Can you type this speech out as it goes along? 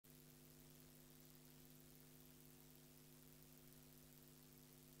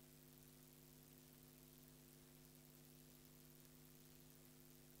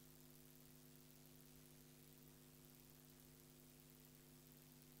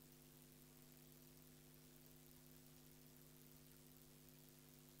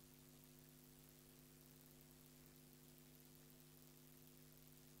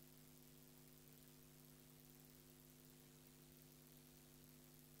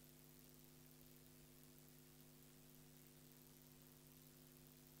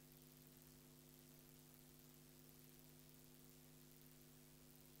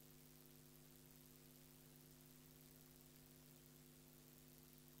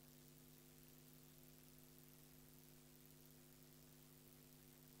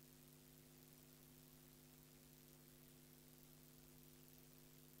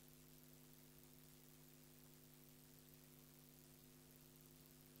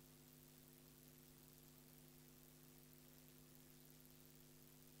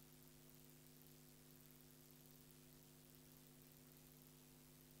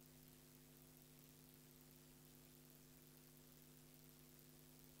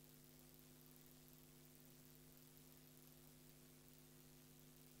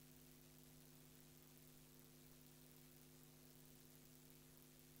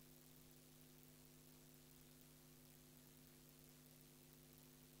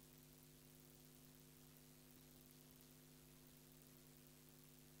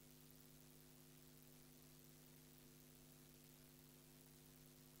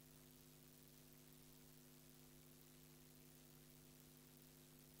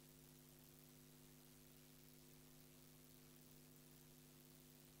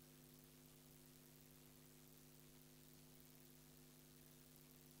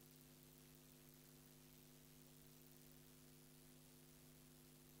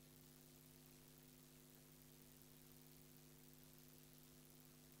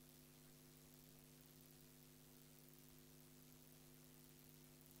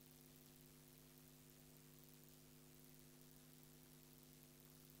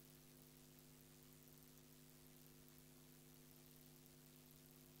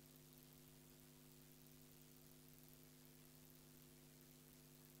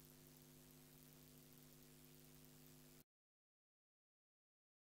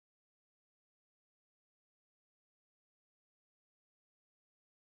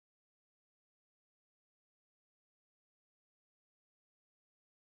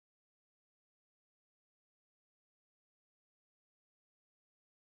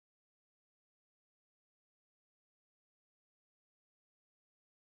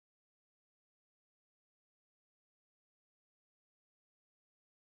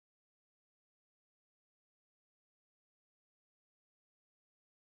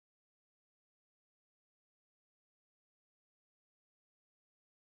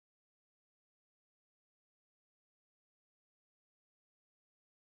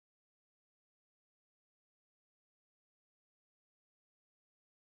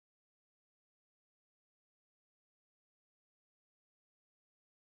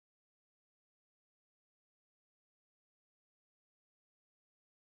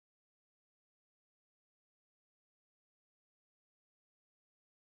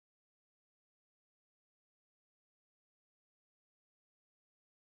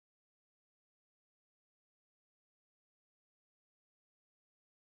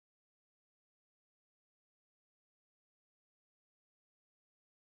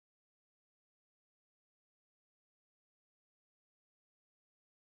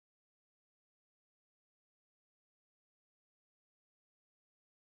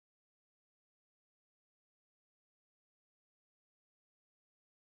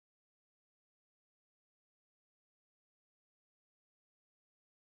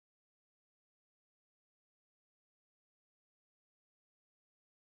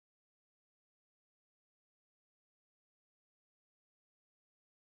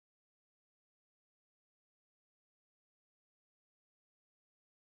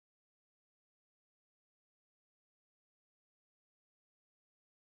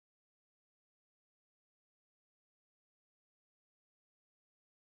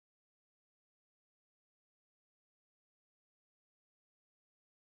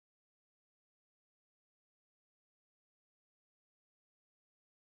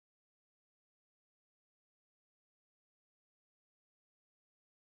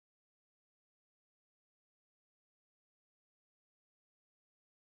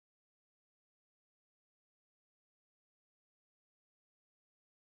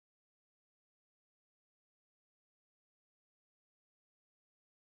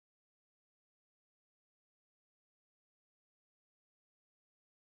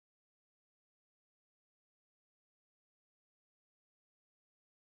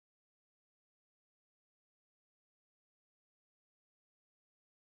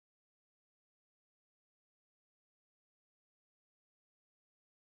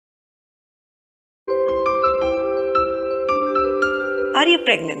Are you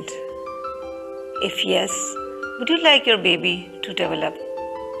pregnant? If yes, would you like your baby to develop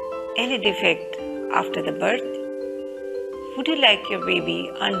any defect after the birth? Would you like your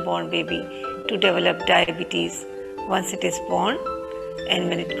baby, unborn baby, to develop diabetes once it is born and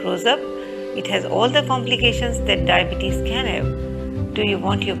when it grows up? It has all the complications that diabetes can have. Do you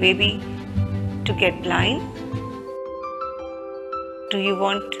want your baby to get blind? Do you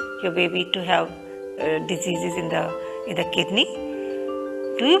want your baby to have diseases in the kidney?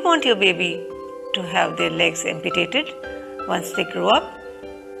 Do you want your baby to have their legs amputated once they grow up?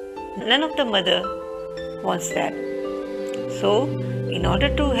 None of the mother wants that. So, in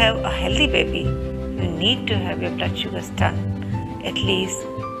order to have a healthy baby, you need to have your blood sugars done at least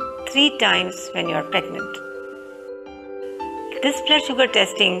 3 times when you are pregnant. This blood sugar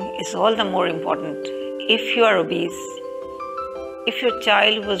testing is all the more important if you are obese, if your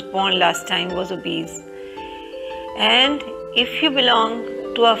child who was born last time was obese, and if you belong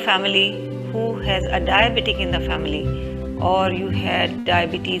to a family who has a diabetic in the family, or you had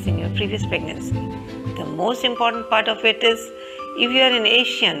diabetes in your previous pregnancy. The most important part of it is if you are an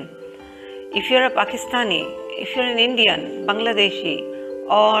Asian, if you are a Pakistani, if you are an Indian, Bangladeshi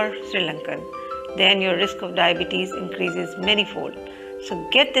or Sri Lankan, then your risk of diabetes increases manyfold. So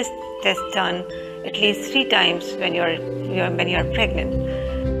get this test done at least 3 times when you are pregnant.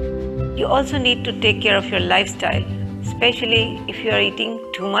 You also need to take care of your lifestyle, especially if you are eating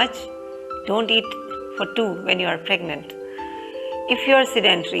too much. Don't eat for 2 when you are pregnant. If you are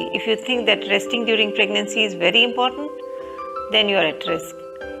sedentary, if you think that resting during pregnancy is very important, then you are at risk.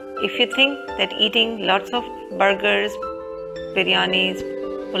 If you think that eating lots of burgers, biryanis,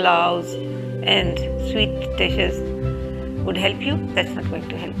 pulaus, and sweet dishes would help you, that's not going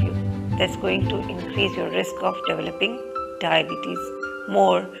to help you. That's going to increase your risk of developing diabetes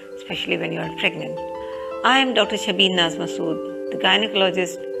more, especially when you are pregnant. I am Dr. Shabeen Naz Masood, the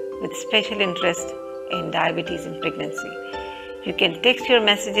gynecologist with special interest in diabetes in pregnancy. You can text your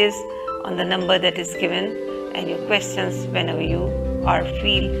messages on the number that is given and your questions whenever you are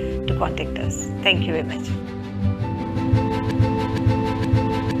free to contact us. Thank you very much.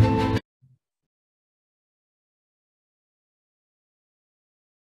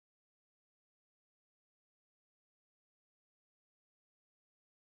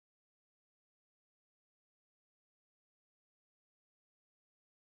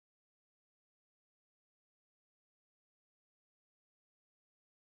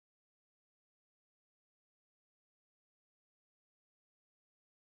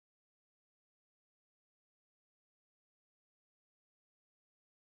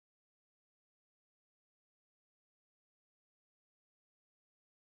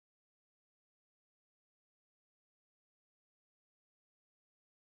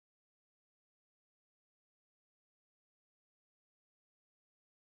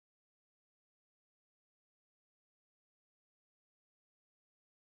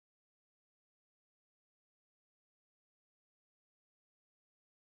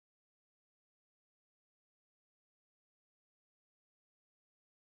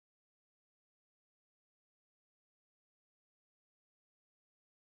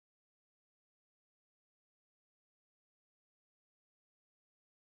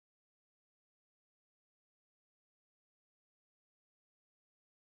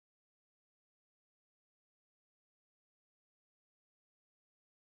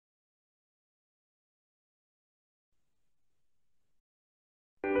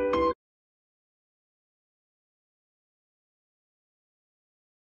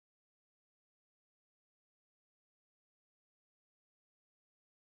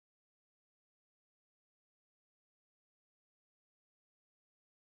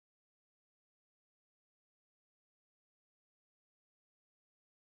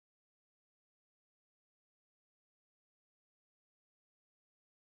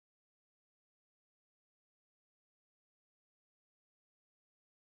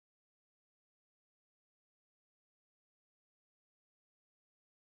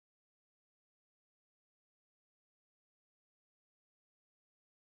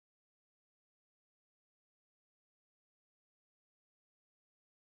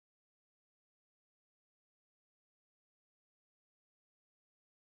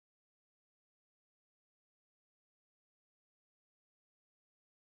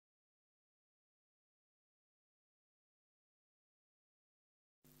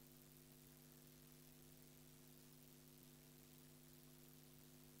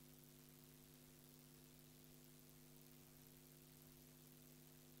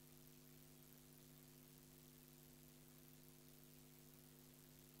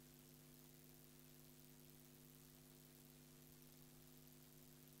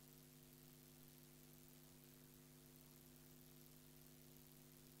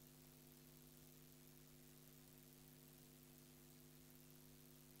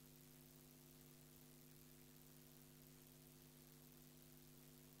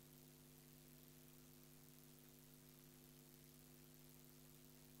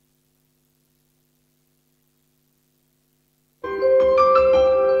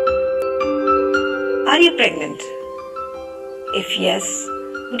 you pregnant? If yes,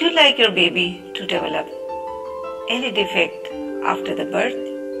 would you like your baby to develop any defect after the birth?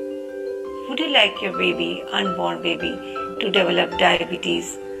 Would you like your baby, unborn baby, to develop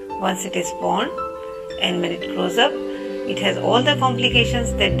diabetes once it is born, and when it grows up, it has all the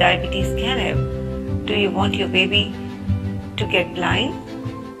complications that diabetes can have? Do you want your baby to get blind?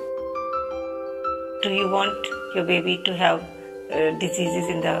 Do you want your baby to have diseases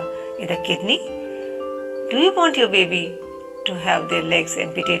in the kidney? Do you want your baby to have their legs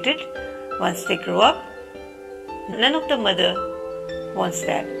amputated once they grow up? None of the mother wants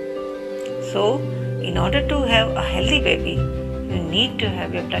that. So, in order to have a healthy baby, you need to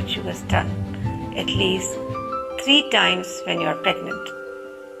have your blood sugars done at least 3 times when you are pregnant.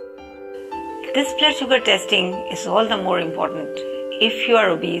 This blood sugar testing is all the more important if you are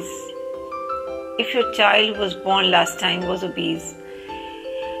obese, if your child who was born last time was obese,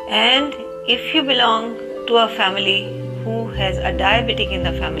 and if you belong to a family who has a diabetic in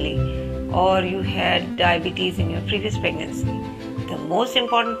the family, or you had diabetes in your previous pregnancy. The most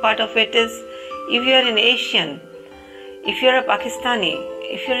important part of it is if you are an Asian, if you are a Pakistani,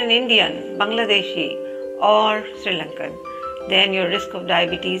 if you are an Indian, Bangladeshi, or Sri Lankan, then your risk of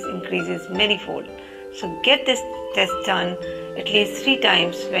diabetes increases manifold. So get this test done at least 3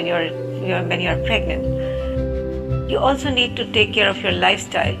 times when you are pregnant. You also need to take care of your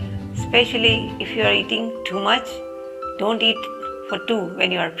lifestyle, especially if you are eating too much. Don't eat for 2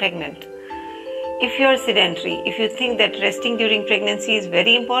 when you are pregnant. If you are sedentary, if you think that resting during pregnancy is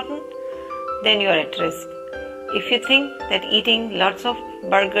very important, then you are at risk. If you think that eating lots of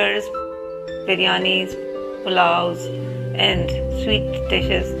burgers, biryanis, pulaus, and sweet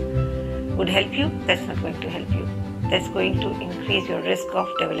dishes would help you, that's not going to help you. That's going to increase your risk of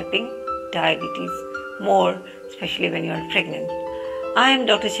developing diabetes more, especially when you are pregnant. I am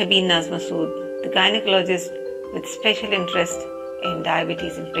Dr. Shabeen Naz Masood, the gynecologist with special interest in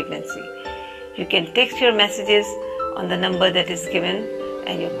diabetes in pregnancy. You can text your messages on the number that is given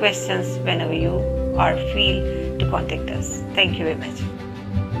and your questions whenever you are feel to contact us. Thank you very much.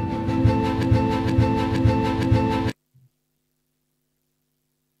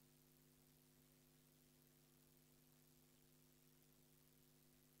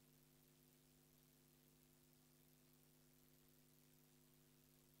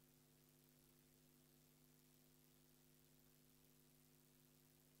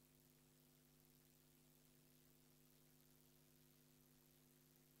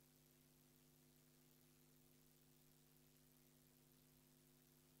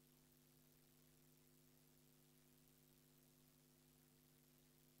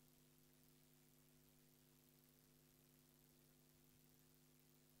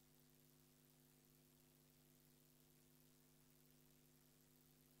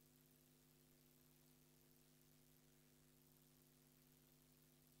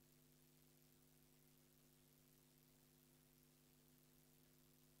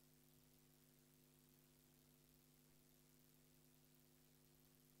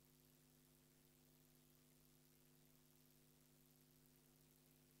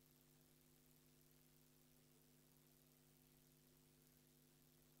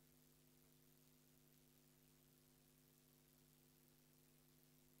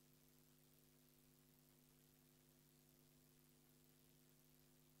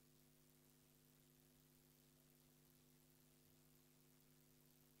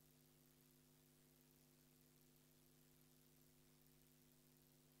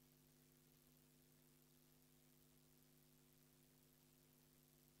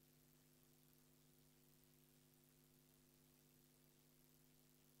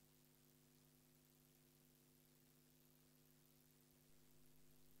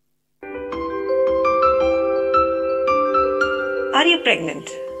 Are you pregnant?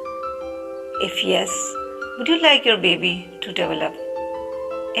 If yes, would you like your baby to develop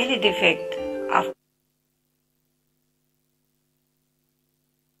any defect after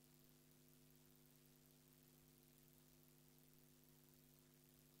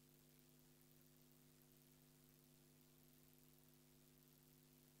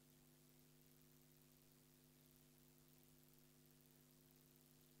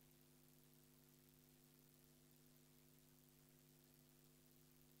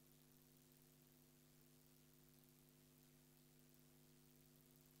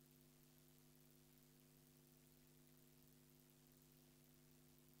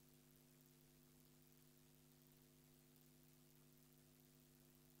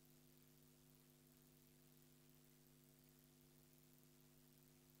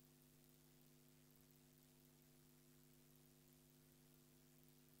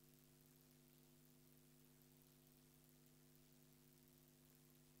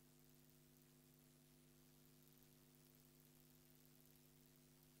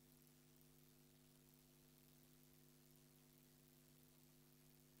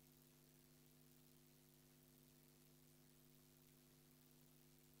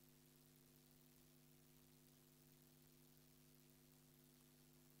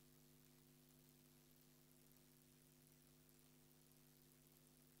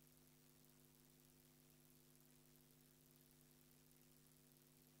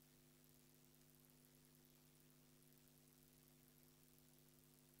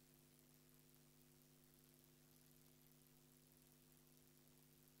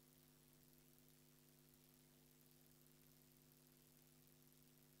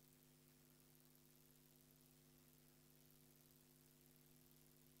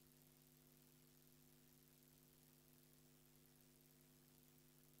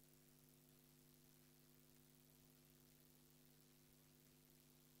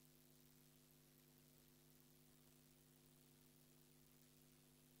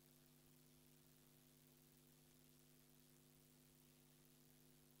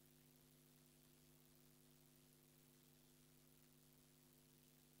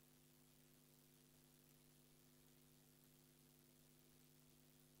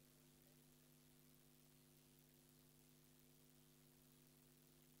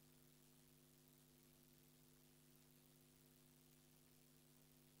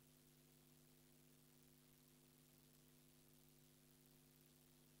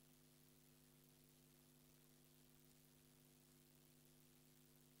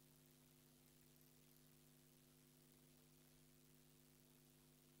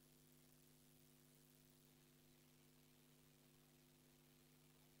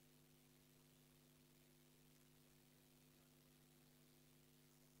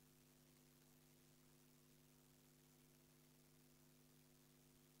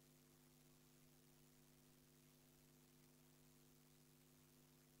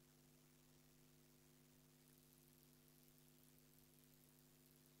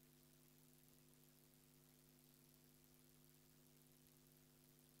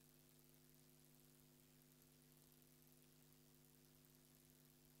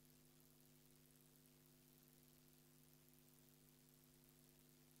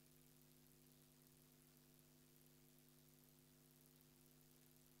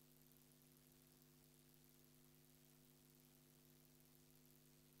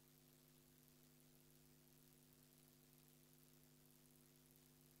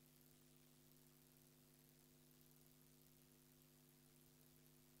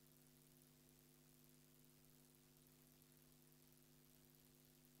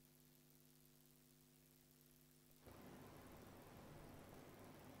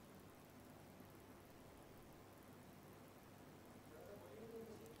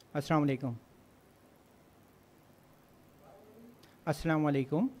अस्सलाम वालेकुम. अस्सलाम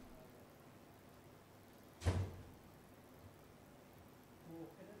वालेकुम.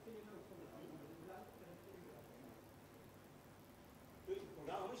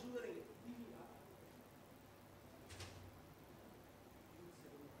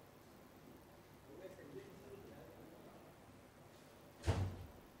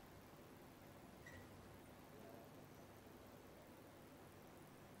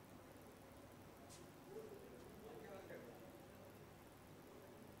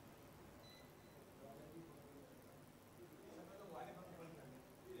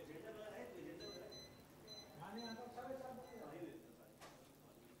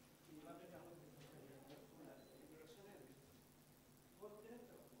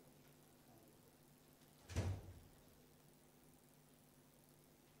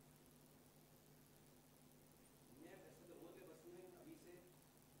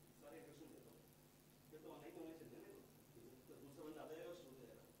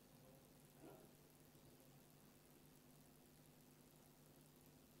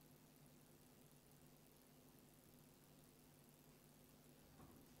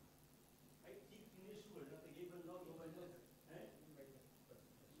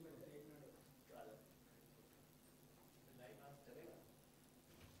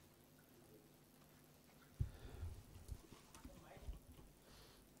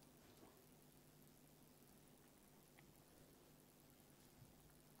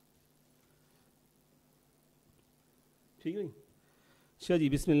 ठीक है अच्छा जी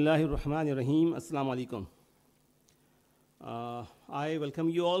बिस्मिल्लाहिर्रहमानिर्रहीम अस्सलाम वालेकुम. I welcome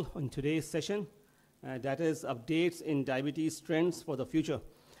you all on today's session that is updates in diabetes trends for the future.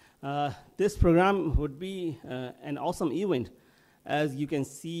 This program would be an awesome event, as you can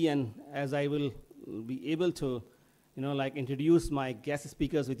see, and as I will be able to introduce my guest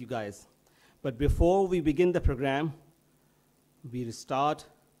speakers with you guys. But before we begin the program, we start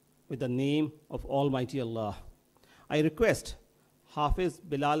with the name of Almighty Allah. I request Hafiz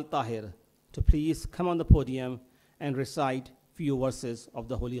Bilal Tahir to please come on the podium and recite few verses of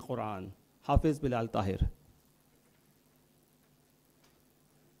the Holy Quran. Hafiz Bilal Tahir.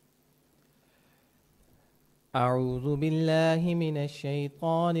 أعوذ بالله من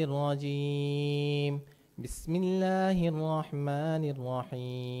الشيطان الرجيم. بسم الله الرحمن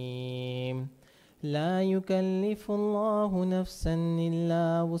الرحيم. لا يكلف الله نفسا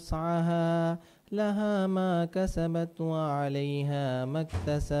إلا وسعها لها ما كسبت وعليها ما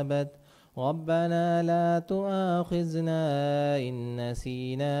اكتسبت ربنا لا تؤاخذنا إن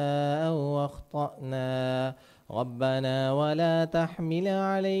نسينا أو أخطأنا ربنا ولا تحمل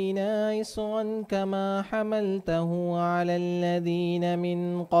علينا إصرا كما حملته على الذين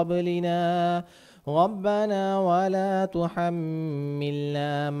من قبلنا ربنا ولا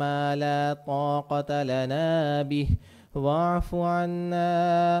تحملنا ما لا طاقة لنا به واعف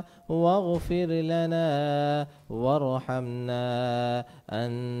عنا واغفر لنا وارحمنا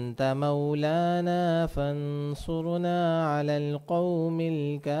أنت مولانا فانصرنا على القوم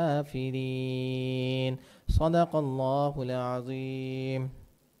الكافرين صدق الله العظيم.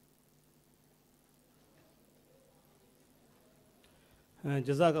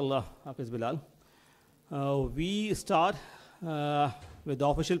 Jazakallah, Hafiz Bilal. We start with the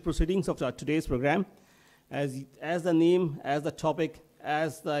official proceedings of today's program. As the name, as the topic,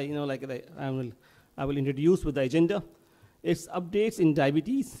 as the I will introduce with the agenda. It's updates in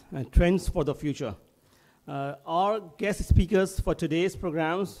diabetes and trends for the future. Our guest speakers for today's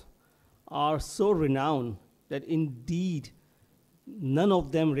programs are so renowned that indeed none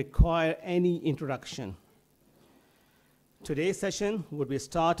of them require any introduction. Today's session would be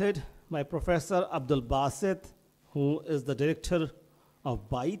started by Professor Abdul Basit, who is the director of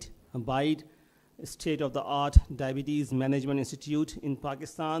BIDE. BIDE, state-of-the-art diabetes management institute in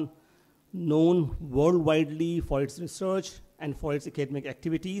Pakistan, known worldwide for its research and for its academic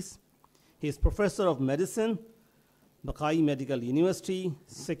activities. He is professor of medicine, Bakai Medical University,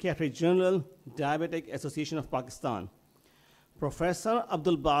 Secretary General, Diabetic Association of Pakistan. Professor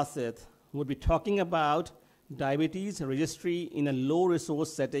Abdul Basit would be talking about diabetes registry in a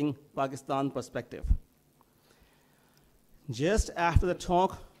low-resource setting, Pakistan perspective. Just after the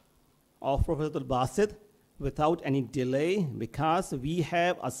talk of Professor Abdul Basit, without any delay, because we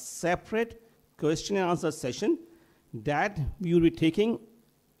have a separate question and answer session that we will be taking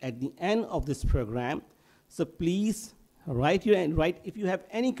at the end of this program. So please write if you have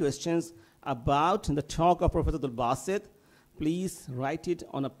any questions about the talk of Professor Abdul Basit, please write it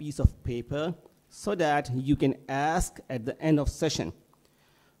on a piece of paper so that you can ask at the end of session.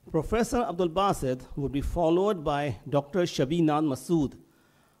 Professor Abdul Basit would be followed by Dr. Shabinaz Masood,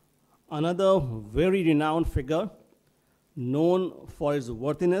 another very renowned figure, known for his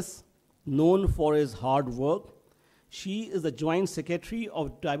worthiness, known for his hard work. She is the Joint Secretary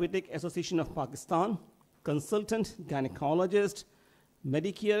of Diabetic Association of Pakistan, consultant gynecologist,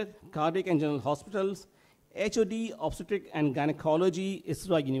 Medicare, Cardiac and General Hospitals, HOD, Obstetric and Gynecology,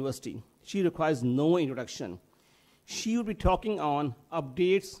 ISRA University. She requires no introduction. She will be talking on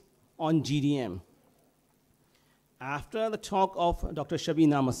updates on GDM. After the talk of Dr.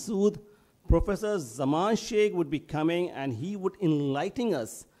 Shabina Masood, Professor Zaman Sheikh would be coming and he would enlighten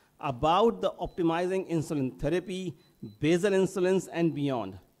us about the optimizing insulin therapy, basal insulins, and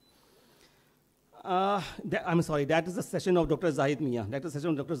beyond. That is the session of Dr. Zahid Mia. That is the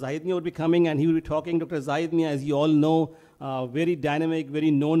session of Dr. Zahid Mia would be coming and he will be talking. Dr. Zahid Mia, as you all know, very dynamic,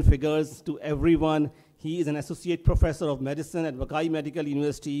 very known figures to everyone. He is an associate professor of medicine at Wakai Medical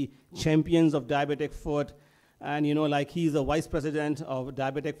University, champions of diabetic foot, and he's a vice president of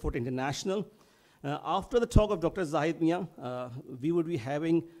Diabetic Foot International. After the talk of Dr. Zahid Mia, we would be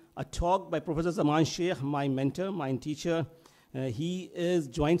having a talk by Professor Zaman Sheikh, my mentor, my teacher. He is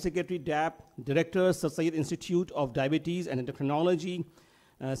Joint Secretary DAP, Director, Sir Syed Institute of Diabetes and Endocrinology.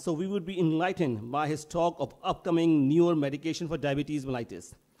 So we would be enlightened by his talk of upcoming newer medication for diabetes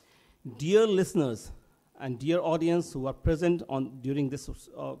mellitus. Dear listeners and dear audience who are present during this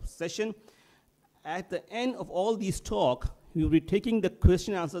session, at the end of all these talks, we will be taking the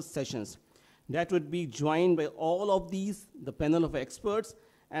question and answer sessions. That would be joined by all of these, the panel of experts,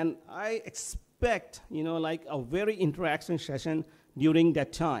 and I expect, a very interaction session during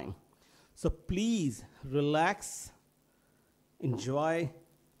that time. So please relax, enjoy,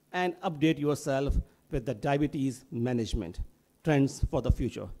 and update yourself with the diabetes management trends for the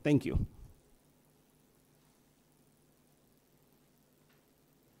future. Thank you.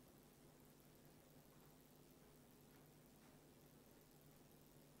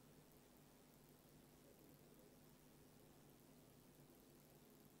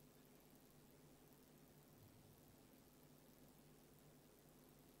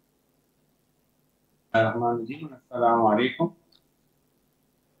 Assalamu alaikum.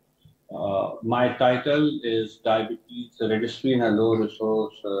 My title is Diabetes Registry in a Low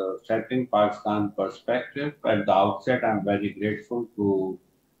Resource Setting, Pakistan Perspective. At the outset, I'm very grateful to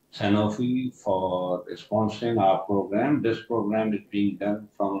Sanofi for sponsoring our program. This program is being done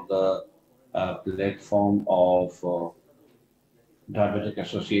from the platform of Diabetic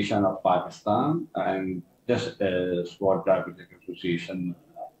Association of Pakistan, and this is what Diabetic Association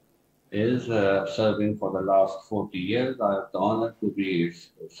is serving for the last 40 years. I have the honor to be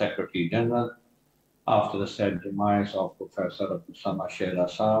its Secretary General after the sad demise of Professor Abdul Samad Shera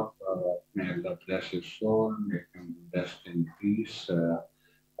Saab. May Allah bless his soul, make him rest in peace,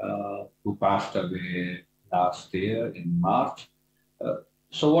 who passed away last year in March.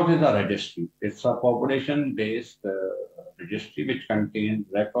 So what is a registry? It's a population-based registry which contains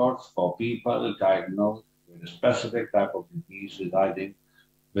records for people diagnosed with a specific type of disease residing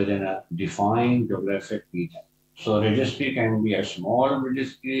within a defined geographic region. So registry can be a small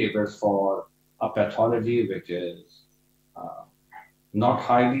registry if it's for a pathology which is not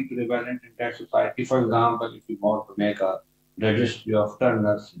highly prevalent in that society. For example, if you want to make a registry of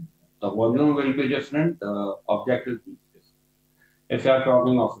Turner syndrome, the volume will be different, the objective will be different. If you are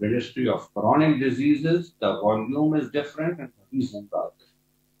talking of registry of chronic diseases, the volume is different and the reasons are different.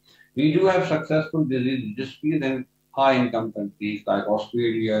 We do have successful disease registries in high-income countries like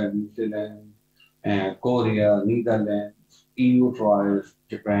Australia, New Zealand, Korea, Netherlands, EU trials,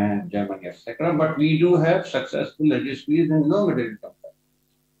 Japan, Germany, etc. But we do have successful registries in low-middle-income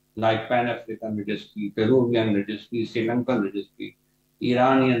countries like Pan-African Registry, Peruvian Registry, Sri Lankan Registry,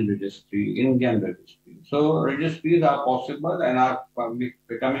 Iranian Registry, Indian Registry. So registries are possible and are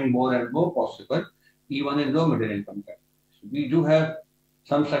becoming more and more possible even in low-middle-income countries. We do have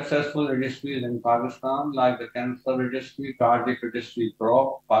some successful registries in Pakistan, like the Cancer Registry, Cardiac Registry,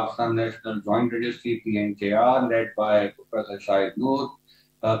 PROP, Pakistan National Joint Registry, PNJR, led by Professor Shahid Noor,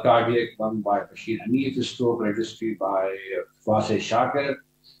 Cardiac one by Bashir Hanif, Stroke Registry by Waseh Shakir.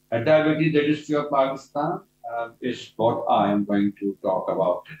 Diabetes Registry of Pakistan is what I am going to talk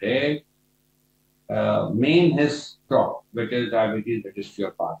about today. Main is PROP, which is Diabetes Registry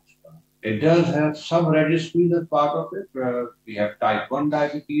of Pakistan. It does have sub-registries as part of it. We have type 1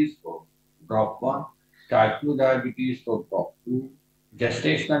 diabetes for PROP 1, type 2 diabetes for PROP 2,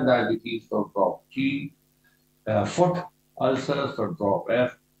 gestational diabetes for PROP G, foot ulcers for PROP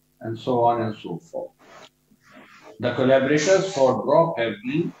F, and so on and so forth. The collaborators for PROP have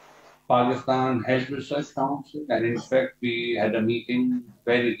been Pakistan Health Research Council, and in fact, we had a meeting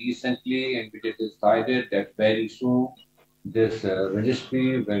very recently in which it is decided that very soon this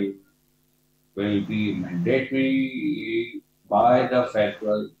registry will will be mandatory by the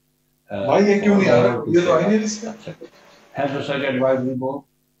federal Health Research Advisory Board,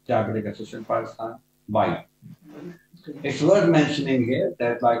 Diabetic Association Pakistan. Why? It's worth mentioning here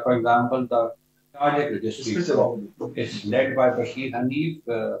that, like, for example, the cardiac registry is led by Bashir Hanif,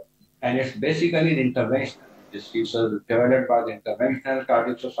 and it's basically an interventional registry, so developed by the Interventional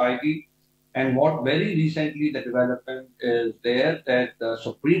Cardiac Society. And what very recently the development is there that the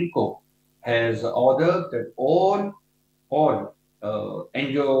Supreme Court has ordered that all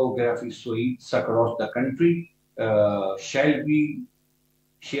angiography suites across the country shall be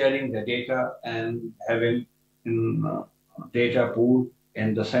sharing the data and having data pool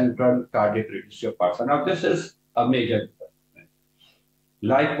in the Central Cardiac Registry of Pakistan. Now, this is a major development.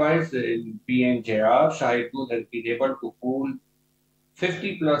 Likewise, in PNJR, Shahidul has been able to pool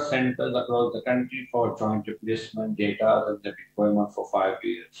 50 plus centers across the country for joint replacement data that have been going on for 5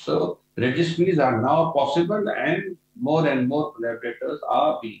 years. So registries are now possible and more collaborators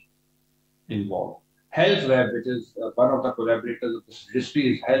are being involved. HealthWeb, which is one of the collaborators of this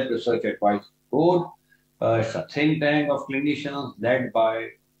registry, is Health Research Advisory Board. It's a think tank of clinicians led by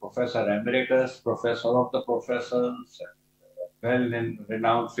Professor Emeritus, Professor of the Professors,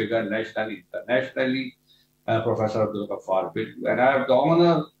 well-renowned figure nationally, internationally, Professor Abdul Ghaffar Biddu. And I have the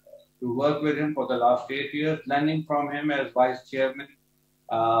honor to work with him for the last 8 years, learning from him as Vice Chairman,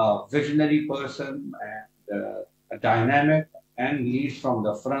 visionary person, and a dynamic, and leads from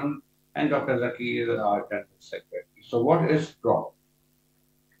the front, and Dr. Zakir, our General Secretary. So what is strong?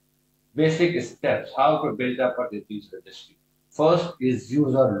 Basic steps, how to build up a disease registry. First is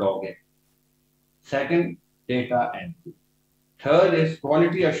user login. Second, data entry. Third is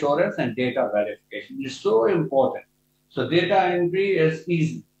quality assurance and data verification. It's so important. So data entry is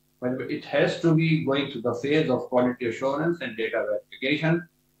easy, but it has to be going through the phase of quality assurance and data verification,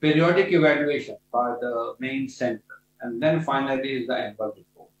 periodic evaluation by the main center, and then finally is the annual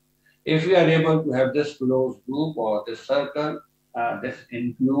report. If we are able to have this closed group or this circle, this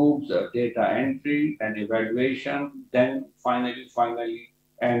includes data entry and evaluation, then finally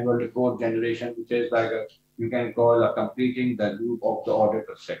annual report generation, which is like you can call completing the loop of the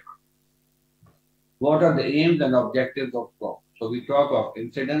auditor sector. What are the aims and objectives of PROM? So we talk of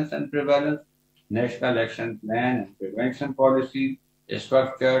incidence and prevalence, national action plan and prevention policy,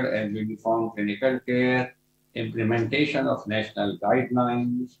 structured and uniform clinical care, implementation of national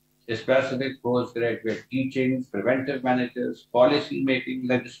guidelines, specific postgraduate teachings, preventive managers, policy making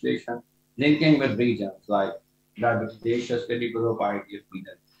legislation, linking with regions like Diabetes Study Group, IDF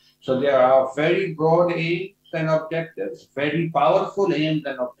region. So there are very broad aims and objectives, very powerful aims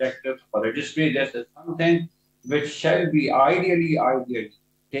and objectives for registry. This is something which shall be ideally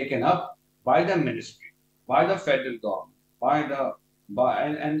taken up by the ministry, by the federal government,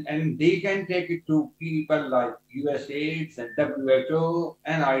 and they can take it to people like USAID and WHO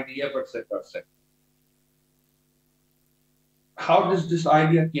and IDF, etc., etc. How does this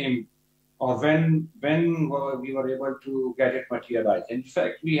idea came, or when we were able to get it materialized? In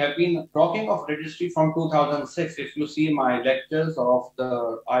fact, we have been talking of registry from 2006. If you see my lectures of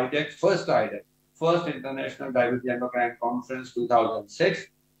the IDEX, First International Diabetes Endocrine Conference 2006,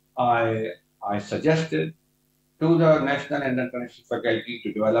 I suggested to the national and international faculty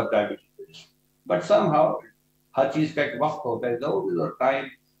to develop diabetes registry. But somehow, हर चीज का एक वक्त होता है, there was a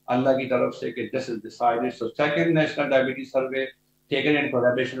time Allah की तरफ से कि this is decided. So second national diabetes survey taken in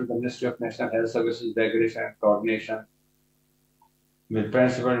collaboration with the Ministry of National Health Services, regulation and coordination with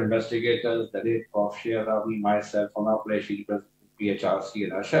principal investigators, the late Prof. Shia Ravi, myself, Honorable PHRC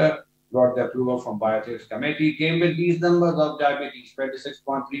and Asher, got the approval from Bioethics Committee, came with these numbers of diabetes,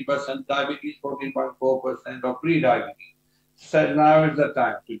 26.3% diabetes, 14.4% of pre-diabetes. Said now is the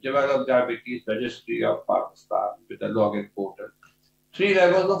time to develop diabetes registry of Pakistan with the login portal. 3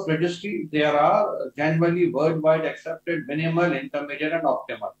 levels of registry. There are generally worldwide accepted minimal, intermediate, and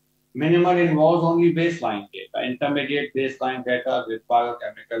optimal. Minimal involves only baseline data, intermediate baseline data with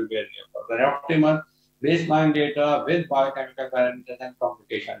biochemical variables, and optimal baseline data with biochemical parameters and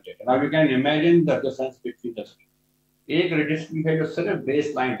complication data. Now you can imagine the difference between the three. एक registry है जो सिर्फ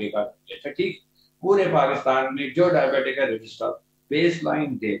baseline data देती है, ठीक? पूरे पाकिस्तान में जो डायबिटिक है रजिस्टर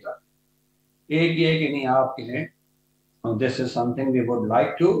बेसलाइन डेटा एक नहीं आपके हैं. This is something we would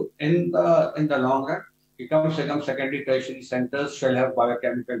like to in the long run. कि कम से कम secondary tertiary centers shall have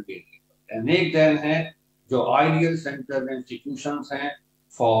biochemical data. And एक then है जो ideal centers and institutions हैं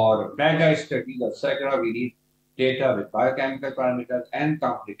for mega studies etc. We need data with biochemical parameters and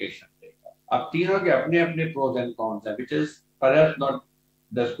complication data. अब तीनों के अपने pros and cons हैं, which is perhaps not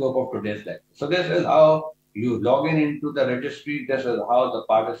the scope of today's lecture. So this is how You log in into the registry. This is how the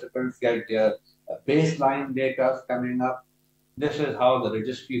participants get their baseline data coming up. This is how the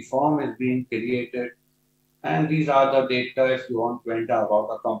registry form is being created. And these are the data if you want to enter about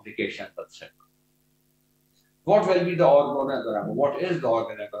the complications, etc. What will be the organogram? What is the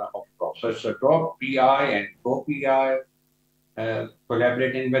organogram of DROP? So it's a DROP PI and co-PI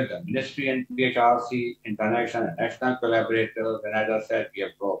collaborating with the ministry and PHRC, international and national collaborators. And as I said, we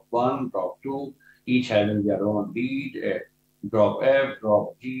have DROP 1, DROP 2, each having their own lead, DROP F,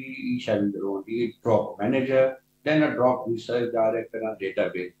 DROP G, each having their own lead, DROP manager, then a DROP research director and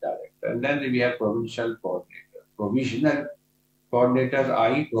database director. And then we have provincial coordinators, provisional coordinators,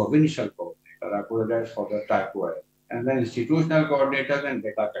 i.e. provincial coordinator. I apologize for the typo. And then institutional coordinators and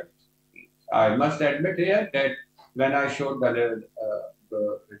data collection. I must admit here that when I showed the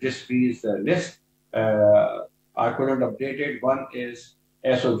registries list, I couldn't update it. One is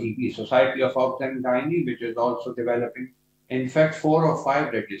SOGP, Society of Obs and Gynae, which is also developing, in fact, 4 or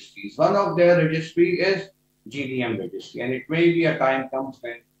 5 registries. One of their registry is GDM registry, and it may be a time comes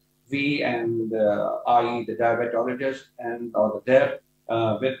when we and i.e. the diabetologist and or their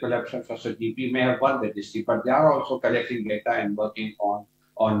with collaboration for GP may have one registry, but they are also collecting data and working on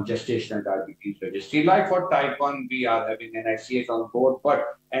gestational diabetes registry. Like for type 1, we are having NICH on board, but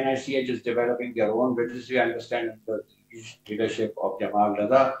NICH is developing their own registry, I understand, under the leadership of Jamal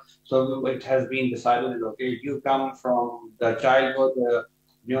Raza. So it has been decided that, okay, you come from the childhood,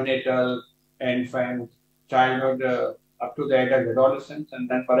 neonatal, infant, childhood, up to the adolescence, and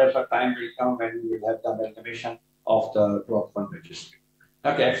then perhaps a time will come when we will have the amalgamation of the DROP 1 registry.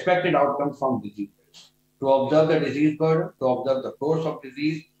 Okay, expected outcomes from disease. To observe the disease burden, to observe the course of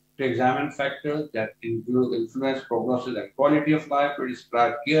disease, to examine factors that influence prognosis and quality of life, to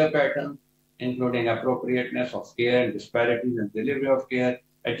describe care patterns, including appropriateness of care and disparities in delivery of care,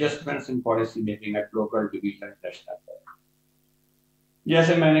 adjustments in policy making at local, division, and national level. Yes,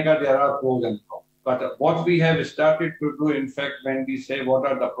 in Manika, there are pros and cons. But what we have started to do, in fact, when we say what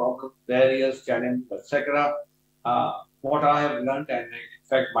are the problems, barriers, challenges, etc., what I have learned, and in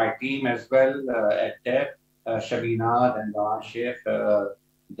fact my team as well at DEF, Shabinad and Dawan Sheikh, the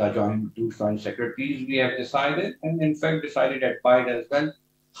two joint secretaries, we have decided, and in fact decided at BIDE as well,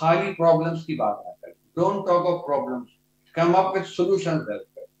 highly problems ki baat na kar. Don't talk of problems, come up with solutions as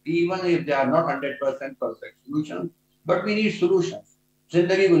well. Even if they are not 100% perfect solutions, but we need solutions.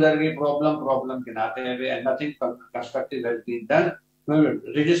 Zindagi guzar gayi problem ginate huए, and nothing constructive has been done.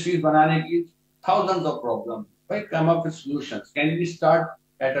 Registries banane ki thousands of problems. Right? Come up with solutions. Can we start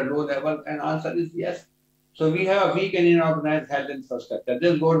at a low level? And answer is yes. So we have a weak and inorganized health infrastructure.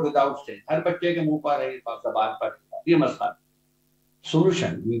 This goes without saying. Har bacche ke muh par rahi zaban par. Ye masla.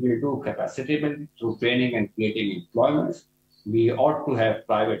 Solution. We will do capacity building through training and creating employments. We ought to have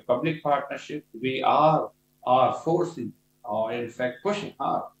private-public partnership. We are forcing, or in fact pushing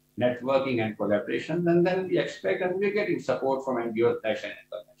hard, networking and collaboration. And then we expect, and we're getting support from NGOs, national and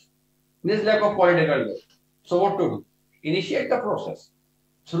international. This lack of political will. So what to do? Initiate the process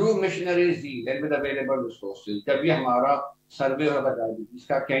through missionary zeal and with available resources. जब ये हमारा survey होगा diabetes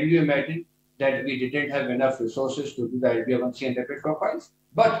का, can you imagine that we didn't have enough resources to do the HbA1c and lipid profiles?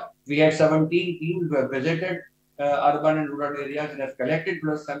 But we had 17 teams who have visited urban and rural areas and have collected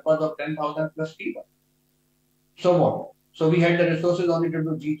blood samples of 10,000 plus people. So what? So we had the resources only to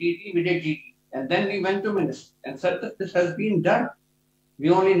do GTT, we did GT. And then we went to ministry and said that this has been done. We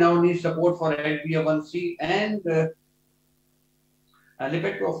only now need support for HbA1c and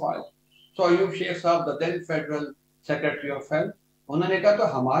lipid profile. So Ayub Sheikh Saab, the then Federal Secretary of Health, उन्होंने कहा तो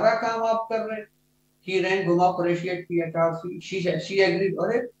हमारा काम आप कर रहे हैं. He ran Guma Quraishi PHRC. She agreed.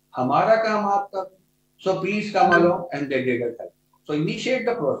 अरे हमारा काम आप कर रहे हैं. So please come along, and they did it. So initiate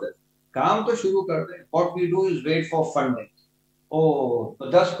the process. काम तो शुरू कर दें. What we do is wait for funding. Oh,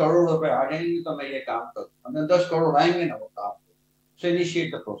 तो 10 करोड़ रुपए आ जाएंगे तो मैं ये काम करूँ. हमें 10 करोड़ आएंगे ना वो काम. So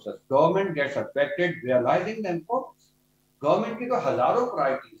initiate the process. Government gets affected, realizing the importance. Government की तो हजारों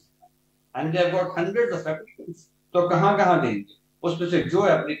priorities, and they have got hundreds of applicants. तो कहाँ देंगे? उसमें से जो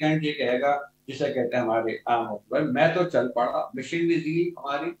applicant ये कहेगा, जिसे कहते हैं हमारे आम मैं तो चल पड़ा. मिशन में दी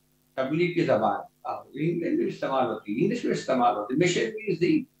हमारी तबलीग की ज़बान, इंग्लिश में इस्तेमाल होती, इंग्लिश में इस्तेमाल होती. मिशन में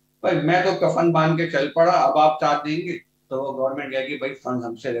दी भाई मैं तो कफन बांध के चल पड़ा. अब आप चार्ज देंगे तो वो गवर्नमेंट कहेगी भाई फंड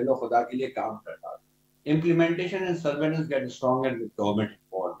हमसे ले लो, खुदा के लिए काम करना. Implementation and surveillance get stronger with government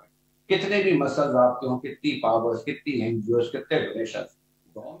involvement. कितने भी मसले आपके हों, कितनी पावर्स, कितनी NGOs, कितने डोनेशंस,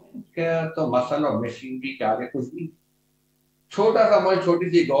 गवर्नमेंट का तो मसल और मशीनरी क्या है, कुछ नहीं. छोटा सा मोल, छोटी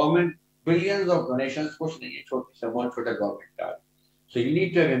सी गवर्नमेंट, बिलियंस ऑफ डोनेशंस कुछ नहीं है. छोटी सा मोल, छोटा गवर्नमेंट का. So you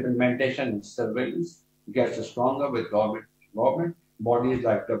need to have implementation and surveillance gets stronger with government involvement. bodies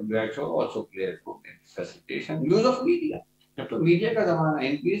like WHO also play a role in facilitation. Use of media. जब तो मीडिया का जमाना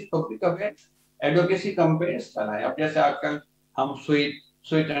है, increase public awareness, advocacy campaigns चलाएं. अब जैसे आजकल हम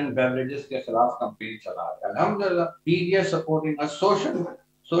sweet and beverages के खिलाफ campaign चला रहे हैं. Alhamdulillah, media supporting us,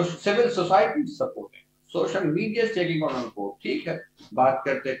 civil society supporting, social media is taking on board. ठीक है, बात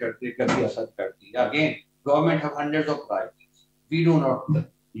करते करते कभी असर करती है. Again, government have hundreds of priorities. We do not.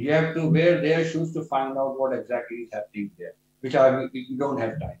 You have to wear their shoes to find out what exactly is happening there, which we don't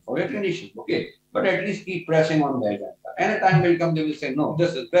have time for it initially. Okay, but at least keep pressing on the agenda. And a time will come they will say, no,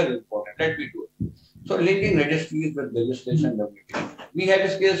 this is very important. Let me do it. So linking registries with legislation development. We have a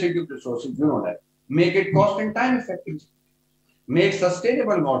scarcity of resources. You know that. Make it cost and time effective. Make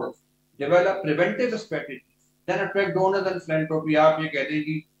sustainable models. Develop preventive strategies. Then attract donors and philanthropy. आप ये कहते हैं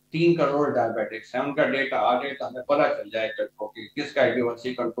कि 3 crore diabetics हैं, उनका data आ गया तो हमें पता चल जाए कि किसका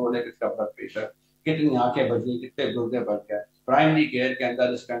A1C कंट्रोल है, किसका ब्लड प्रेशर, कितनी आंखें बच गई, कितने गुर्दे बच गए. प्राइमरी केयर के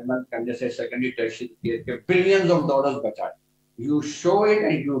अंदर स्टैंडर्ड करने से सेकेंडरी टर्शियरी केयर के बिलियंस ऑफ डॉलर्स बचा. You show it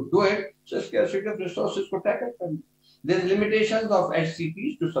and you do it. So scarcity of resources को टैकल करना. There's limitations of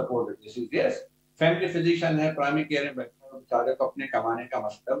HCPs to support it. This is yes. Family physician है, primary care में बैठे हैं, बेचारे को अपने कमाने का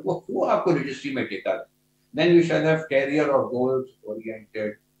मतलब वो क्यों आपको रजिस्ट्री में डेटा दें. Then you shall have career or goals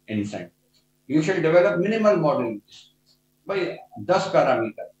oriented incentives. You shall develop minimal modeling. भाई 10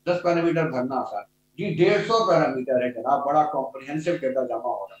 पैरामीटर भरना आसान. जी 150 पैरामीटर है जनाब, बड़ा कॉम्प्रिहेंसिव डेटा जमा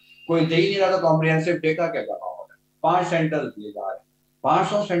हो रहा है. कोई दे ही नहीं रहा तो कॉम्प्रिहेंसिव डेटा क्या जमा हो रहा है. 5 सेंटर्स दिए जा रहे हैं.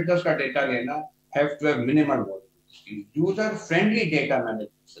 500 सेंटर्स का डेटा लेना. Have to have minimal modeling. User friendly data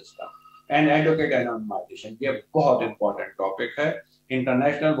management system and advocate anonymization. ये बहुत important topic है.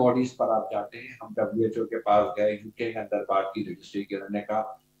 इंटरनेशनल बॉडीज पर आप जाते हैं, हम WHO के पास गए, UK के अंदर बात की रजिस्ट्री के, उन्होंने कहा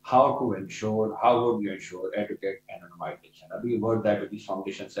how would you ensure educate anonymization. अभी वर्ल्ड डायबिटीज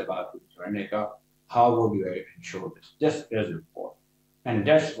फाउंडेशन से बात हुई, उन्होंने कहा how would you ensure this. This is important, and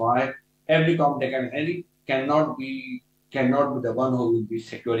that's why every competent entity cannot be the one who will be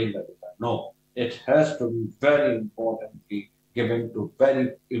securing the data. No, it has to be very importantly given to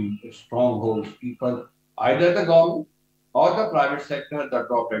very stronghold people, either the government or the private sector, the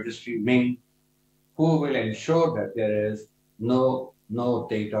top registry wing, who will ensure that there is no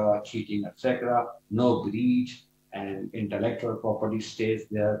data cheating, etc., no breach, and intellectual property stays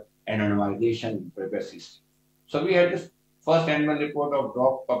there, anonymization and privacy. So we had this first annual report of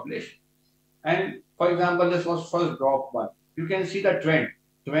DROP published, and for example, this was first DROP 1. You can see the trend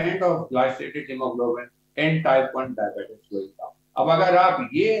of glycated hemoglobin in type 1 diabetes going down. अब अगर आप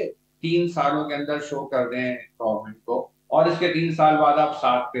ये 3 सालों के अंदर show कर दें government को और इसके 3 साल बाद आप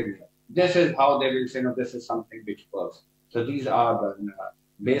 7 पे ले, this is how they will say no, this is something which works. So these are the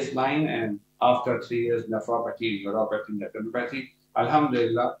baseline, and after 3 years nephropathy, neuropathy, retinopathy,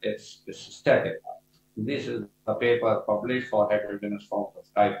 alhamdulillah, it's static. This is a paper published for heterogeneous forms of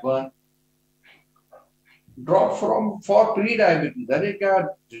type 1. Drop for pre-diabetes. अरे क्या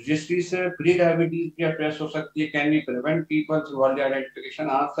registry से pre-diabetes की address हो सकती है? Can we prevent people through early identification?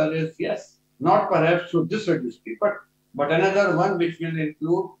 Answer is yes. Not perhaps through this registry, but another one which will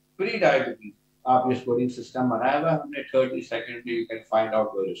include pre-diabetes. आप ये scoring system बनाया हुआ है हमने. 30 seconds you can find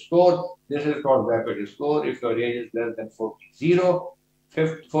out where you score. This is called rapid score. If your age is less than 40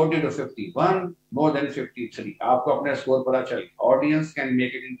 to 51, more than 53, आपको अपने score पता चले. Audience can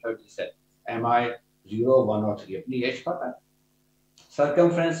make it in 30 seconds. Am I 0, 1 or 3? अपनी age पता है.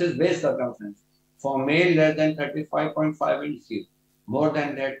 Circumference is base circumference. For male less than 35.5 inch, more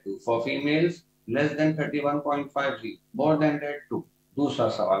than that 2. For females less than 31.50, more than that 2. दूसरा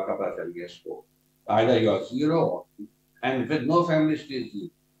सवाल का पता चल गया score. Either you are 0 or 2. And with no family history is 0.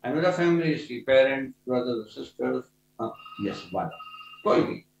 And with a family history, parents, brothers or sisters, yes, 1. कोई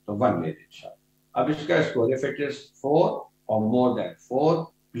भी, so 1 ले inshallah. अब इसका score, if it is 4 or more than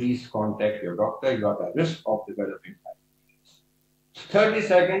 4, please contact your doctor. You are at risk of developing diabetes. 30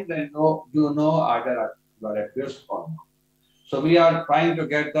 seconds, and you know either you are at risk or not. So we are trying to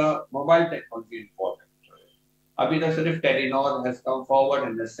get the mobile technology important. Abhi tak sirf Telenor has come forward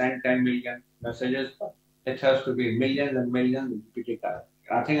and has sent 10 million messages. It has to be millions and millions repeated.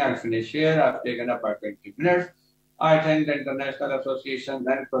 I think I'll finish here. I've taken up our 20 minutes. I thank the international associations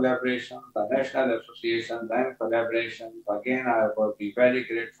and collaborations, the national associations and collaborations. Again, I will be very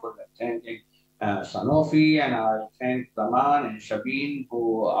grateful and thanking Sanofi, and I thank Zaman and Shabin,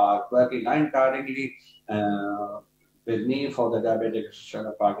 who are working untiringly with me for the Diabetic Association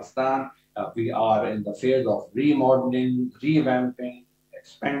of Pakistan. We are in the phase of remodeling, revamping,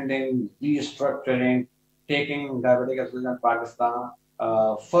 expanding, restructuring, taking Diabetic Association of Pakistan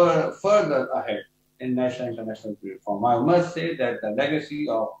further ahead in national and international reform. I must say that the legacy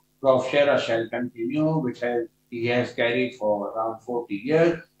of Prof. Shera shall continue, which has he has carried for around 40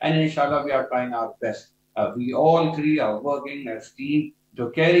 years, and inshallah we are trying our best. We all three are working as team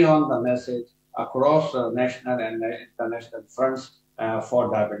to carry on the message across national and international fronts for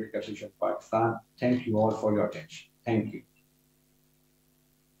Diabetic Association Pakistan. Thank you all for your attention. Thank you.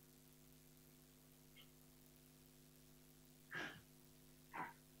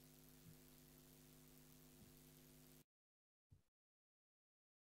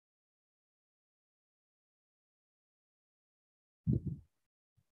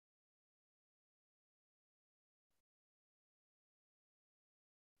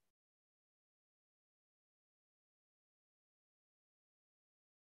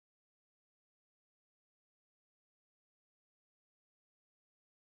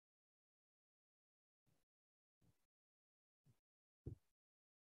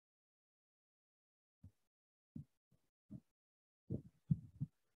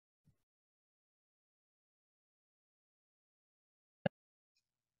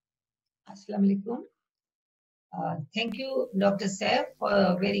 Assalamu alaikum. Thank you, Dr. Saif, for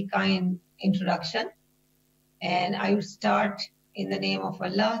a very kind introduction. And I will start in the name of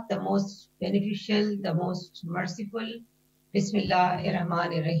Allah, the most beneficial, the most merciful.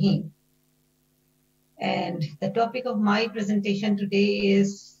 Bismillahir-Rahmanir-Rahim. And the topic of my presentation today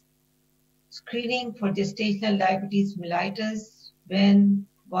is screening for gestational diabetes mellitus, when,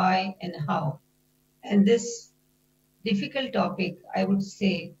 why, and how. And this difficult topic, I would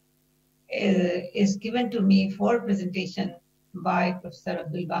say, is given to me for presentation by Professor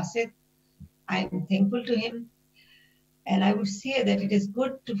Abdul Basit. I'm thankful to him. And I would say that it is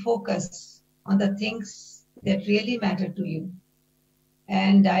good to focus on the things that really matter to you.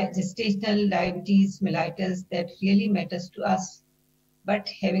 And gestational diabetes mellitus, that really matters to us. But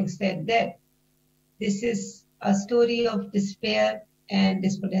having said that, this is a story of despair and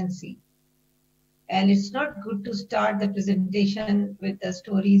despondency. And it's not good to start the presentation with the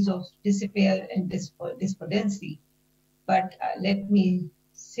stories of despair and despondency. But let me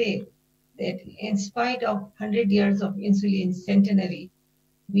say that in spite of 100 years of insulin centenary,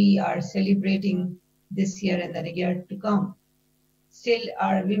 we are celebrating this year and the year to come. Still,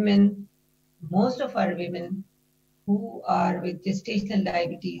 our women, most of our women who are with gestational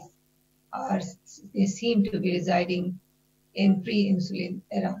diabetes, they seem to be residing in pre-insulin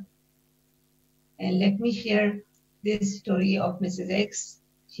era. And let me share this story of Mrs. X.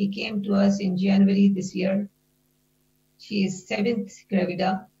 She came to us in January this year. She is 7th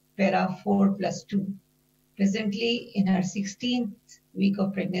gravida, para 4+2, presently in her 16th week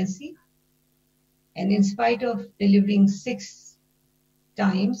of pregnancy. And in spite of delivering 6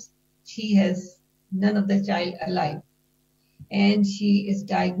 times, she has none of the child alive. And she was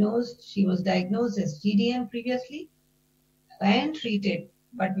diagnosed as GDM previously and treated,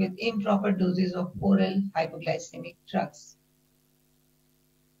 but with improper doses of oral hypoglycemic drugs.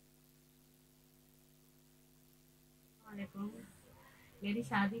 मेरी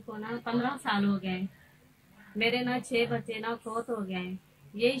शादी को ना 15 साल हो गए। मेरे ना 6 बच्चे ना फौत हो गए हैं,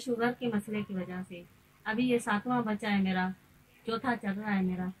 यही शुगर के मसले की वजह से। अभी ये 7वां बच्चा है मेरा, चौथा चल रहा है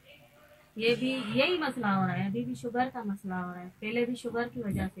मेरा। ये भी यही मसला हो रहा है, अभी भी शुगर का मसला हो रहा है। पहले भी शुगर की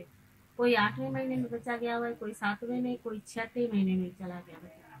वजह से कोई 8वें महीने में बच्चा गया हुआ है, कोई 7वें में, कोई 6वें महीने में चला गया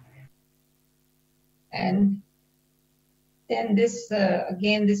बच्चा। And then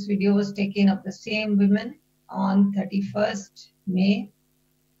this video was taken of the same women on 31st May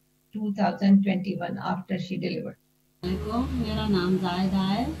 2021 after she delivered. मेरा नाम जायदा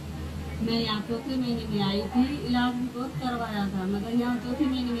है। मैं यहाँ 4थे महीने में आई थी, इलाज भी बहुत करवाया था, मगर यहाँ 4थे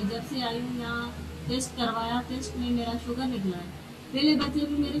महीने में जब से आई हूँ यहाँ टेस्ट करवाया, टेस्ट में मेरा शुगर निकला है। पहले बच्चे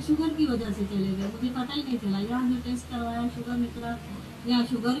भी मेरे शुगर की वजह से चले गए, मुझे पता ही नहीं चला। यहाँ भी टेस्ट करवाया, शुगर निकला, यहाँ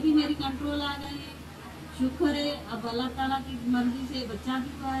शुगर भी मेरी कंट्रोल आ गई है। शुक्र है, अब अल्लाह ताला की मर्जी से बच्चा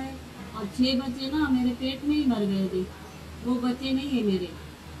भी हुआ है। और 6 बच्चे ना मेरे पेट में ही मर गए थे, वो बच्चे नहीं है मेरे।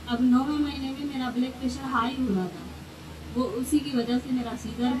 अब 9वें महीने में मेरा ब्लड प्रेशर हाई हो रहा था, वो उसी की वजह से मेरा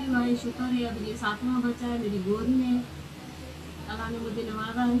सीजर भी हुआ है। शुक्र है, अब ये 7वां बच्चा है मेरी गोद में, अल्लाह ने मुझे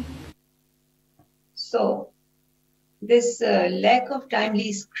नवाजा है। So this lack of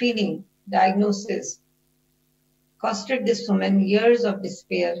timely screening diagnosis costed this woman years of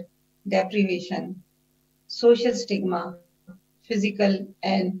despair, deprivation, social stigma, physical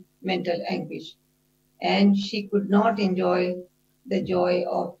and mental anguish, and she could not enjoy the joy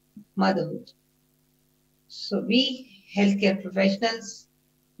of motherhood. So we healthcare professionals,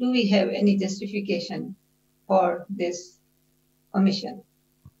 do we have any justification for this omission?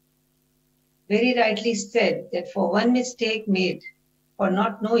 Very rightly said that for one mistake made for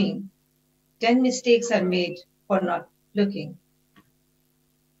not knowing, 10 mistakes are made for not looking.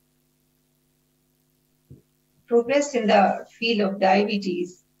 progress in the field of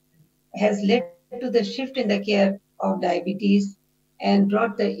diabetes has led to the shift in the care of diabetes and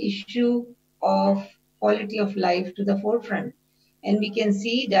brought the issue of quality of life to the forefront. And we can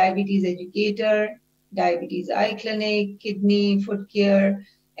see diabetes educator, diabetes eye clinic, kidney, foot care,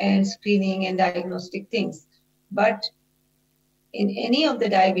 and screening and diagnostic things. But in any of the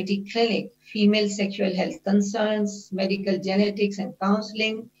diabetic clinic, female sexual health concerns, medical genetics and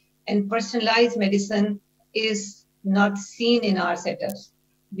counseling, and personalized medicine is not seen in our setups.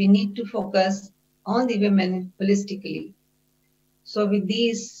 We need to focus on the women holistically. So with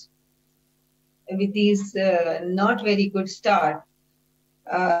these not very good start,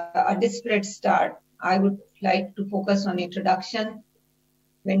 a disparate start, I would like to focus on introduction,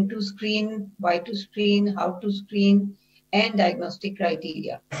 when to screen, why to screen, how to screen, and diagnostic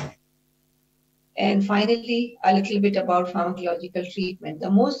criteria. And finally, a little bit about pharmacological treatment.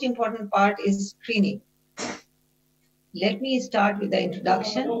 The most important part is screening. Let me start with the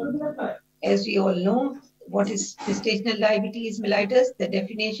introduction. As we all know, what is gestational diabetes mellitus? The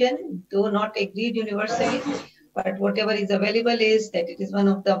definition, though not agreed universally, but whatever is available is that it is one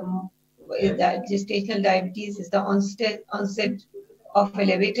of the gestational diabetes is the onset of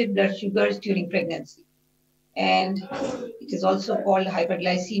elevated blood sugars during pregnancy. And it is also called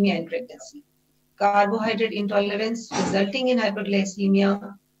hyperglycemia in pregnancy. Carbohydrate intolerance resulting in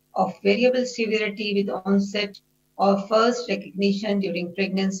hyperglycemia of variable severity with onset or first recognition during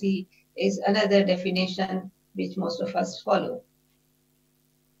pregnancy is another definition which most of us follow.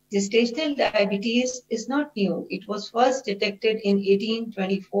 Gestational diabetes is not new. It was first detected in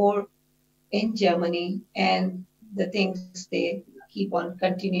 1824 in Germany, and the things they keep on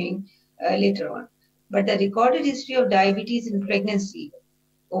continuing later on. But the recorded history of diabetes in pregnancy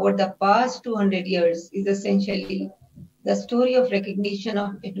over the past 200 years is essentially the story of recognition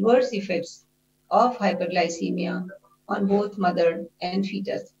of adverse effects of hyperglycemia on both mother and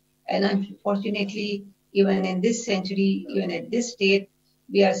fetus. And unfortunately, even in this century, even at this state,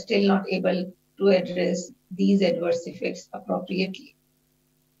 we are still not able to address these adverse effects appropriately.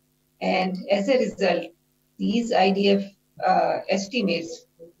 And as a result, these IDF estimates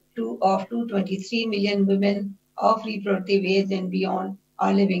of 223 million women of reproductive age and beyond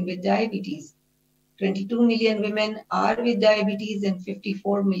are living with diabetes. 22 million women are with diabetes and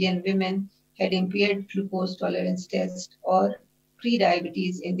 54 million women had impaired glucose tolerance test or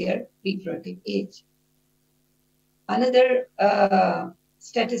pre-diabetes in their reproductive age. Another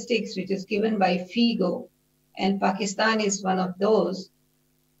statistics which is given by FIGO, and Pakistan is one of those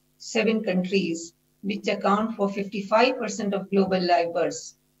 7 countries which account for 55% of global live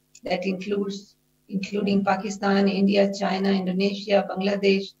births. That including Pakistan, India, China, Indonesia,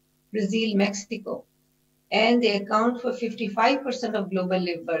 Bangladesh, Brazil, Mexico. And they account for 55% of global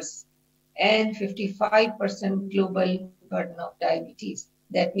live births and 55% global burden of diabetes.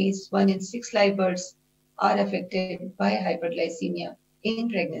 That means 1 in 6 live births are affected by hyperglycemia in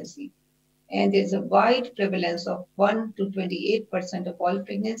pregnancy. And there's a wide prevalence of 1 to 28% of all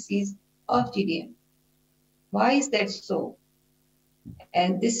pregnancies of GDM. Why is that so?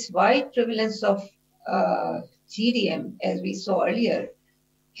 And this wide prevalence of GDM, as we saw earlier,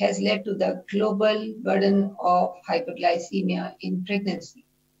 has led to the global burden of hyperglycemia in pregnancy.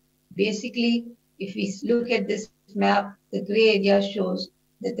 Basically, if we look at this map, the gray area shows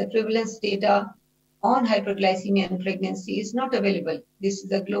that the prevalence data on hyperglycemia in pregnancy is not available. This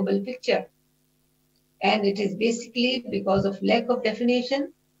is a global picture. And it is basically because of lack of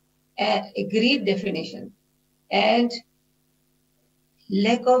definition, agreed definition, and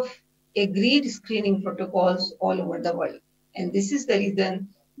lack of agreed screening protocols all over the world. And this is the reason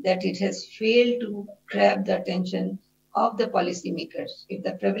that it has failed to grab the attention of the policymakers. If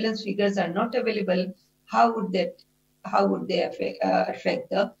the prevalence figures are not available, how would they affect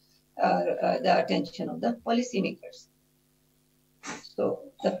the attention of the policymakers? So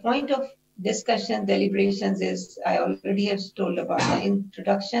the point of discussion, deliberations is, I already have told about the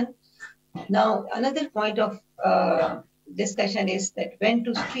introduction. Now, another point of discussion is that when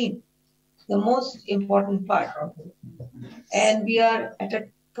to screen, the most important part. And we are at a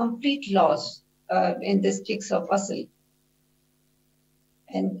complete loss in this jigsaw puzzle.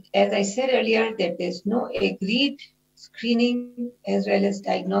 And as I said earlier, that there's no agreed screening as well as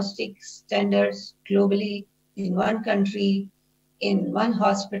diagnostic standards globally in one country, in one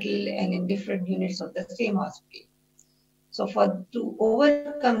hospital, and in different units of the same hospital. So to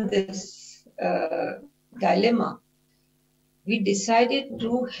overcome this dilemma, we decided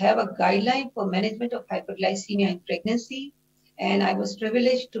to have a guideline for management of hyperglycemia in pregnancy. And I was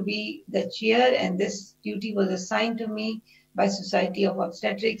privileged to be the chair, and this duty was assigned to me by Society of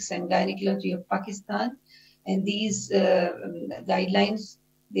Obstetrics and Gynecology of Pakistan. And these guidelines,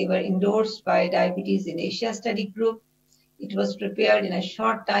 they were endorsed by Diabetes in Asia Study Group. It was prepared in a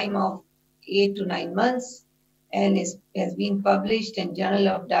short time of 8 to 9 months and has been published in Journal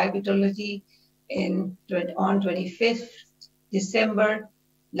of Diabetology on 25th December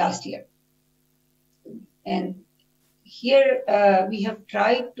last year. And here we have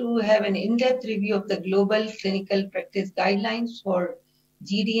tried to have an in-depth review of the global clinical practice guidelines for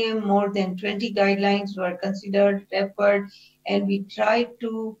GDM. More than 20 guidelines were considered, referred, and we tried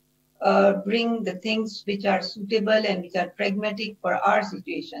to bring the things which are suitable and which are pragmatic for our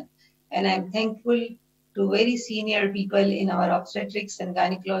situation. And I'm thankful to very senior people in our obstetrics and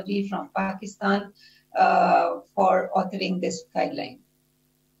gynecology from Pakistan for authoring this guideline.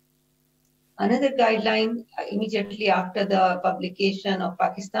 Another guideline immediately after the publication of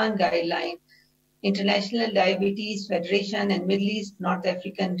Pakistan guideline, International Diabetes Federation and Middle East North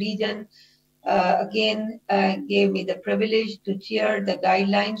African region again gave me the privilege to chair the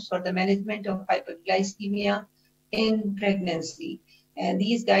guidelines for the management of hyperglycemia in pregnancy. And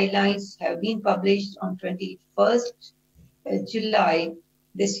these guidelines have been published on 21st July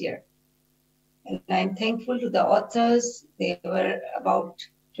this year. And I'm thankful to the authors. There were about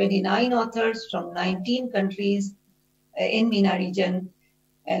 29 authors from 19 countries in MENA region.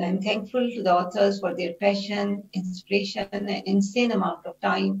 And I'm thankful to the authors for their passion, inspiration, and insane amount of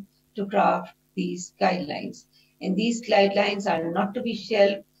time to craft these guidelines. And these guidelines are not to be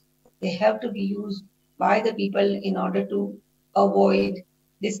shelved. They have to be used by the people in order to avoid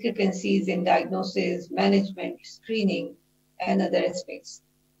discrepancies in diagnosis, management, screening, and other aspects.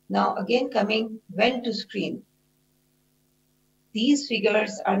 Now, again, coming when to screen. These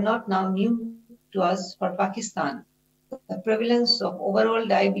figures are not now new to us for Pakistan. The prevalence of overall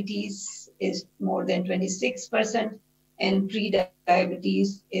diabetes is more than 26%, and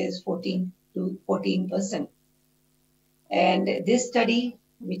pre-diabetes is 14 to 14%. And this study,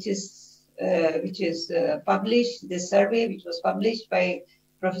 which is published, this survey, which was published by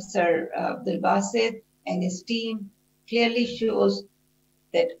Professor Abdul Basit and his team, clearly shows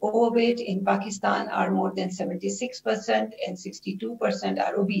that overweight in Pakistan are more than 76% and 62%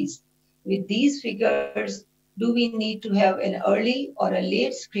 are obese. With these figures, do we need to have an early or a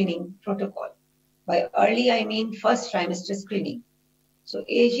late screening protocol? By early, I mean first trimester screening. So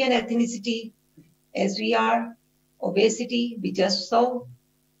Asian ethnicity, as we are, obesity, we just saw,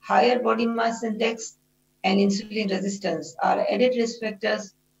 higher body mass index, and insulin resistance are added risk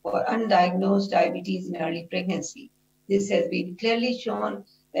factors for undiagnosed diabetes in early pregnancy. This has been clearly shown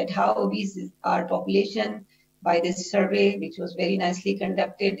that how obese is our population by this survey, which was very nicely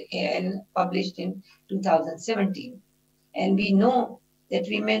conducted and published in 2017. And we know that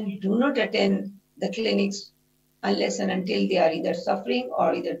women do not attend the clinics unless and until they are either suffering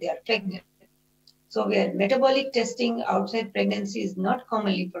or either they are pregnant. So where metabolic testing outside pregnancy is not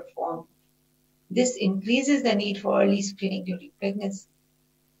commonly performed, this increases the need for early screening during pregnancy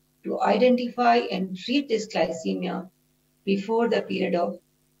to identify and treat dysglycemia before the period of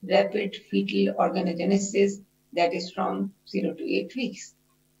rapid fetal organogenesis, that is from 0 to 8 weeks,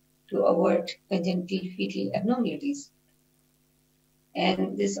 to avert congenital fetal abnormalities.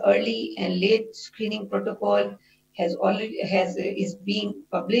 And this early and late screening protocol is being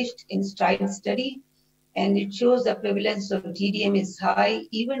published in STRIDE study, and it shows the prevalence of GDM is high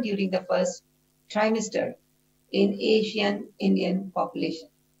even during the first trimester in Asian Indian population.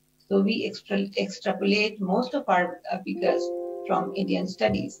 So we extrapolate most of our figures from Indian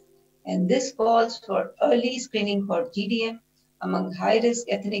studies. And this calls for early screening for GDM among high-risk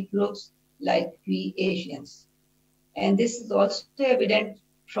ethnic groups like we Asians. And this is also evident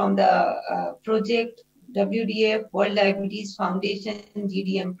from the project WDF, World Diabetes Foundation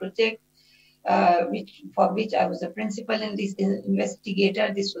GDM project, for which I was a principal and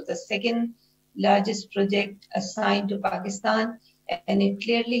investigator. This was the second largest project assigned to Pakistan, and it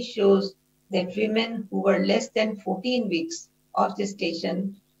clearly shows that women who were less than 14 weeks of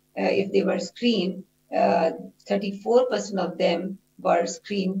gestation, if they were screened, 34% of them were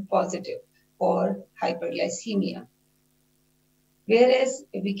screened positive for hyperglycemia. Whereas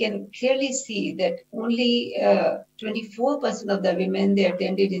we can clearly see that only 24% of the women, they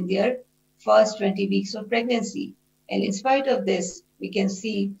attended in their first 20 weeks of pregnancy. And in spite of this, we can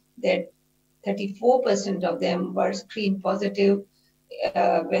see that 34% of them were screened positive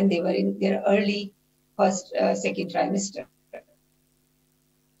when they were in their early second trimester.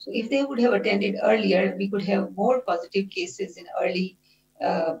 So if they would have attended earlier, we could have more positive cases in early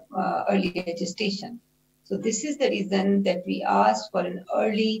gestation. So this is the reason that we asked for an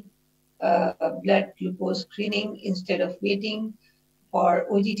early blood glucose screening instead of waiting for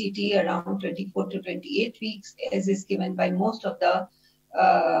OGTT around 24 to 28 weeks, as is given by most of the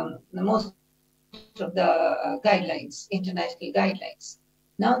guidelines, international guidelines.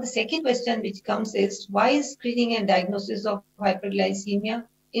 Now, the second question which comes is, why is screening and diagnosis of hyperglycemia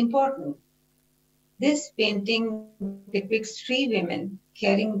important? This painting depicts 3 women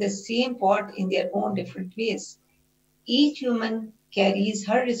carrying the same pot in their own different ways. Each woman carries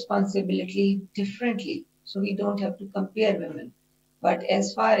her responsibility differently, so we don't have to compare women. But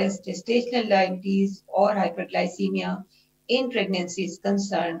as far as gestational diabetes or hyperglycemia in pregnancy is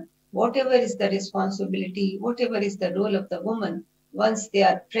concerned, whatever is the responsibility, whatever is the role of the woman, once they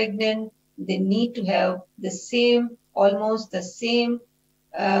are pregnant, they need to have the same, almost the same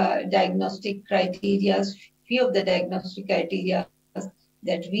diagnostic criteria, few of the diagnostic criteria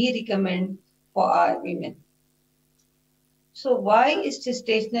that we recommend for our women. So why is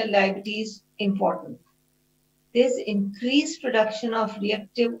gestational diabetes important? There's increased production of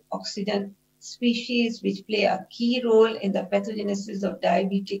reactive oxygen species which play a key role in the pathogenesis of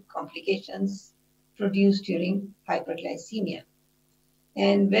diabetic complications produced during hyperglycemia.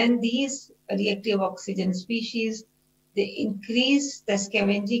 And when these reactive oxygen species, they increase the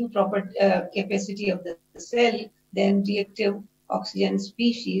scavenging capacity of the cell, then reactive oxygen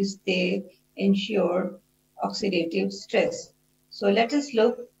species, they ensure oxidative stress. So let us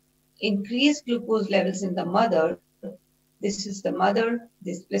look, increased glucose levels in the mother. This is the mother,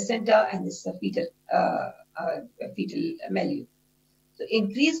 this placenta, and this is the fetal milieu. So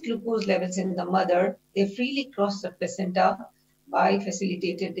increased glucose levels in the mother, they freely cross the placenta by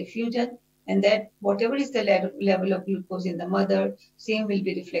facilitated diffusion, and that whatever is the level of glucose in the mother, same will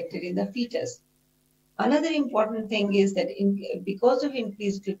be reflected in the fetus. Another important thing is that because of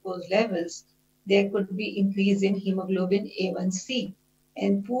increased glucose levels, there could be increase in hemoglobin A1C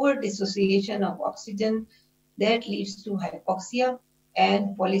and poor dissociation of oxygen that leads to hypoxia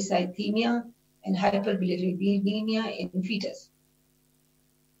and polycythemia and hyperbilirubinemia in fetus.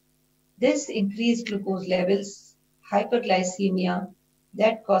 This increased glucose levels, hyperglycemia,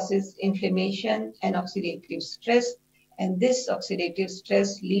 that causes inflammation and oxidative stress, and this oxidative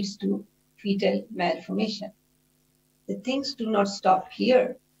stress leads to fetal malformation. The things do not stop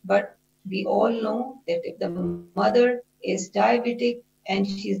here, but we all know that if the mother is diabetic and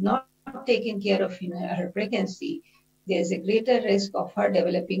she is not taken care of in her pregnancy, there is a greater risk of her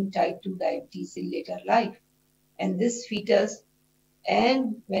developing type 2 diabetes in later life. And this fetus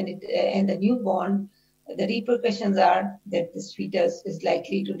and the newborn, the repercussions are that this fetus is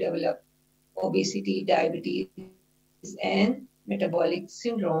likely to develop obesity, diabetes, and metabolic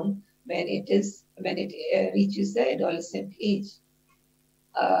syndrome when it reaches the adolescent age.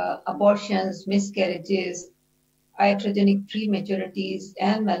 Abortions, miscarriages, iatrogenic prematurities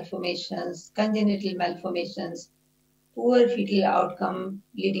and malformations, congenital malformations, poor fetal outcome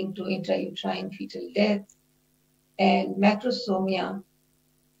leading to intrauterine fetal death, and macrosomia,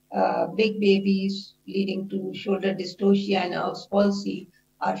 big babies leading to shoulder dystocia and Erb's palsy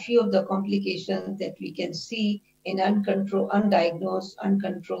are few of the complications that we can see in undiagnosed,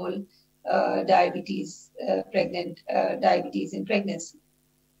 uncontrolled diabetes in pregnancy.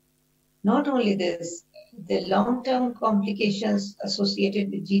 Not only this, the long-term complications associated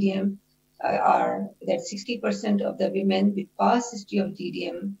with GDM are that 60% of the women with past history of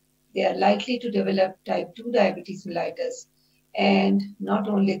GDM, they are likely to develop type 2 diabetes mellitus. And not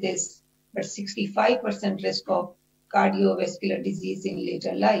only this, but 65% risk of cardiovascular disease in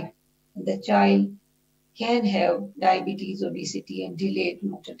later life. The child can have diabetes, obesity, and delayed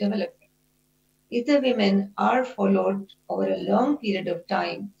motor development. If the women are followed over a long period of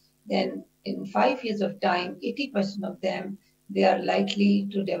time, then in 5 years of time, 80% of them, they are likely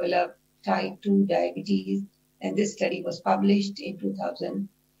to develop type 2 diabetes. And this study was published in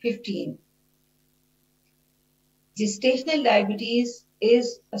 2015. Gestational diabetes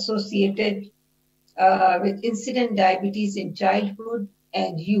is associated with incident diabetes in childhood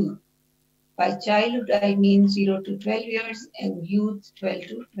and youth. By childhood, I mean 0 to 12 years and youth 12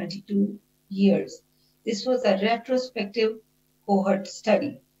 to 22 years. This was a retrospective cohort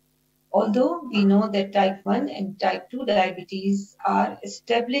study. Although we know that type 1 and type 2 diabetes are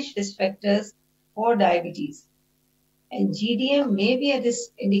established risk factors for diabetes, and GDM may be a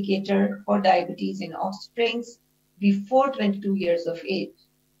risk indicator for diabetes in offsprings before 22 years of age.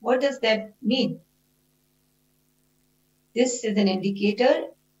 What does that mean? This is an indicator.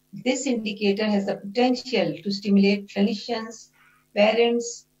 This indicator has the potential to stimulate clinicians,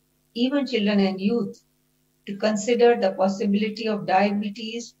 parents, even children and youth to consider the possibility of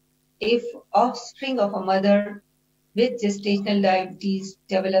diabetes if offspring of a mother with gestational diabetes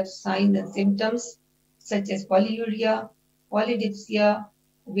develops signs and symptoms such as polyuria, polydipsia,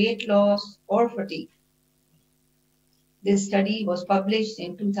 weight loss, or fatigue. This study was published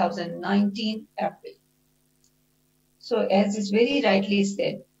in 2019 April. So as is very rightly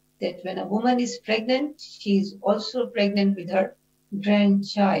said, that when a woman is pregnant, she is also pregnant with her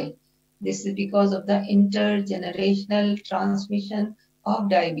grandchild. This is because of the intergenerational transmission of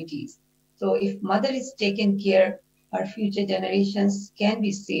diabetes. So if mother is taken care, our future generations can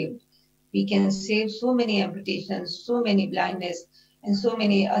be saved. We can save so many amputations, so many blindness, and so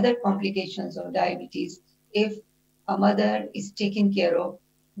many other complications of diabetes if a mother is taken care of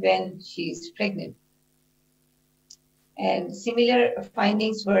when she is pregnant. And similar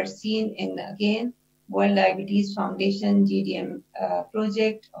findings were seen in, again, World Diabetes Foundation GDM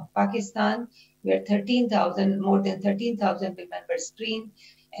project of Pakistan, where more than 13,000 women were screened.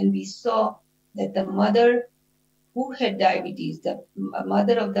 And we saw that the mother who had diabetes, the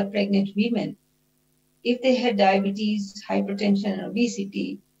mother of the pregnant women, if they had diabetes, hypertension, and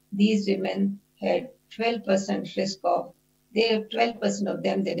obesity, these women had 12% risk of, 12% of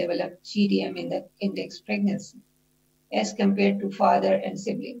them, they developed GDM in the index pregnancy, as compared to father and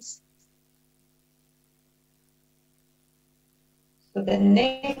siblings. So the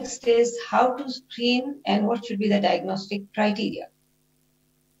next is how to screen and what should be the diagnostic criteria.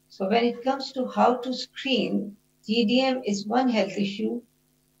 So when it comes to how to screen, GDM is one health issue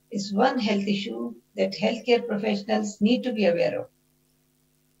that healthcare professionals need to be aware of.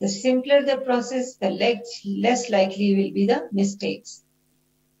 The simpler the process, the less likely will be the mistakes.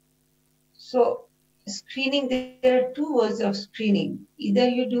 So screening, there are two ways of screening. Either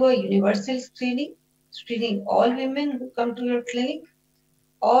you do a universal screening, screening all women who come to your clinic,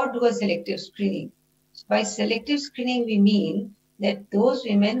 or do a selective screening. By selective screening, we mean that those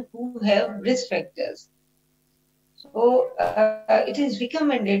women who have risk factors. So it is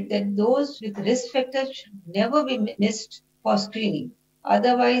recommended that those with risk factors should never be missed for screening.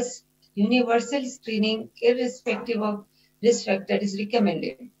 Otherwise, universal screening, irrespective of risk factor, is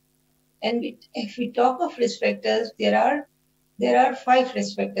recommended. And if we talk of risk factors, there are 5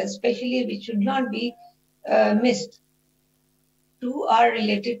 risk factors, especially which should not be missed. 2 are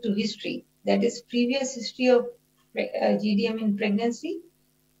related to history, that is previous history of GDM in pregnancy,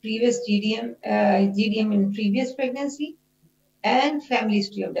 previous GDM in previous pregnancy, and family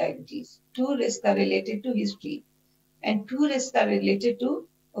history of diabetes. 2 risks are related to history, and 2 risks are related to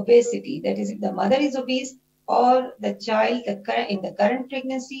obesity, that is if the mother is obese or the child in the current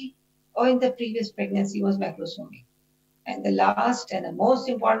pregnancy or in the previous pregnancy was macrosomic. And the last and the most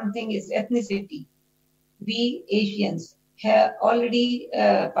important thing is ethnicity. We Asians have already,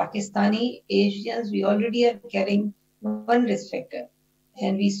 Pakistani Asians, we already are carrying one risk factor.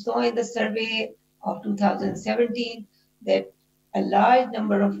 And we saw in the survey of 2017 that a large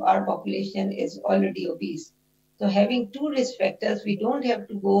number of our population is already obese. So having 2 risk factors, we don't have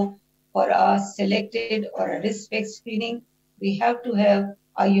to go for a selected or a risk-based screening. We have to have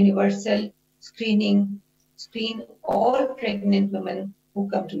a universal screening, screen all pregnant women who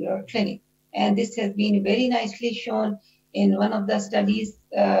come to your clinic. And this has been very nicely shown in one of the studies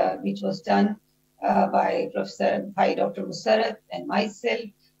which was done by Dr. Musarrat and myself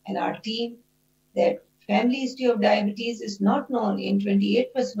and our team, that family history of diabetes is not known in 28%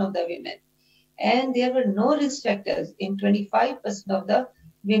 of the women. And there were no risk factors in 25% of the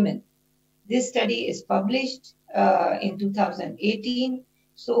women. This study is published in 2018,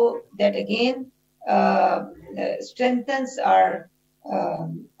 so that again strengthens our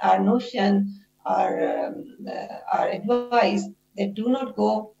notion, our advice that do not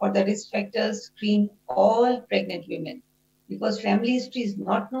go for the risk factors, screen all pregnant women, because family history is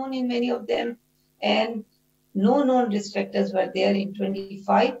not known in many of them, and no known risk factors were there in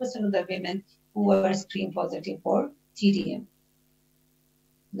 25% of the women who were screened positive for GDM.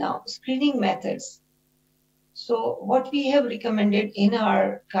 Now, screening methods. So what we have recommended in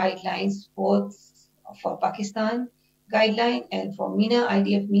our guidelines, both for Pakistan guideline and for MENA,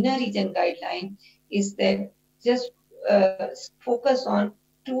 IDF MENA region guideline, is that just focus on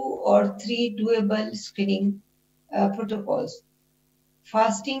 2 or 3 doable screening protocols.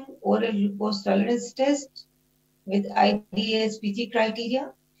 Fasting oral glucose tolerance test with IDS-PG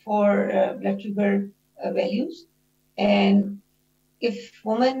criteria for blood sugar values. And if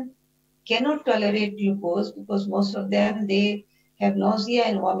women cannot tolerate glucose, because most of them, they have nausea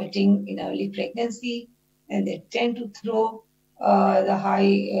and vomiting in early pregnancy, and they tend to throw the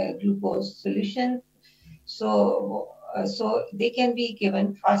high glucose solution. So they can be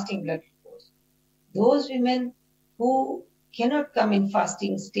given fasting blood glucose. Those women who cannot come in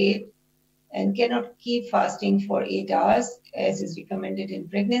fasting state and cannot keep fasting for 8 hours, as is recommended in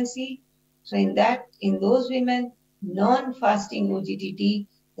pregnancy. So in those women, Non-fasting OGTT,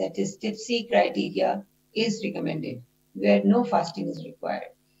 that is TIPSI criteria, is recommended, where no fasting is required.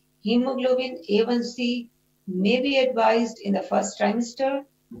 Hemoglobin A1C may be advised in the first trimester,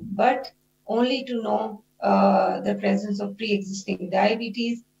 but only to know the presence of pre-existing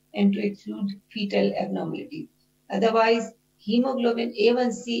diabetes and to exclude fetal abnormalities. Otherwise, hemoglobin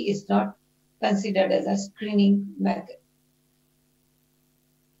A1C is not considered as a screening method.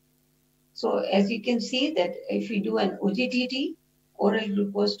 So as you can see that if we do an OGTT, oral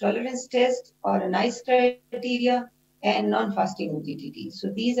glucose tolerance test, or a NICE criteria, and non-fasting OGTT. So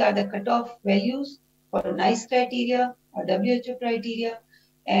these are the cutoff values for NICE criteria or WHO criteria,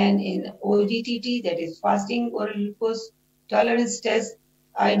 and in OGTT, that is fasting oral glucose tolerance test,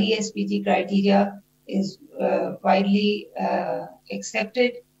 IDSPG criteria is widely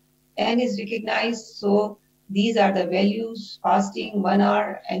accepted and is recognized. So these are the values: fasting 1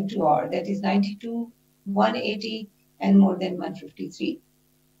 hour and 2 hour, that is 92, 180, and more than 153.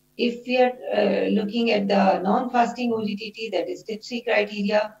 If we are looking at the non-fasting OGTT, that is TIPSI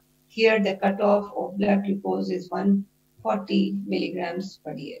criteria, here the cutoff of blood glucose is 140 milligrams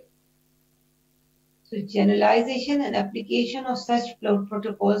per dl. So generalization and application of such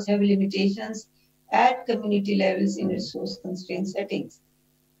protocols have limitations at community levels in resource-constrained settings.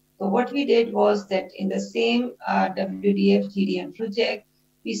 So what we did was that in the same WDF GDM project,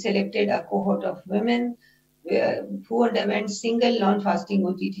 we selected a cohort of women who underwent single non-fasting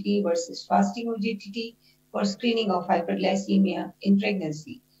OGTT versus fasting OGTT for screening of hyperglycemia in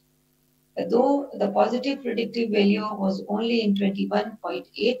pregnancy. Though the positive predictive value was only in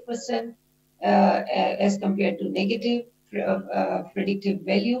 21.8% as compared to negative predictive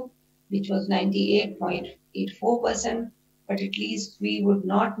value, which was 98.84%, but at least we would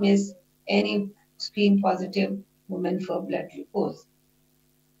not miss any screen positive women for blood glucose.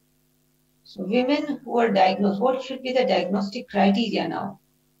 So women who are diagnosed, what should be the diagnostic criteria now?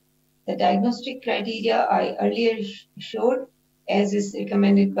 The diagnostic criteria I earlier showed, as is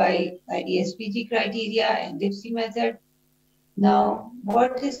recommended by IDSPG criteria and TIPSI method. Now,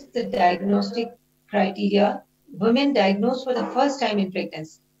 what is the diagnostic criteria? Women diagnosed for the first time in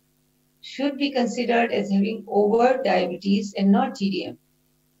pregnancy should be considered as having overt diabetes and not GDM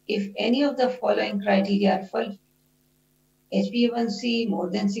if any of the following criteria are fulfilled: HbA1c more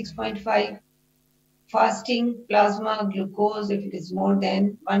than 6.5, fasting plasma glucose if it is more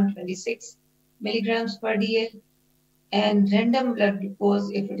than 126 milligrams per dl, and random blood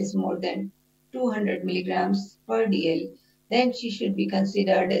glucose if it is more than 200 milligrams per dl. Then she should be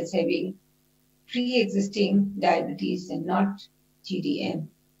considered as having pre-existing diabetes and not GDM.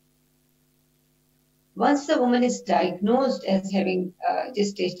 Once the woman is diagnosed as having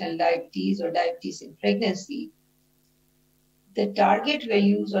gestational diabetes or diabetes in pregnancy, the target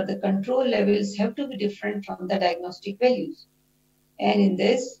values or the control levels have to be different from the diagnostic values. And in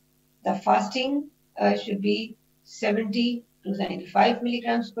this, the fasting should be 70 to 95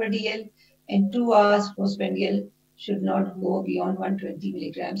 milligrams per dl, and 2 hours postprandial should not go beyond 120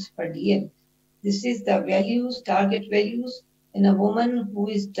 milligrams per dl. This is the values, target values in a woman who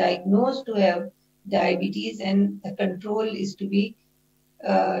is diagnosed to have diabetes, and the control is to be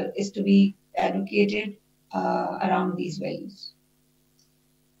advocated around these values.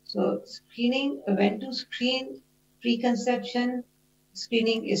 So screening, when to screen preconception,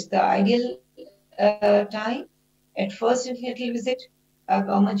 screening is the ideal time. At first antenatal visit, a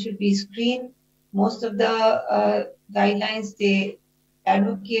woman should be screened. Most of the guidelines, they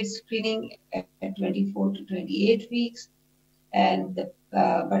advocate screening at 24 to 28 weeks. And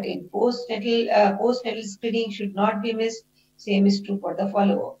but in postnatal screening should not be missed. Same is true for the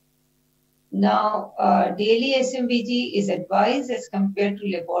follow-up. Now, daily SMBG is advised as compared to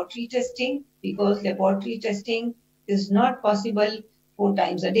laboratory testing, because laboratory testing is not possible 4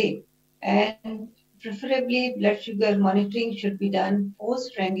 times a day. And preferably, blood sugar monitoring should be done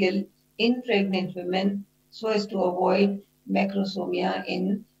postprandial in pregnant women so as to avoid macrosomia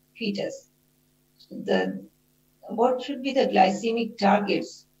in fetus. What should be the glycemic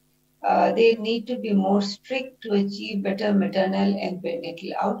targets? They need to be more strict to achieve better maternal and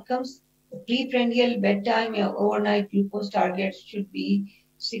perinatal outcomes. The preprandial, bedtime, or overnight glucose targets should be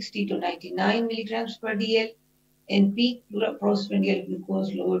 60 to 99 milligrams per dl, and peak postprandial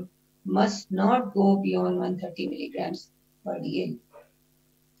glucose load must not go beyond 130 milligrams per dl,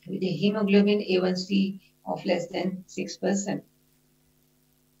 with a hemoglobin A1c of less than 6%.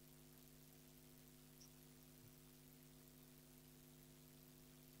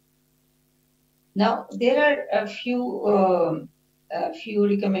 Now, there are a few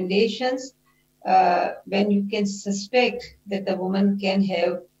recommendations when you can suspect that the woman can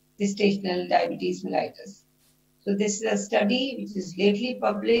have gestational diabetes mellitus. So this is a study which is lately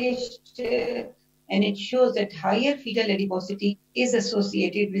published, and it shows that higher fetal adiposity is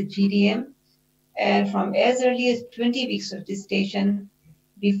associated with GDM, and from as early as 20 weeks of gestation,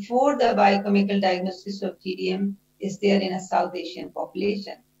 before the biochemical diagnosis of GDM is there in a South Asian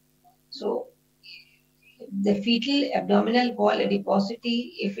population. So the fetal abdominal wall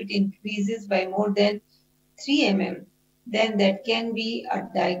adiposity, if it increases by more than 3 mm, then that can be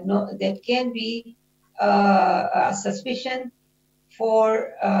a suspicion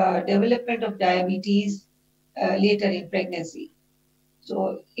for development of diabetes later in pregnancy.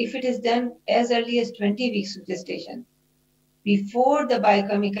 So if it is done as early as 20 weeks of gestation, before the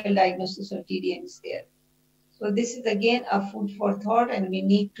biochemical diagnosis of GDM is there. So this is again a food for thought, and we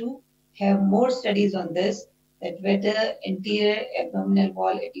need to have more studies on this, that whether anterior abdominal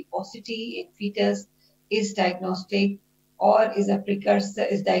wall adiposity in fetus is diagnostic or is a precursor,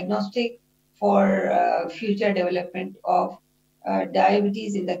 is diagnostic for future development of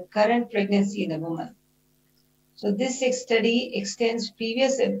diabetes in the current pregnancy in a woman. So this study extends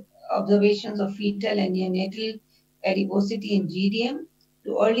previous observations of fetal and neonatal adiposity in GDM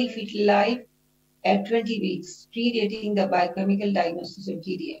to early fetal life at 20 weeks, predating the biochemical diagnosis of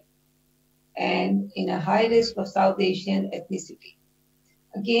GDM, and in a high risk of South Asian ethnicity.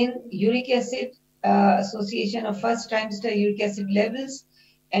 Again, uric acid, association of first trimester uric acid levels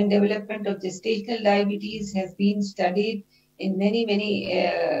and development of gestational diabetes has been studied in many,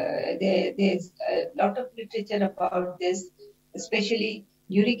 there's a lot of literature about this, especially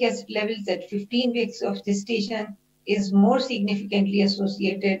uric acid levels at 15 weeks of gestation is more significantly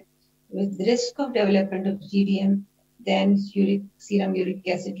associated with risk of development of GDM than serum uric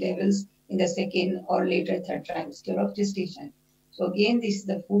acid levels in the second or later third trimester of gestation. So again, this is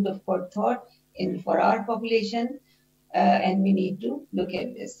the food for thought for our population, and we need to look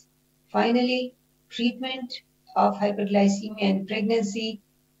at this. Finally, treatment of hyperglycemia in pregnancy.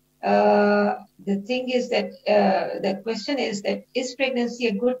 The thing is that the question is that, is pregnancy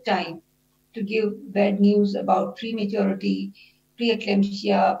a good time to give bad news about prematurity,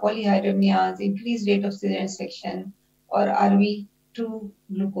 preeclampsia, polyhydramnias, increased rate of cesarean section, or are we too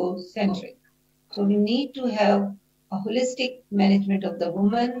glucose-centric? So we need to have a holistic management of the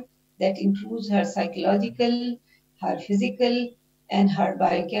woman that includes her psychological, her physical, and her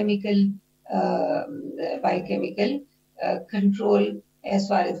biochemical control as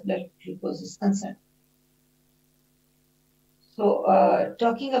far as blood glucose is concerned. So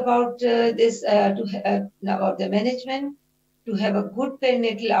talking about this, about the management, to have a good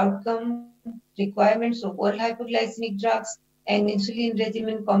perinatal outcome, requirements of oral hypoglycemic drugs and insulin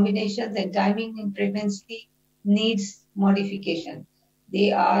regimen combinations and timing in pregnancy needs modification.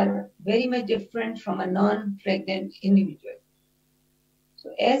 They are very much different from a non-pregnant individual. So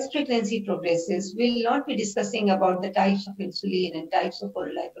as pregnancy progresses, we'll not be discussing about the types of insulin and types of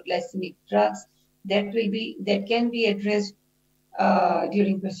oral hypoglycemic drugs that can be addressed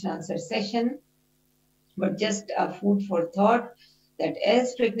during question answer session, but just a food for thought that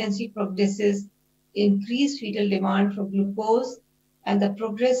as pregnancy progresses, increased fetal demand for glucose and the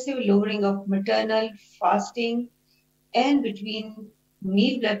progressive lowering of maternal fasting and between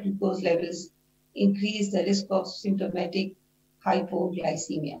meal blood glucose levels increase the risk of symptomatic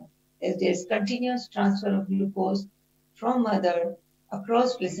hypoglycemia, as there is continuous transfer of glucose from mother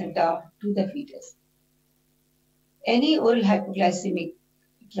across placenta to the fetus. Any oral hypoglycemic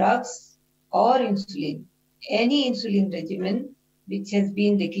drugs or insulin, any insulin regimen which has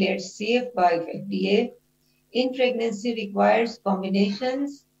been declared safe by FDA in pregnancy requires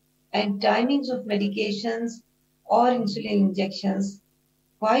combinations and timings of medications or insulin injections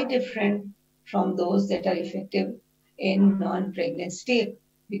quite different from those that are effective in non-pregnant state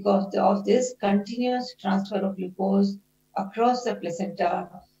because of this continuous transfer of glucose across the placenta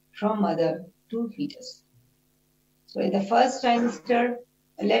from mother to fetus. So in the first trimester,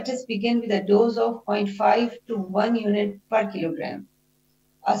 let us begin with a dose of 0.5 to 1 unit per kilogram.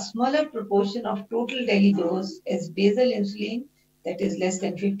 A smaller proportion of total daily dose is basal insulin, that is less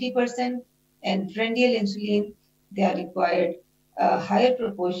than 50%, and prandial insulin, they are required a higher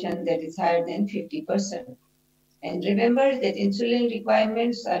proportion that is higher than 50%. And remember that insulin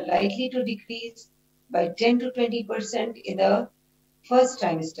requirements are likely to decrease by 10 to 20% in the first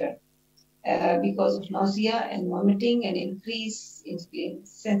trimester because of nausea and vomiting and increased insulin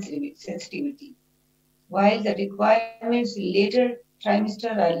sensitivity, while the requirements in later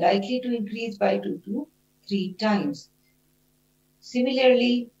trimester are likely to increase by 2 to 3 times.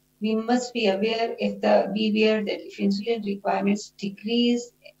 Similarly, we must be aware that if insulin requirements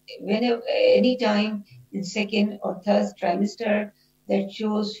decrease any time in second or third trimester, that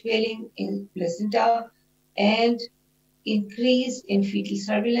shows failing in placenta and increase in fetal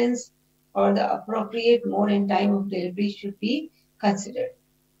surveillance or the appropriate mode and time of delivery should be considered.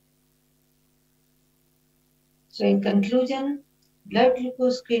 So in conclusion, blood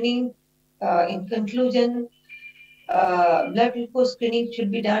glucose screening, blood glucose screening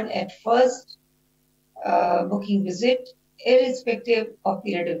should be done at first booking visit, irrespective of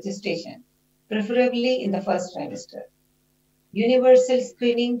period of gestation, preferably in the first trimester. Universal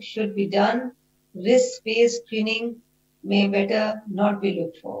screening should be done. Risk-based screening may better not be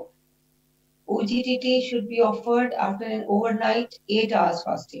looked for. OGTT should be offered after an overnight 8 hours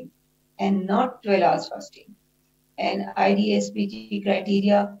fasting and not 12 hours fasting. And IDSPG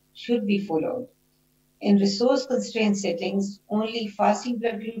criteria should be followed. In resource-constrained settings, only fasting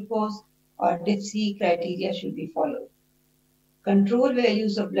blood glucose or DIPSI criteria should be followed. Control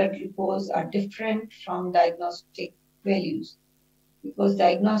values of blood glucose are different from diagnostic values because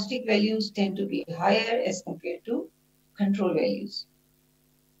diagnostic values tend to be higher as compared to control values.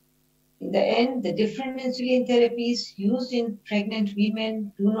 In the end, the different insulin therapies used in pregnant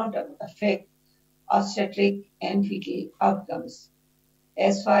women do not affect obstetric and fetal outcomes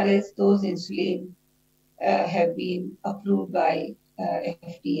as far as those insulin have been approved by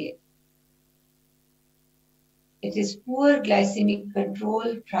FDA. It is poor glycemic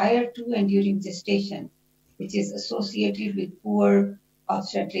control prior to and during gestation, which is associated with poor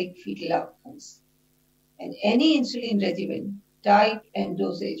obstetric fetal outcomes. And any insulin regimen, type, and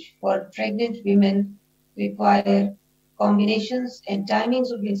dosage for pregnant women require combinations and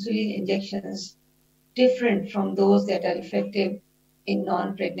timings of insulin injections different from those that are effective in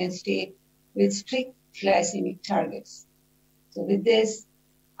non-pregnant state with strict glycemic targets. So with this,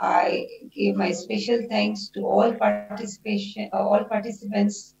 I give my special thanks to all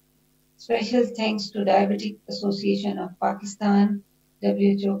participants. Special thanks to Diabetic Association of Pakistan,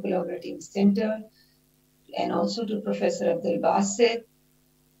 WHO Collaborating Center, and also to Professor Abdul Basit,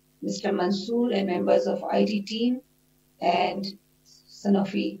 Mr. Mansoor, and members of IT team, and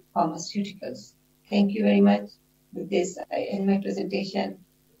Sanofi Pharmaceuticals. Thank you very much. With this, I end my presentation.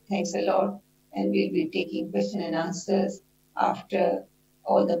 Thanks a lot. And we'll be taking question and answers after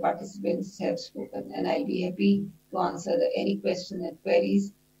all the participants have spoken. And I'll be happy to answer any questions and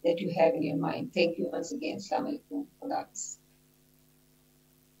queries that you have in your mind. Thank you once again. Assalamu alaikum. Khuda Hafiz.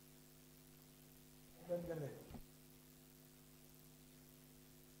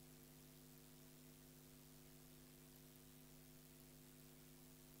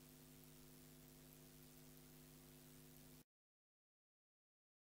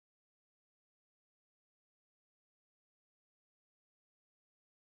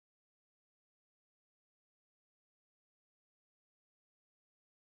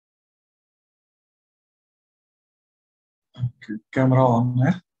 Camera on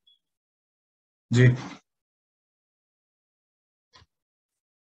है जी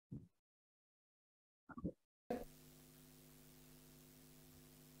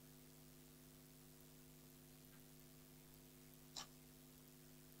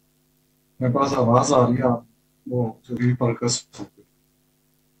मेरे पास आवाज आ रही है आप वो रीपर्कस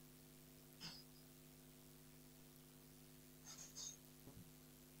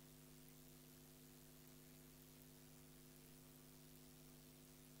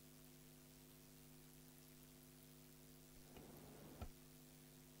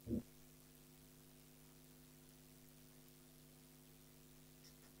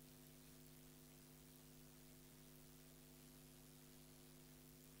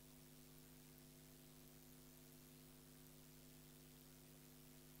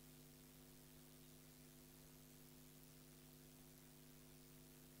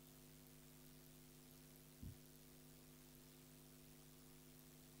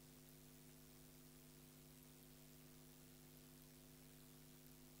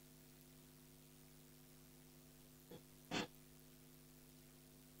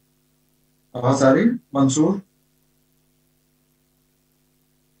आवाज आ रही Mansoor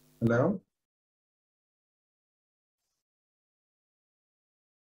hello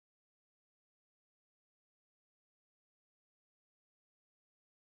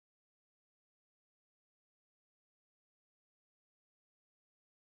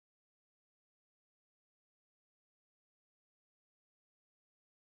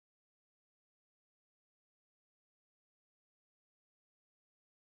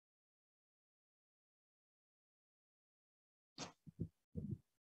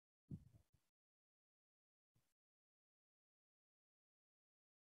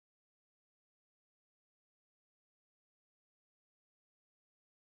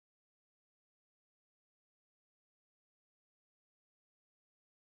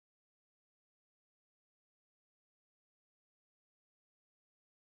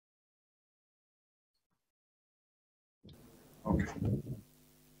Okay.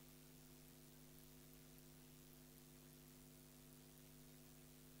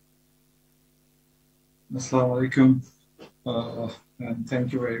 Assalamu alaikum, and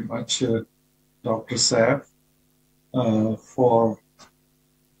thank you very much, Dr. Saif, for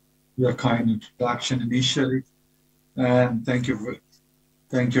your kind introduction initially, and thank you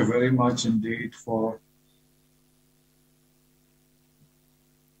very much indeed for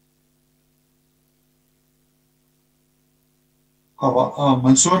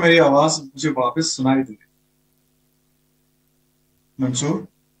Mansoor, मेरी आवाज मुझे वापस सुनाई दे। मंसूर,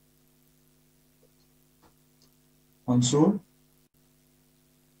 मंसूर,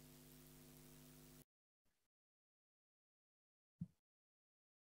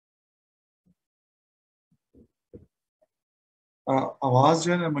 आवाज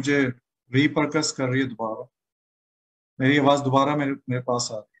जो है ना मुझे रीपर्कस कर रही है दोबारा। मेरी आवाज दोबारा मेरे पास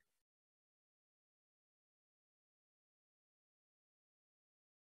आ रही है।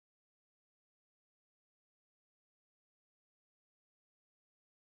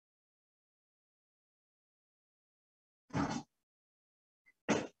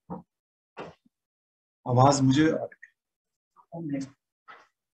 आवाज मुझे आ रही है।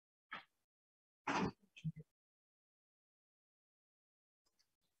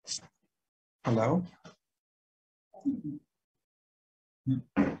 हेलो,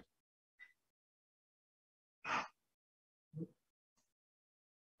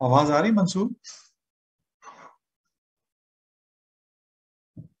 आवाज आ रही मंसूर?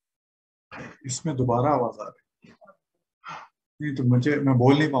 इसमें दोबारा आवाज आ रही है। नहीं तो मैं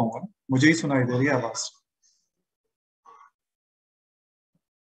बोल नहीं पाऊंगा ना, मुझे ही सुनाई दे रही है आवाज।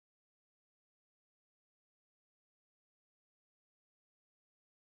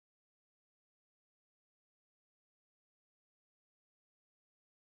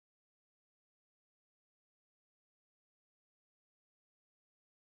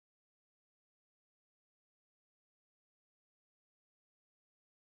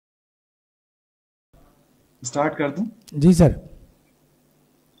 स्टार्ट कर दूं? जी sir.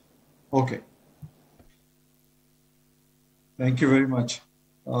 Okay, thank you very much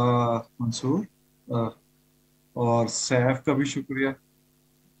Mansoor, और सैफ का भी शुक्रिया।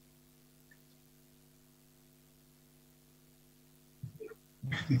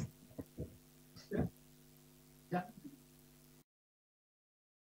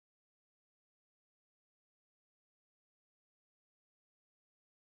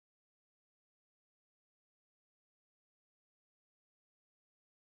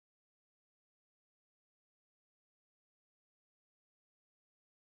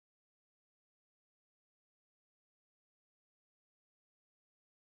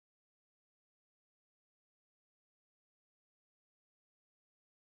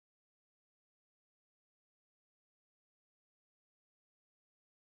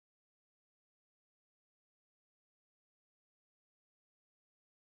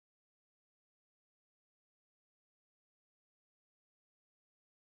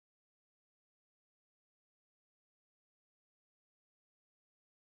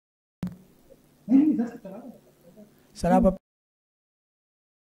 सर आप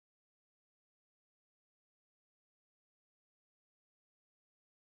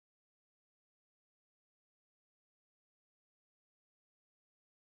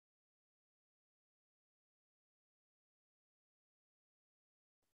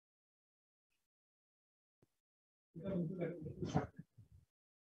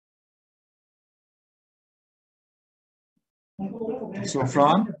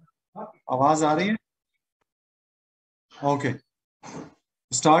सोफरान, आवाज आ रही है? ओके,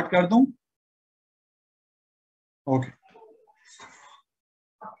 स्टार्ट कर दूं? ओके,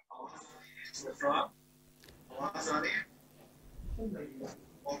 आवाज आ रही है?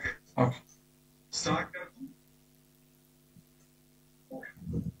 ओके, स्टार्ट कर दूं?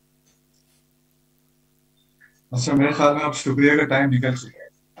 अच्छा, मेरे ख्याल में अब शुक्रिया का टाइम निकल चुका है,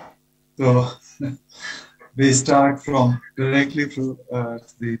 तो we start from directly to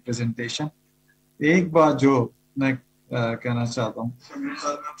the presentation. एक बात जो मैं कहना चाहता हूँ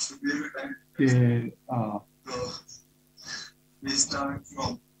कि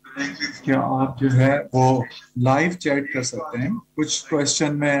क्या आप जो है वो लाइव चैट कर सकते हैं। कुछ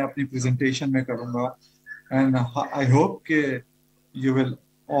क्वेश्चन मैं अपनी प्रेजेंटेशन में करूँगा, एंड आई होप कि you will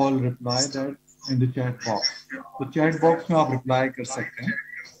all reply that in the chat box. तो चैट बॉक्स में आप रिप्लाई कर सकते हैं।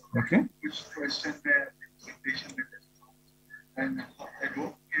 ओके, कुछ क्वेश्चन में presentation में करता हूँ, and I hope you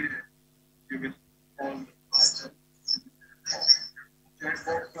will all reply chat box में आप reply कर सकते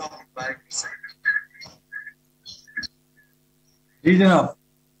हैं। जी जनाब,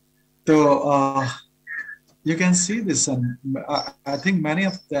 तो you can see this, and I think many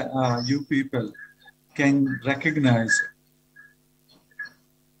of the you people can recognize it.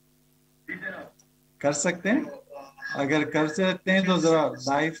 कर सकते हैं? अगर कर सकते हैं तो जरा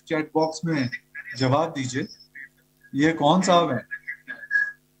लाइव चैट बॉक्स में जवाब दीजिए। ये कौन साहब है?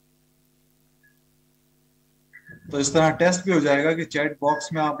 तो इस तरह टेस्ट भी हो जाएगा कि चैट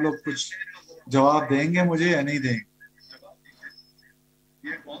बॉक्स में आप लोग कुछ जवाब देंगे मुझे या नहीं देंगे।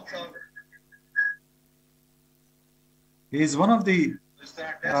 ये कौन साहब है? He is one of the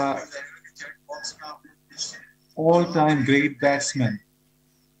all-time great batsmen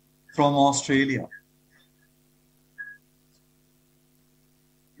from Australia.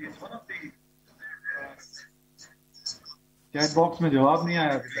 Chat box में जवाब नहीं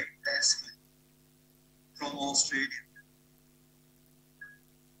आया अभी तक। From Australia.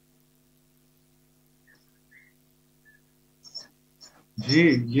 जी,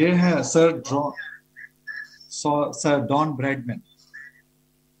 ये है sir Don Bradman.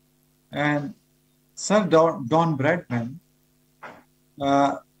 And Sir Don Bradman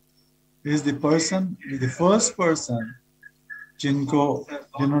is the first person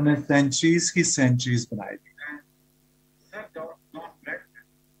जिन्होंने सेंचुरीज की सेंचुरीज बनाई थी।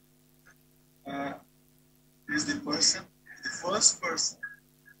 Is the first person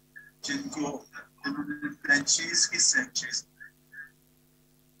जिन्होंने सेंचुरीज की सेंचुरीज।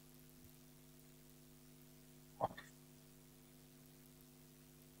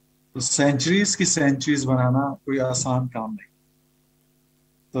 तो सेंचुरीज की सेंचुरीज बनाना कोई आसान काम नहीं।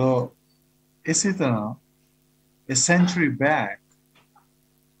 तो इसी तरह a century back,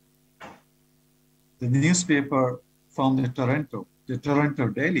 the newspaper from the Toronto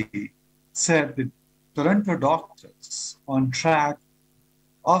Daily said the Toronto doctors on track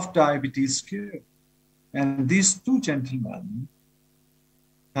of diabetes cure, and these two gentlemen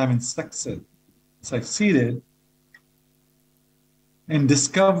having succeeded in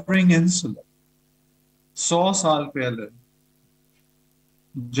discovering insulin 100 साल पहले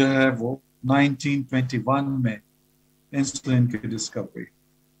जो है वो 1921 में insulin की discovery,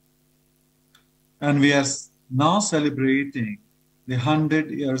 and we are now celebrating the 100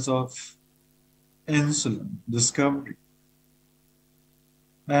 years of insulin discovery,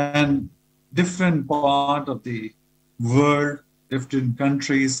 and different part of the world, different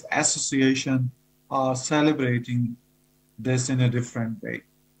countries, association are celebrating this in a different way.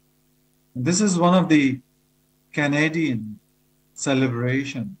 And this is one of the Canadian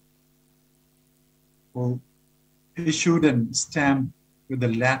celebration who issued a stamp with a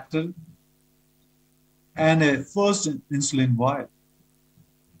letter and a first insulin vial.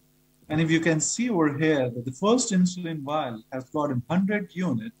 And if you can see over here that the first insulin vial has got 100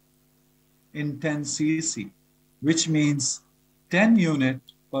 unit in 10 cc, which means 10 unit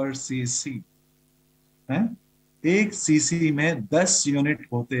per cc. एक cc में 10 unit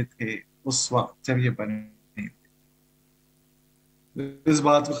होते थे उस वक्त जब ये बने। इस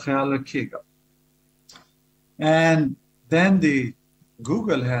बात को ख्याल रखिएगा। And then the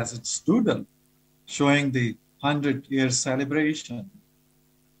Google has its doodle showing the 100-year celebration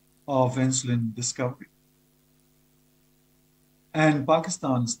of insulin discovery. And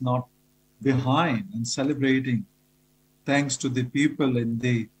Pakistan is not behind in celebrating, thanks to the people in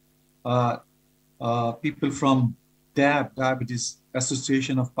the people from DAB, Diabetes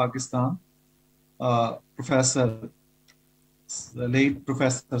Association of Pakistan, the late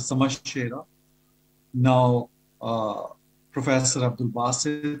Professor Samaj Shera, now Professor Abdul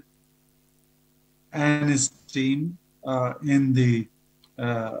Basit, and his team in the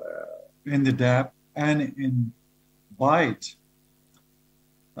DAB and in BITE,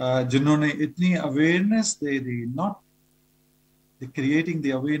 जिन्होंने इतनी awareness they the, not creating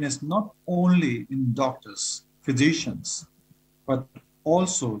the awareness not only in doctors, physicians, but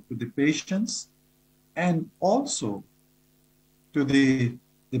also to the patients and also to the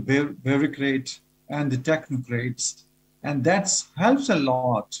bureaucrats and the technocrats. And that helps a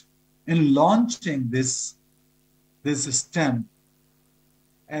lot in launching this stamp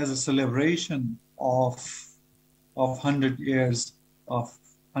as a celebration of 100 years of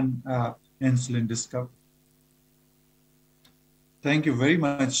insulin discovery. Thank you very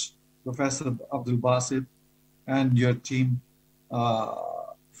much, Professor Abdul Basit and your team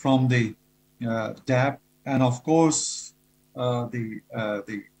from the DAB, and of course the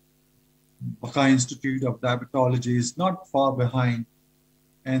Baqa Institute of Diabetology is not far behind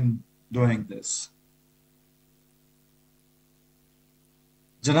in doing this.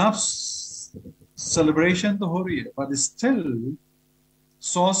 जनाब celebration तो हो रही है, but still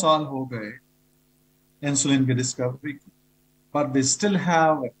 100 साल हो गए insulin की discovery की, but we still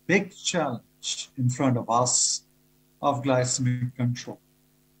have a big challenge in front of us of glycemic control.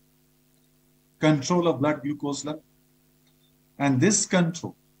 Control of blood glucose level. And this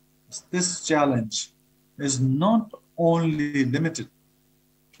control, this challenge is not only limited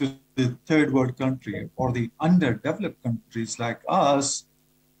to the third world country or the underdeveloped countries like us,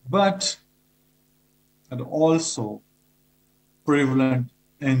 but also prevalent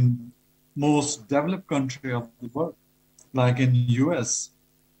in most developed country of the world, like in US,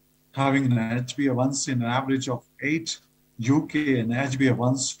 having an HbA1c an average of 8, UK an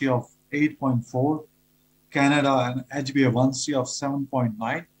HbA1c of 8.4, Canada an HbA1c of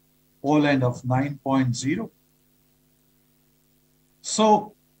 7.9, Poland of 9.0.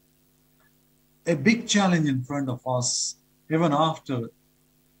 So a big challenge in front of us, even after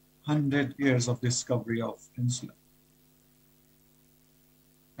 100 years of discovery of insulin.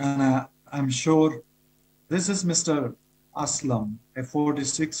 And I'm sure this is Mr. Aslam, a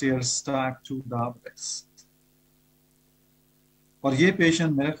 46 years type 2 diabetes. और ये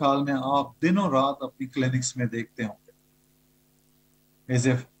patient मेरे ख्याल में आप दिनों रात अपनी clinics में देखते होंगे. As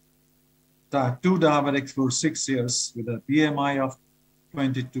if type 2 diabetic for 6 years with a BMI of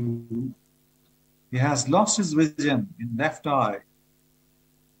 22. He has lost his vision in left eye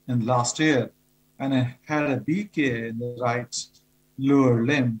in last year and had a BK in the right lower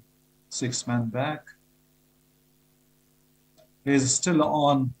limb 6 months back. He is still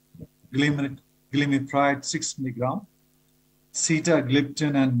on glimepiride 6 mg,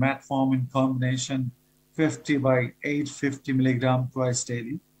 sitagliptin and metformin combination 50 by 850 mg twice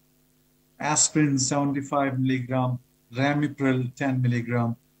daily, aspirin 75 mg, ramipril 10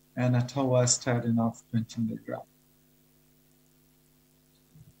 mg, and atorvastatin of 20 mg.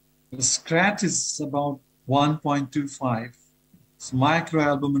 The SCRAT is about 1.25. His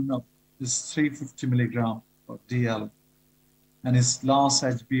microalbumin is 350 mg of DL, and his last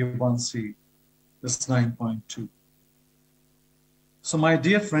HbA1c is 9.2. So my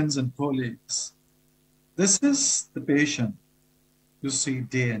dear friends and colleagues, this is the patient you see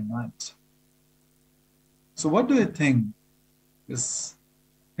day and night. So what do you think? Is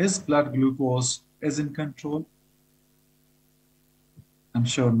his blood glucose is in control? I'm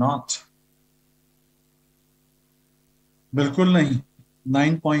sure not. Bilkul nahi,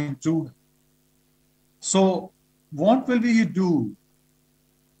 9.2. So what will you do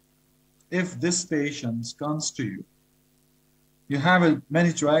if this patient comes to you? You have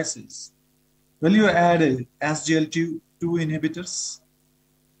many choices. Will you add a SGLT2 inhibitors,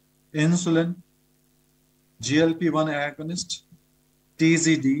 insulin, GLP-1 agonist,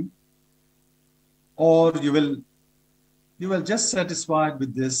 TZD, or you will just satisfied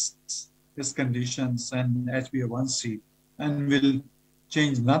with his conditions and HbA1c and will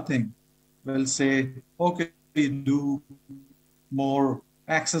change nothing. Will say, okay, do more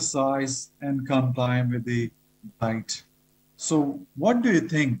exercise and comply with the diet. So what do you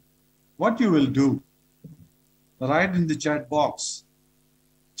think? What you will do? Write in the chat box.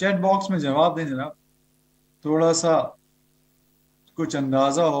 Chat box में जवाब दें जनाब. थोड़ा सा कुछ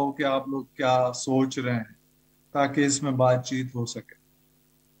अंदाजा हो कि आप लोग क्या सोच रहे हैं ताकि इसमें बातचीत हो सके.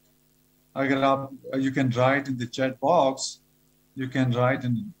 अगर आप you can write in the chat box, you can write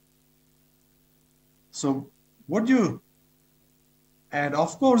in. So what do you add?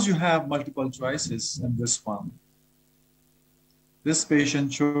 Of course, you have multiple choices in this one. This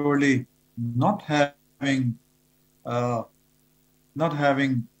patient surely not having an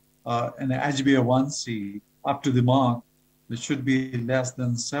HbA1c up to the mark. It should be less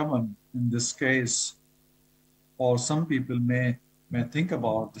than 7 in this case, or some people may think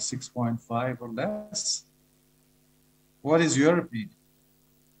about the 6.5 or less. What is your opinion?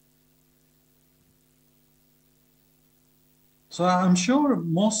 So I'm sure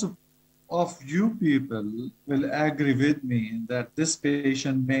most of you people will agree with me that this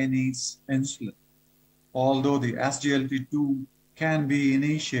patient may need insulin, although the SGLT2 can be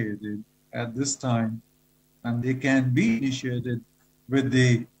initiated at this time, and they can be initiated with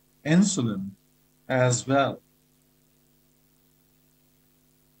the insulin as well.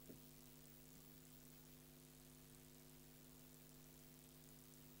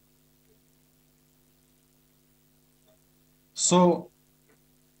 So,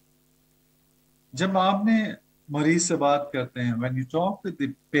 जब आपने मरीज से बात करते हैं, when you talk with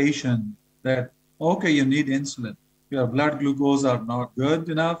the patient that okay, you need insulin, your blood glucose are not good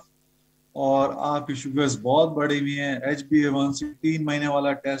enough, और आपकी sugars बहुत बढ़ी हुई हैं, HbA1c 3 महीने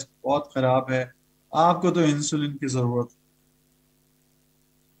वाला टेस्ट बहुत खराब है, आपको तो इंसुलिन की जरूरत,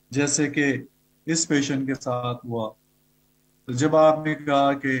 जैसे कि इस पेशेंट के साथ हुआ. तो जब आपने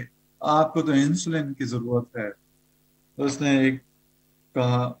कहा कि आपको तो इंसुलिन की जरूरत है, तो उसने एक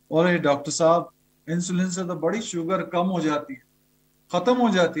कहा, और डॉक्टर साहब इंसुलिन से तो बड़ी शुगर कम हो जाती है, खत्म हो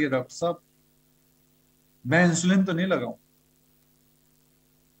जाती है डॉक्टर साहब, मैं इंसुलिन तो नहीं लगाऊं।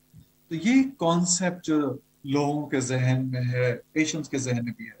 तो ये कॉन्सेप्ट जो लोगों के जहन में है, पेशेंट्स के जहन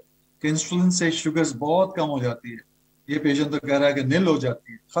में भी है कि इंसुलिन से शुगर्स बहुत कम हो जाती है, ये पेशेंट तो कह रहा है कि निल हो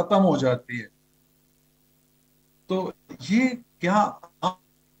जाती है, खत्म हो जाती है। तो ये क्या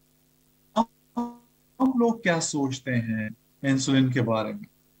हम लोग क्या सोचते हैं इंसुलिन के बारे में?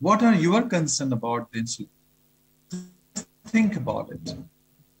 What are your concern about the insulin? Think about it.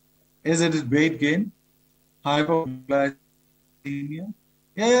 Is it weight gain? Hypoglycemia?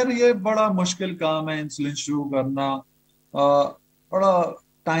 यार ये बड़ा मुश्किल काम है इंसुलिन शुरू करना, बड़ा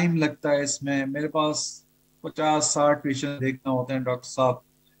टाइम लगता है इसमें, मेरे पास 50-60 पेशेंट देखना होते हैं डॉक्टर साहब,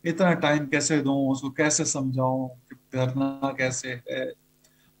 इतना टाइम कैसे दूं, उसको कैसे समझाऊं कि करना कैसे है,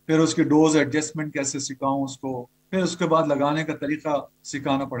 फिर उसकी डोज एडजस्टमेंट कैसे सिखाऊं उसको, फिर उसके बाद लगाने का तरीका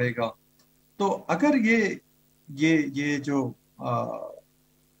सिखाना पड़ेगा। तो अगर ये जो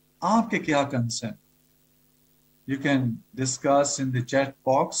आपके क्या concern, you can discuss in the chat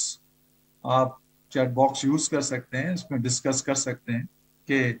box, आप चैट बॉक्स यूज कर सकते हैं, इसमें डिस्कस कर सकते हैं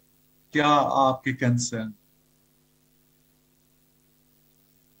कि क्या आपके concern.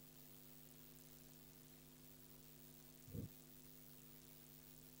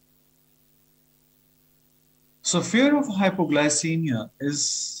 So fear of hypoglycemia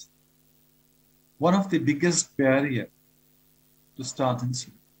is one of the biggest barrier to start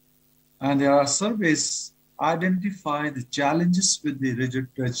insulin. And there are surveys identify the challenges with the rigid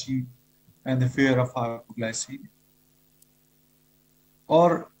regime and the fear of hypoglycemia.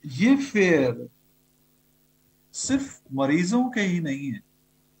 और ये fear सिर्फ मरीजों के ही नहीं है,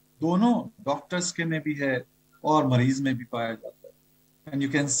 दोनों doctors के में भी है और मरीज में भी पाया जाता है। And you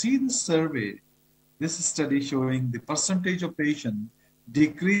can see the survey, this study showing the percentage of patients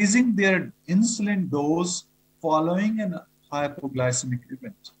decreasing their insulin dose following an hypoglycemic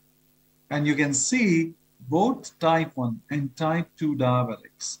event. And you can see both type 1 and type 2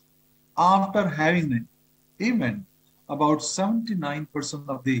 diabetics, after having an event, about 79%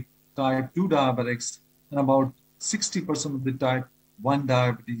 of the type 2 diabetics and about 60% of the type 1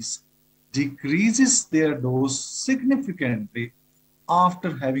 diabetes decreases their dose significantly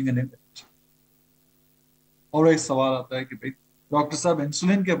after having an event. और एक सवाल आता है कि भाई doctor साहब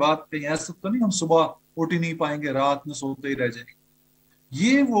insulin के बाद कहीं ऐसा तो नहीं हम सुबह उठ ही नहीं पाएंगे, रात में सोते ही रह जाएंगे?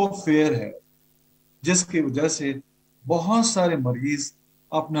 ये वो फेयर है जिसकी वजह से बहुत सारे मरीज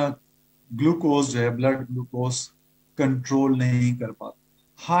अपना ग्लूकोज जो है, ब्लड ग्लूकोज कंट्रोल नहीं कर पाते।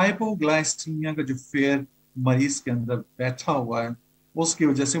 हाइपोग्लाइसीमिया का जो फेयर मरीज के अंदर बैठा हुआ है, उसकी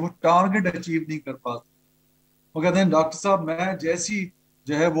वजह से वो टारगेट अचीव नहीं कर पाते। वो कहते हैं डॉक्टर साहब मैं जैसी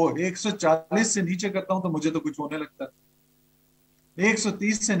जो है वो 140 से नीचे करता हूं तो मुझे तो कुछ होने लगता है,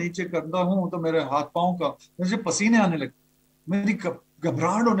 130 से नीचे करता हूं तो मेरे हाथ पांव का मुझे पसीने आने लगते, मेरी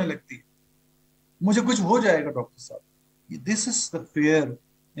घबराहट होने लगती है, मुझे कुछ हो जाएगा डॉक्टर साहब। This is the fear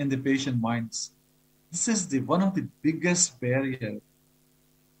in the patient minds, this is the one of the biggest barrier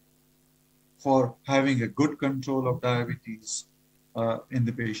for having a good control of diabetes in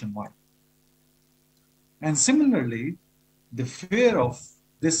the patient mind. And similarly, the fear of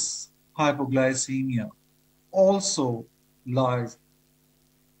this hypoglycemia also lies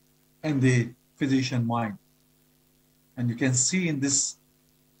in the physician mind. And you can see in this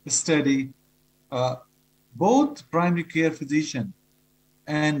study, both primary care physician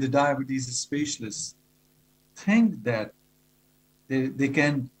and the diabetes specialists think that they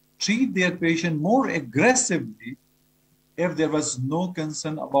can treat their patient more aggressively if there was no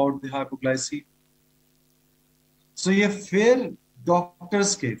concern about the hypoglycemia. So ये फिर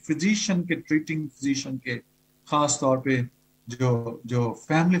doctors के, physician के, treating physician के, खास तौर पे जो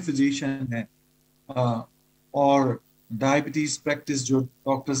family physician है और डायबिटीज प्रैक्टिस जो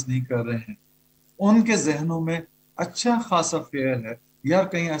डॉक्टर्स नहीं कर रहे हैं, उनके जहनों में अच्छा खासा फेयर है यार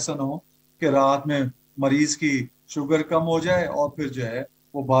कहीं ऐसा ना हो कि रात में मरीज की शुगर कम हो जाए और फिर जो है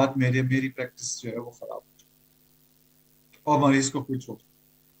वो बात मेरी प्रैक्टिस जो है वो खराब हो और मरीज को कुछ हो।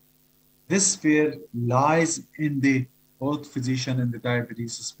 This fear lies in the both physician and the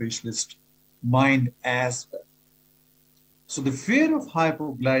diabetes specialist mind as well. So the fear of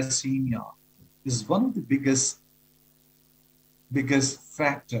hypoglycemia is one of the biggest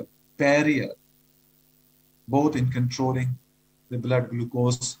factor, barrier, both in controlling the blood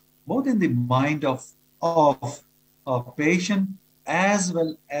glucose, both in the mind of a patient as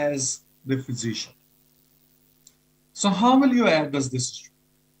well as the physician. So how will you address this issue?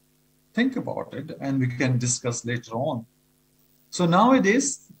 Think about it and we can discuss later on. So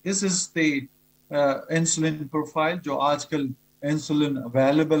nowadays, this is the insulin profile जो आजकल insulin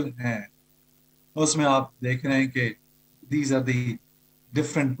available हैं, उसमें आप देख रहे हैं कि these are the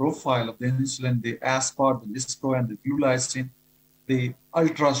different profile of the insulin, the aspart, the lispro, and the glulysin, the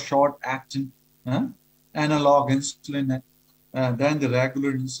ultra short acting analog insulin, and then the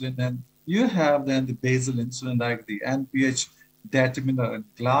regular insulin, and you have then the basal insulin like the NPH, datimina, and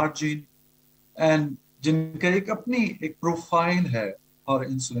glargine, and जिनका एक अपनी एक profile है और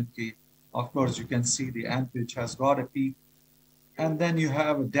insulin की. Of course, you can see the NPH has got a peak, and then you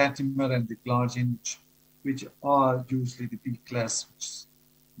have a datimer and the glargine, which are usually the peak class, which is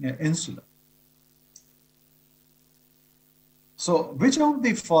insulin. So, which of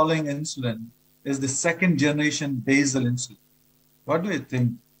the following insulin is the second generation basal insulin? What do you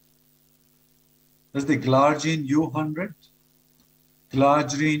think? Is the glargine U100,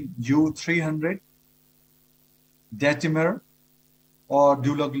 glargine U300, datimer, or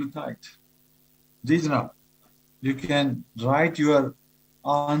dulaglutide? Ji janab, you can write your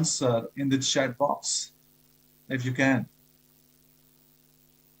answer in the chat box if you can.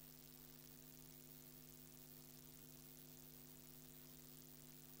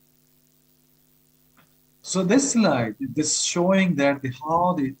 So this slide is showing that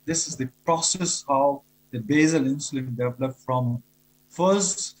this is the process how the basal insulin developed from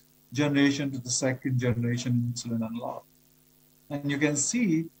first generation to the second generation insulin analog. And you can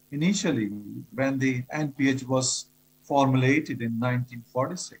see initially when the NPH was formulated in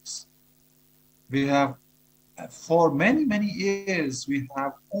 1946, we have for many years we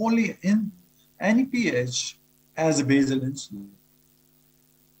have only in NPH as a basal insulin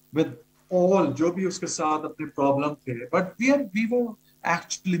with all जो भी उसके साथ अपने problem थे, but we were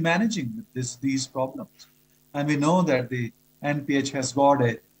actually managing with these problems, and we know that the NPH has got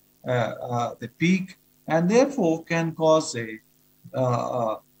the peak and therefore can cause a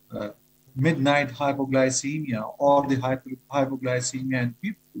midnight hypoglycemia or the hypoglycemia in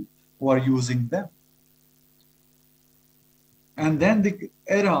people who are using them. And then the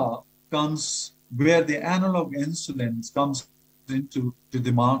era comes where the analog insulins comes into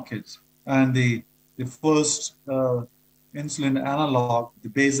the market, and the first insulin analog, the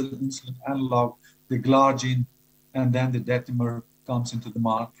basal insulin analog, the glargine, and then the datimer comes into the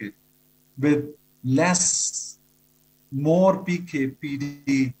market with more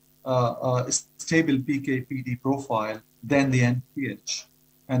PK/PD, stable PK/PD profile than the NPH,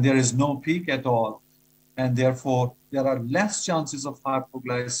 and there is no peak at all, and therefore there are less chances of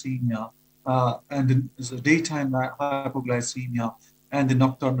hypoglycemia and the daytime hypoglycemia and the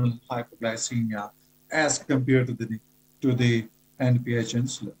nocturnal hypoglycemia as compared to the NPH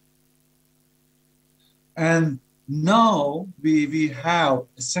insulin. And now we have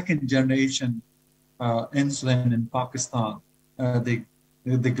a second generation insulin in Pakistan, the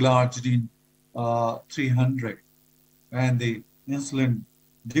glargine 300, and the insulin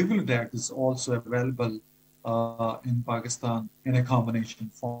Degludec is also available in Pakistan in a combination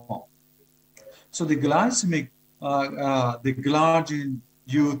form. So the glycemic, the glargine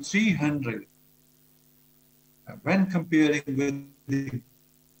U300, when comparing with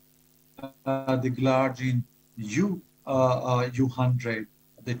the glargine U100,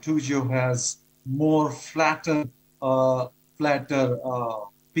 the Toujeo has more flatter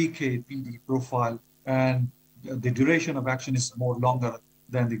PK/PD profile, and the duration of action is more longer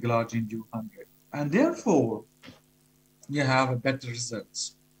than the glargine U100, and therefore you have a better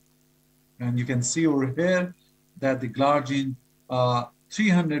results. And you can see over here that the glargine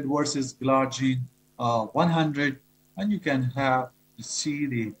 300 versus glargine 100, and you can see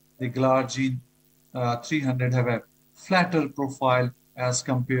the glargine 300 have a flatter profile as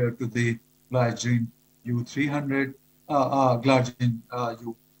compared to the glargine U300, glargine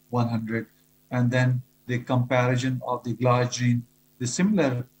U100, and then the comparison of the glargine, the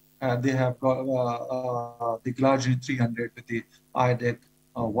similar, they have got the glargine 300 with the IDEC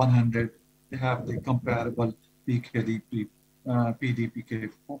 100, they have the comparable PK/PD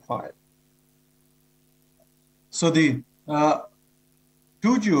profile. So the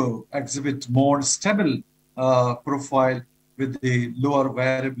Toujeo exhibits more stable profile with the lower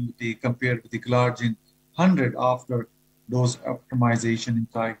variability compared with the glargine 100 after dose optimization in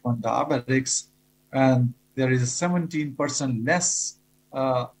type 1 diabetics, and there is a 17% less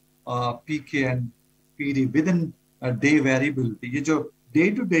PK and PD within a day variability. ये जो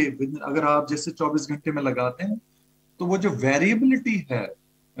day to day, अगर आप जैसे 24 घंटे में लगाते हैं, तो वो जो variability है,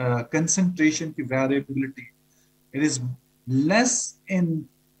 concentration की variability, it is less in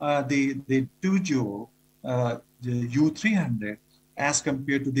the Toujeo U300 as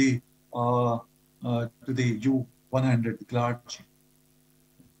compared to the U100 glargine.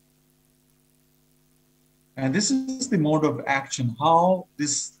 And this is the mode of action, how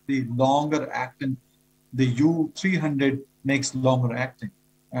the longer acting, the U300 makes longer acting.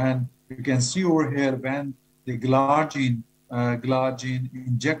 And you can see over here when the glargine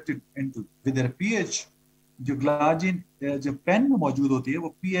injected into with their pH, जो glargine जो pen में मौजूद होती है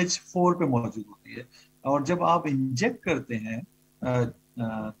वो pH 4 पे मौजूद होती है, और जब आप इंजेक्ट करते हैं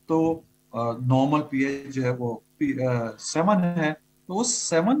तो नॉर्मल pH जो है वो 7 है, तो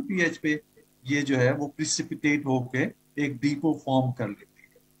उस 7 pH पे ये जो है वो प्रिसिपिटेट होके एक डीपो फॉर्म कर लेती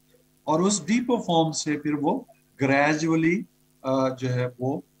है, और उस डीपो फॉर्म से फिर वो ग्रेजुअली जो है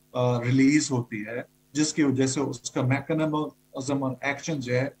वो रिलीज होती है, जिसकी वजह से उसका मैकेनिज्म और एक्शन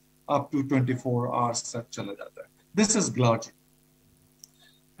जो है अप टू 24 आवर्स तक चला जाता है. This is glargine.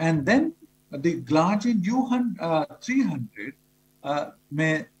 And then the glargine U300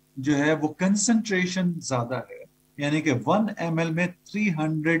 में जो है वो कंसंट्रेशन ज्यादा है, यानी कि 1 ml में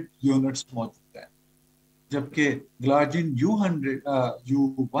 300 यूनिट्स मौजूद है, जबकि ग्लार्जिन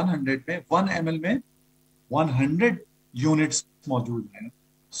U100 में 1 ml में 100 यूनिट्स मौजूद हैं.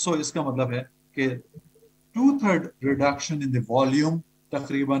 सो इसका मतलब है कि 2/3 रिडक्शन इन द वॉल्यूम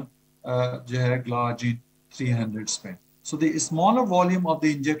तकरीबन जो है ग्लार्जिन 300 में. So the smaller volume of the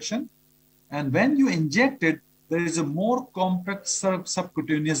injection, and when you inject it there is a more compact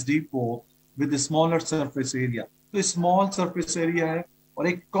subcutaneous depot with a smaller surface area. तो स्मॉल सरफेस एरिया है और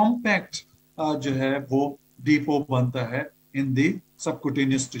एक compact जो है वो डीपो बनता है in the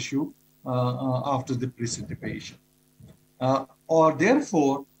subcutaneous tissue after the precipitation, और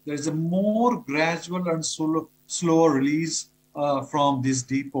therefore there is a more gradual and slower release from this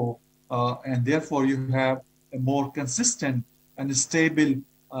depot, and therefore you have a more consistent and stable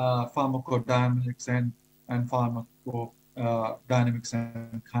pharmacodynamics and pharmacodynamics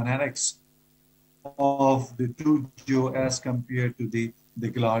and kinetics of the 2-geo as compared to the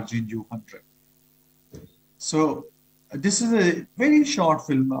glargine U100. So this is a very short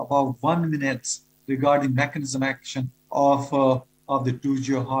film, about 1 minute, regarding mechanism action of the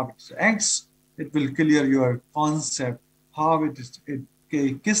 2-geo habits. X, it will clear your concept how it is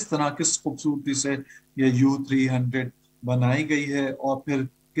किस तरह किस खूबसूरती से ये U300 बनाई गई है और फिर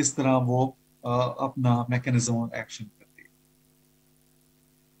किस तरह वो अपना मैकेनिज्म ऑफ एक्शन करती है.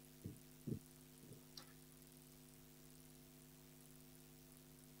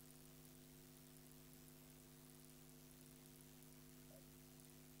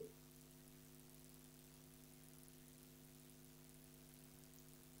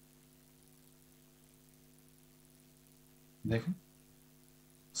 देखें,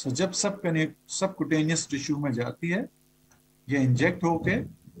 सो जब सबक्यूटेनियस टिश्यू में जाती है, ये इंजेक्ट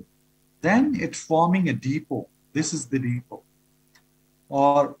होके then it's forming a depot. This is the depot.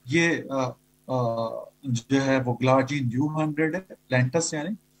 और ये जो है वो ग्लार्जिन U100 है, लेंटस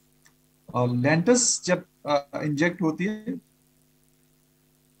यानी, और लेंटस जब इंजेक्ट होती है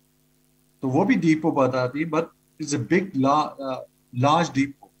तो वो भी डीपो बताती है, but it's a big large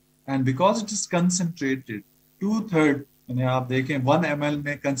depot, and because it is concentrated 2/3, यानी आप देखें 1 ml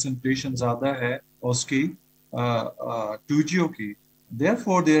में कंसंट्रेशन ज्यादा है उसकी 2-geo की.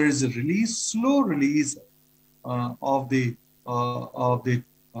 Therefore, there is a slow release of the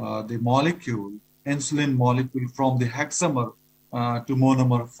molecule, insulin molecule, from the hexamer to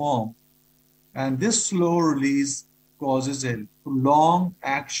monomer form, and this slow release causes a long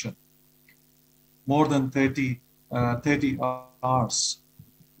action, more than 30 hours,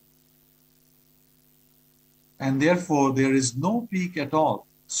 and therefore there is no peak at all.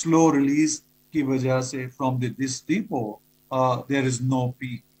 Slow release की वजह से from this depot. There is no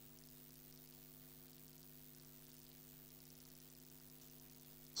peak.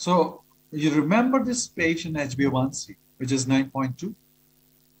 So you remember this patient HbA1c, which is 9.2.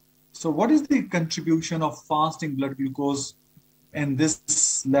 So what is the contribution of fasting blood glucose in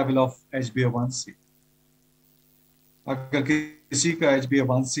this level of HbA1c? अगर किसी का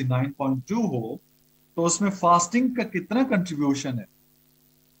HbA1c 9.2 हो तो उसमें fasting का कितना contribution है?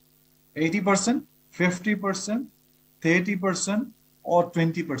 80%, 50%, 30% or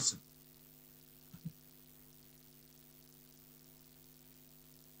 20%.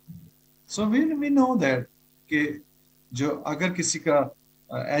 So we know that कि जो अगर किसी का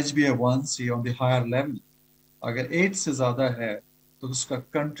HbA1c on the higher level अगर 8 से ज्यादा है तो उसका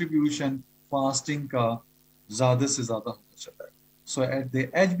contribution fasting का ज्यादा से ज्यादा होता चला है. So at the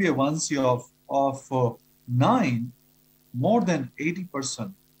HbA1c of 9, more than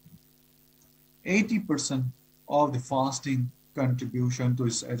 80% of the fasting contribution to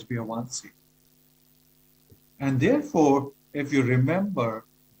his HbA1c. And therefore, if you remember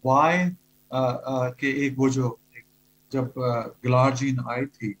why कि एक वो जो जब ग्लार्जिन आई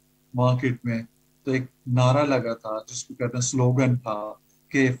थी मार्केट में तो एक नारा लगा था जिसको कहते हैं स्लोगन था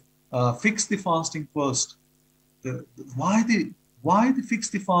कि fix the fasting first. Why they fix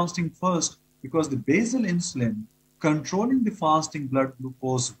the fasting first? Because the basal insulin controlling the fasting blood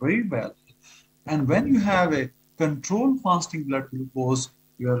glucose very well. And when you have a controlled fasting blood glucose,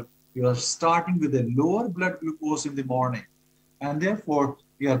 you are starting with a lower blood glucose in the morning, and therefore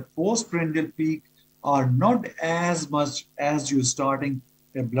your postprandial peak are not as much as you starting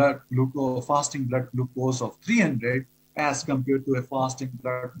a fasting blood glucose of 300 as compared to a fasting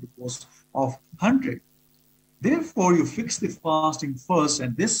blood glucose of 100. Therefore, you fix the fasting first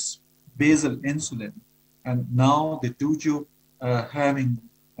and this basal insulin, and now the Tuju having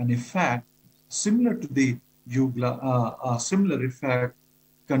an effect similar to the similar effect,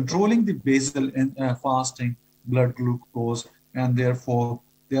 controlling the basal fasting blood glucose, and therefore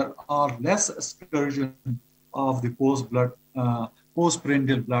there are less excursion of the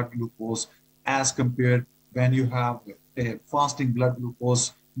postprandial blood glucose as compared when you have a fasting blood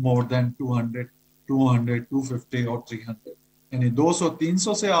glucose more than 200, 250 और 300. यानी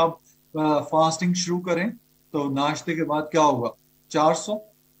 200-300 से आप fasting शुरू करें तो नाश्ते के बाद क्या होगा, 400,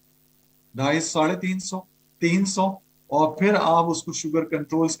 250, 350, 300, और फिर आप उसको शुगर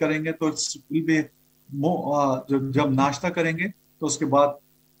कंट्रोल्स करेंगे तो जब नाश्ता करेंगे तो उसके बाद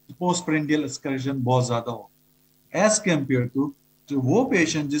पोस्टप्रेंडियल एक्सकर्जन बहुत ज्यादा होगा एज कम्पेयर टू वो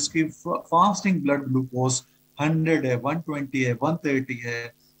पेशेंट जिसकी फास्टिंग ब्लड ग्लूकोज 100 है, 120 है, 130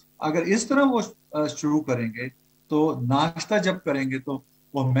 है. अगर इस तरह वो शुरू करेंगे तो नाश्ता जब करेंगे तो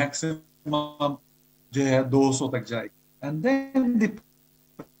वो मैक्सिमम जो है 200 तक जाएगी. And then the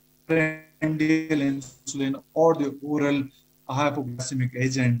prandial insulin और the oral hypoglycemic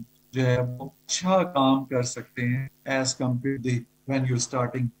agent जो है वो अच्छा काम कर सकते हैं as compared to when you're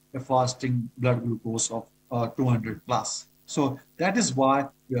starting a fasting blood glucose of 200 plus. So that is why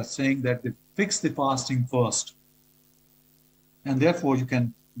we are saying that they fix the fasting first, and therefore you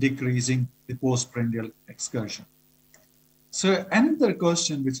can decreasing the postprandial excursion. So another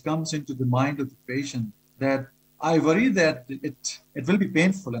question which comes into the mind of the patient, that I worry that it will be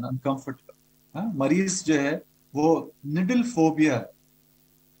painful and uncomfortable. मरीज जो है वो needle phobia है.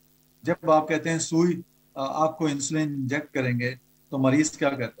 जब आप कहते हैं सुई आपको इंसुलिन इंजेक्ट करेंगे तो मरीज क्या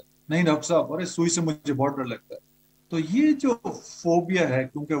कहता है, नहीं डॉक्टर साहब अरे सुई से मुझे बहुत डर लगता है. तो ये जो फोबिया है,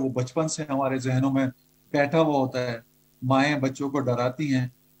 क्योंकि वो बचपन से हमारे जहनों में बैठा हुआ होता है, माएँ बच्चों को डराती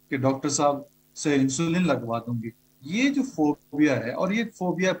हैं कि डॉक्टर साहब से इंसुलिन लगवा दूंगी. ये जो फोबिया है, और ये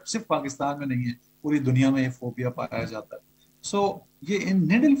फोबिया सिर्फ पाकिस्तान में नहीं है, पूरी दुनिया में ये फोबिया पाया जाता है. सो ये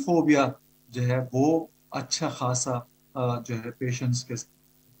निडल फोबिया जो है वो अच्छा खासा जो है पेशेंट्स के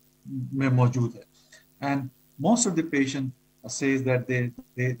में मौजूद है. And most of the patient says that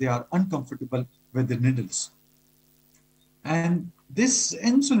they are uncomfortable with the needles and this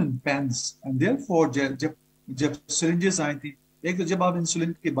insulin pens, and therefore जब syringes आई थी, एक तो जब आप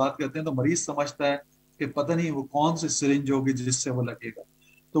इंसुलिन की बात करते हैं तो मरीज समझता है कि पता नहीं वो कौन सी सिरिंज होगी जिससे वो लगेगा,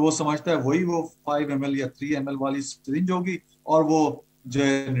 तो वो समझता है वही वो 5 ml या 3 ml वाली सिरिंज होगी और वो जो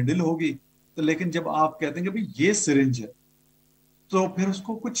है निडल होगी. तो लेकिन जब आप कहते हैं कि भाई ये सिरिंज है, तो फिर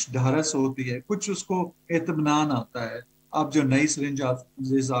उसको कुछ ढारस होती है, कुछ उसको इत्मीनान आता है. अब जो नई सिरिंज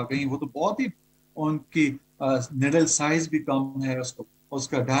आ गई वो तो बहुत ही उनकी निडल साइज भी कम है,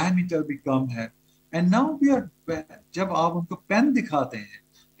 उसका डायमीटर भी कम है. एंड नाउ जब आप उनको पेन दिखाते हैं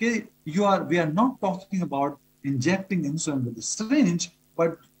कि we are not talking about injecting insulin with the syringe,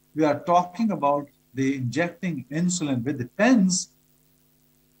 but we are talking about the injecting insulin with the pens,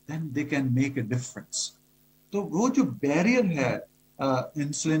 then they can make a difference. तो वो जो बैरियर है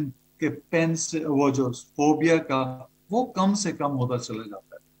इंसुलिन के पेन से, वो जो फोबिया का, वो कम से कम होता चला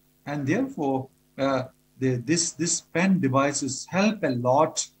जाता है. And therefore this pen devices help a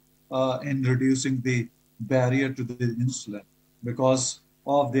lot in reducing the barrier to the insulin, because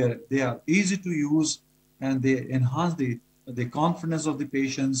of they are easy to use and they enhance the confidence of the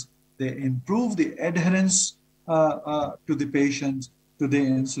patients. They improve the adherence to the patients to the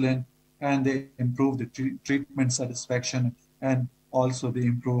insulin, and they improve the treatment satisfaction, and also they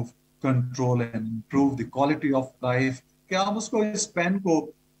improve control and improve the quality of life. कि आप उसको इस pen को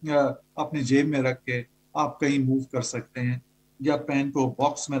अपनी जेब में रख के आप कहीं मूव कर सकते हैं, या पेन को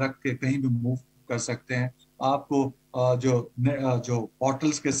बॉक्स में रख के कहीं भी मूव कर सकते हैं. आपको जो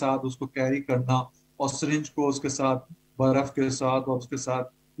बॉटल्स के साथ उसको कैरी करना और सिरिंज को उसके साथ बर्फ के साथ और उसके साथ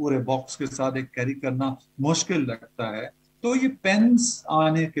पूरे बॉक्स के साथ एक कैरी करना मुश्किल लगता है. तो ये पेन्स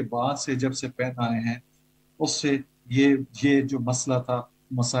आने के बाद से, जब से पेन आए हैं, उससे ये जो मसला था,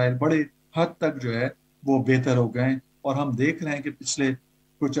 मसाइल बड़े हद तक जो है वो बेहतर हो गए. और हम देख रहे हैं कि पिछले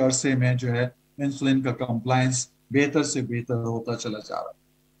कुछ अरसे में जो है इंसुलिन का कंप्लायंस बेहतर से बेहतर होता चला जा रहा है.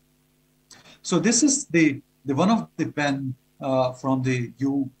 So this is the one of the pen from the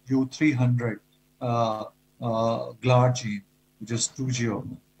U300 glargine, which is Toujeo,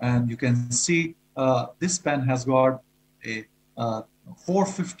 and you can see this pen has got a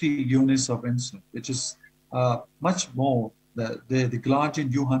 450 units of insulin, which is much more. The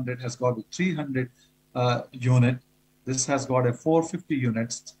glargine U100 has got a 300 unit. This has got a 450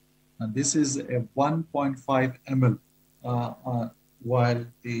 units, and this is a 1.5 ml, while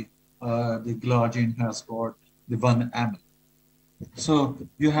the glargine has got the 1 ml. So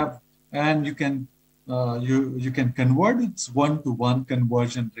you have, and you can convert its 1-to-1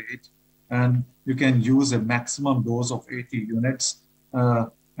 conversion rate, and you can use a maximum dose of 80 units,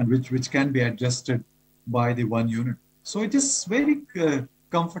 and which can be adjusted by the 1 unit. So it is very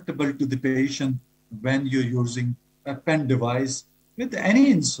comfortable to the patient when you're using a pen device with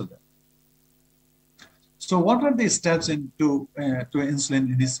any insulin. So what are the steps into to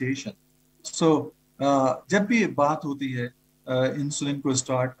insulin initiation? So जब भी बात होती है insulin को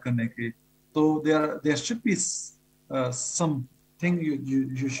start करने की, तो there should be something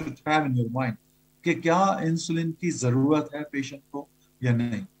you should have in your mind कि क्या इंसुलिन की जरूरत है पेशेंट को या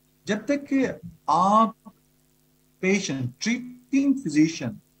नहीं. जब तक कि आप पेशेंट ट्रीटिंग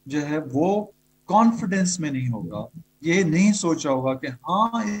फिजिशियन जो है वो कॉन्फिडेंस में नहीं होगा, ये नहीं सोचा होगा कि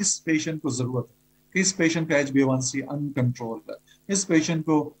हाँ इस पेशेंट को जरूरत है, कि इस पेशेंट का HbA1c अनकंट्रोल्ड है, इस पेशेंट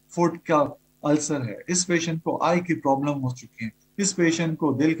को फुट का अल्सर है, इस पेशेंट को आई की प्रॉब्लम हो चुकी है, इस पेशेंट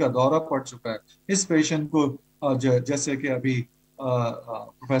को दिल का दौरा पड़ चुका है, इस पेशेंट को जैसे कि अभी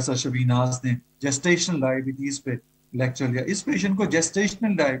प्रोफेसर शबीनाज ने जेस्टेशनल डायबिटीज पे लेक्चर लिया, इस पेशेंट को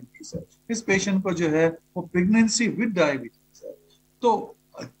जेस्टेशनल डायबिटीज है, इस पेशेंट को जो है वो प्रेगनेंसी विद डायबिटीज है. तो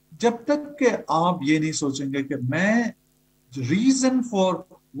जब तक कि आप ये नहीं सोचेंगे कि मैं reason for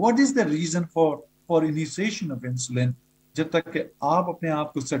what is the reason for initiation of insulin, जब तक कि आप अपने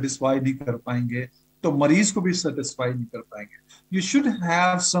आप को सेटिस्फाई नहीं कर पाएंगे तो मरीज को भी सेटिस्फाई नहीं कर पाएंगे. You should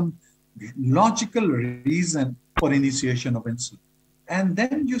have some logical reason for initiation of insulin, and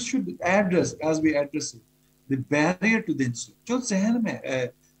then you should address as we address the barrier to the insulin. जो जहन में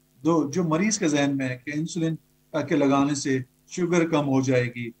है, जो मरीज के जहन में है कि इंसुलिन के लगाने से शुगर कम हो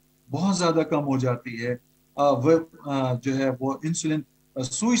जाएगी, बहुत ज्यादा कम हो जाती है, वो जो है वो इंसुलिन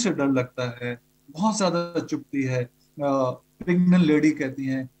सुई से डर लगता है, बहुत ज्यादा चुभती है, प्रेग्नेंट लेडी कहती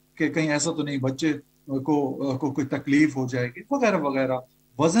हैं कि कहीं ऐसा तो नहीं बच्चे को कोई तकलीफ हो जाएगी वगैरह वगैरह,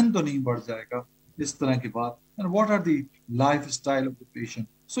 वजन तो नहीं बढ़ जाएगा, इस तरह की बात. And what are the life style of the patient.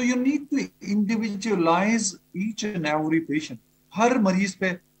 So you need to individualise each and every patient. हर मरीज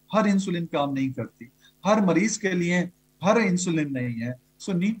पे हर इंसुलिन काम नहीं करती, हर मरीज के लिए हर इंसुलिन नहीं है.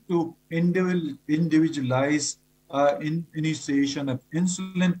 So need to individualize initiation of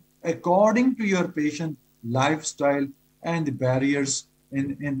insulin according to your patient lifestyle and the barriers in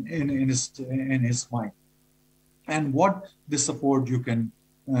his mind, and what the support you can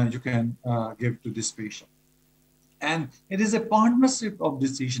give to this patient. And it is a partnership of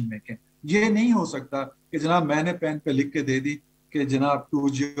decision making. ये नहीं हो सकता कि जनाब मैंने pen पे लिख के दे दी कि जनाब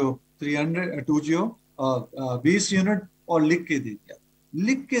Toujeo 20 यूनिट और लिख के दे दिया.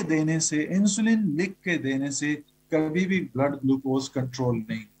 लिख के देने से, इंसुलिन लिख के देने से कभी भी ब्लड ग्लूकोज कंट्रोल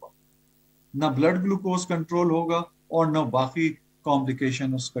नहीं होगा, ना ब्लड ग्लूकोज कंट्रोल होगा और ना बाकी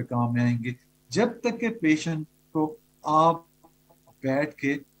कॉम्प्लिकेशन उस पर काम में आएंगे. जब तक के पेशेंट को आप बैठ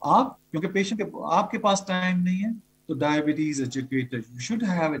के आप, क्योंकि पेशेंट के आपके पास टाइम नहीं है, तो diabetes educator, you should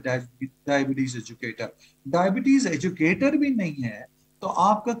have a diabetes educator. Diabetes educator भी नहीं है तो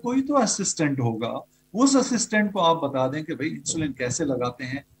आपका कोई तो असिस्टेंट होगा. उस असिस्टेंट को आप बता दें कि भाई इंसुलिन कैसे लगाते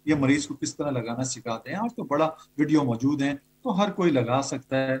हैं, ये मरीज को किस तरह लगाना सिखाते हैं. आज तो बड़ा वीडियो मौजूद है तो हर कोई लगा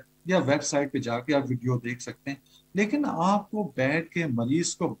सकता है, या वेबसाइट पे जाके आप वीडियो देख सकते हैं. लेकिन आपको बैठ के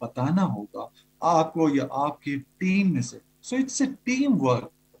मरीज को बताना होगा, आपको या आपकी टीम में से. So it's a team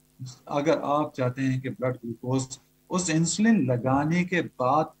work. अगर आप चाहते हैं कि ब्लड ग्लूकोज उस इंसुलिन लगाने के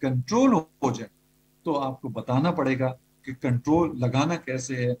बाद कंट्रोल हो जाए, तो आपको बताना पड़ेगा कि कंट्रोल लगाना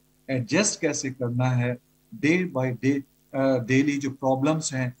कैसे है, एडजस्ट कैसे करना है, डे बाय डे डेली जो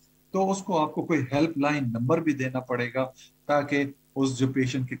प्रॉब्लम्स हैं, तो उसको आपको कोई हेल्पलाइन नंबर भी देना पड़ेगा ताकि उस जो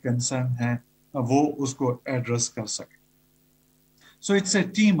पेशेंट के कंसर्न है वो उसको एड्रेस कर सके. So it's a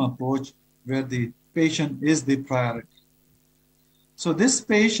team approach where the patient is the priority. So this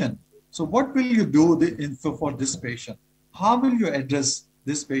patient, so what will you do for this patient? How will you address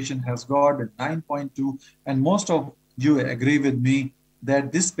this patient has got a 9.2, and most of you agree with me that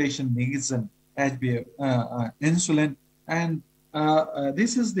this patient needs an HbA insulin, and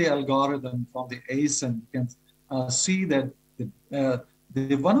this is the algorithm from the ACE, and you can see that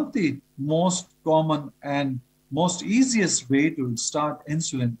the one of the most common and most easiest way to start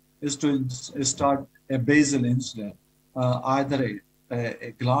insulin is to start a basal insulin, either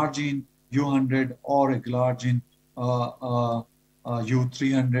a glargine U100 or a glargine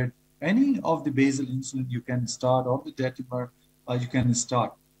U300. Any of the basal insulin you can start, or the detimer you can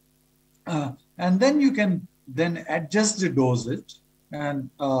start. And then you can then adjust the dosage and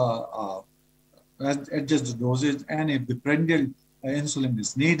adjust the dosage. And if the prendial insulin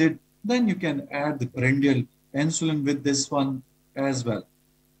is needed, then you can add the prendial insulin with this one as well.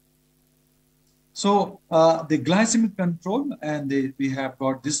 So the glycemic control, and we have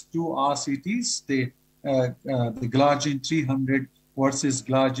got these two RCTs, the glargine 300 versus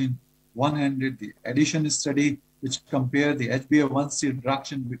glargine 100, the addition study, which compare the HbA1c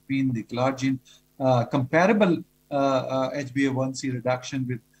reduction between the glargine, comparable HbA1c reduction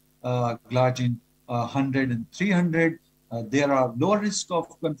with glargine 100 and 300. There are lower risk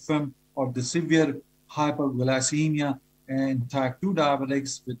of confirmed or the severe hypoglycemia and type 2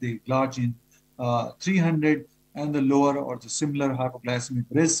 diabetics with the glargine 300, and the lower or the similar hypoglycemic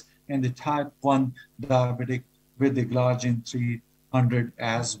risk in the type 1 diabetic with the glargine 300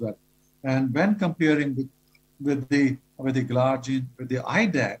 as well. And when comparing with the glargine with the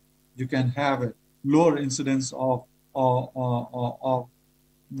IDAC, you can have a lower incidence of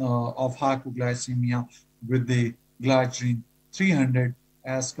hypoglycemia with the glargine 300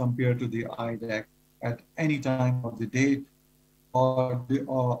 as compared to the IDAC at any time of the day or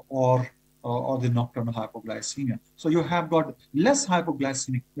the nocturnal hypoglycemia. So you have got less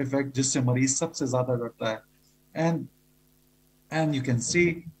hypoglycemic effect, जिससे मरीज सबसे ज़्यादा डरता है. And you can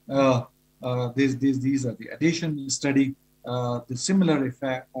see these are the addition study, the similar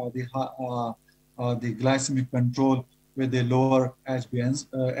effect, the glycemic control with the lower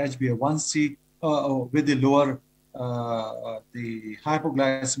HbA1c, with the lower the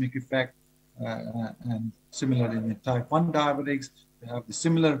hypoglycemic effect, and similar in the type 1 diabetics, they have the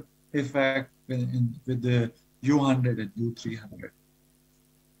similar effect with the U100 and U300.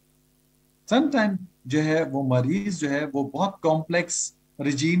 Sometimes जो है वो मरीज जो है वो बहुत complex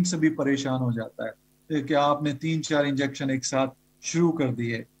regime से भी परेशान हो जाता है कि आपने 3-4 इंजेक्शन एक साथ शुरू कर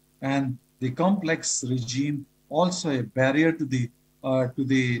दिए, and the complex regime also a barrier to the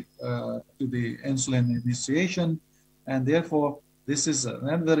insulin initiation, and therefore this is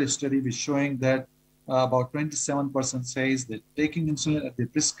another study which showing that about 27% says that taking insulin at the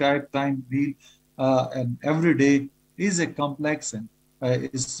prescribed time meal and every day is a complex and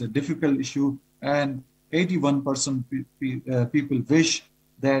is a difficult issue, and 81% people wish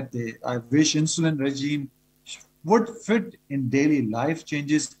that I wish insulin regime would fit in daily life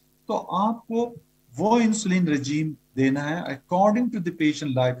changes. तो आपको वो insulin regime देना है according to the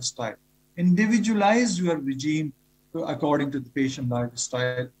patient lifestyle. Individualize your regime according to the patient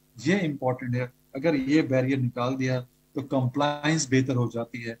lifestyle. ये important है. अगर ये barrier निकाल दिया तो compliance बेहतर हो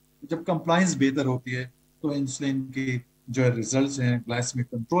जाती है. जब compliance बेहतर होती है तो insulin की जो results हैं, glycemic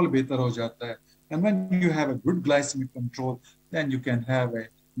control बेहतर हो जाता है. And when you have a good glycemic control, then you can have a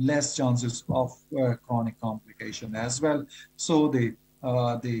less chances of chronic complication as well. So the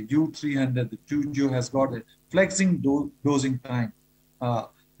U300, the Toujeo has got a flexing dosing time.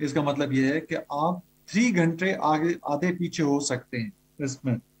 इसका मतलब ये है कि आप 3 घंटे आगे आधे पीछे हो सकते हैं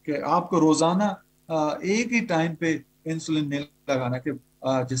इसमें, कि आपको रोजाना एक ही टाइम पे इंसुलिन नहीं लगाना, कि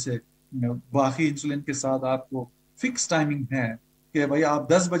जैसे बाकी इंसुलिन के साथ आपको फिक्स टाइमिंग है कि भाई आप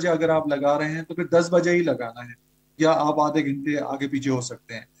 10 बजे अगर आप लगा रहे हैं तो फिर 10 बजे ही लगाना है, या आप आधे घंटे आगे पीछे हो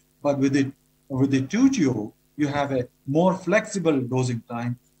सकते हैं. But with the Toujeo, you have a more flexible dosing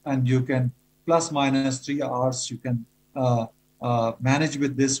time, and you can plus minus 3 hours you can manage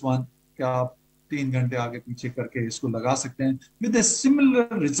with this one, कि आप 3 घंटे आगे पीछे करके इसको लगा सकते हैं with a similar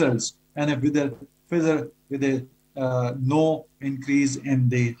results and with a no increase in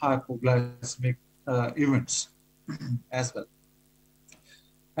the hypoglycemic events as well.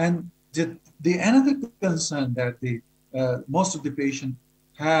 And the another concern that the most of the patients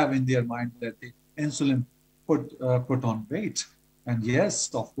have in their mind that the insulin put on weight, and yes,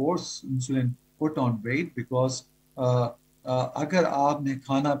 of course, insulin put on weight because अगर आपने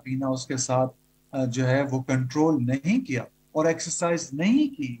खाना पीना उसके साथ जो है वो control नहीं किया और एक्सरसाइज नहीं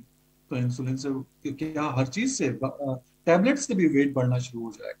की तो इंसुलिन से क्या हर चीज से टैबलेट्स से भी वेट बढ़ना शुरू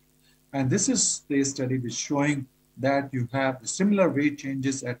हो जाएगा. And this is the study which showing that you have similar weight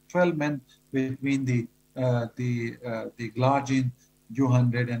changes at 12 men between the glargine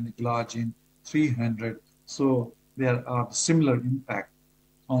U100 and the glargine 300. So there are similar impact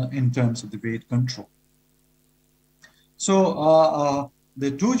in terms of the weight control. So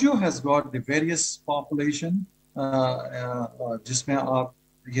the Toujeo has got the various population जिसमें आप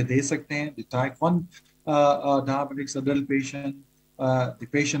ये दे सकते हैं the type 1 diabetics adult patient, the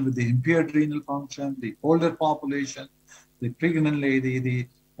patient with the impaired renal function, the older population, the pregnant lady,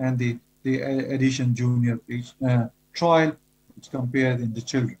 and the addition junior trial, which compared in the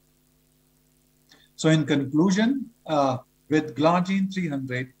children. So in conclusion, with Glargine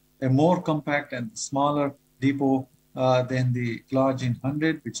 300, a more compact and smaller depot than the Glargine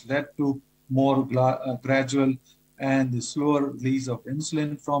 100, which led to more gradual and the slower release of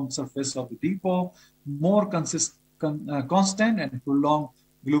insulin from surface of the depot, more constant and prolonged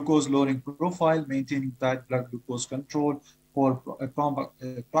glucose lowering profile, maintaining tight blood glucose control for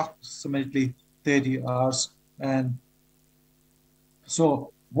approximately 30 hours. And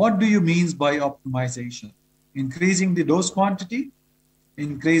so what do you mean by optimization? Increasing the dose quantity,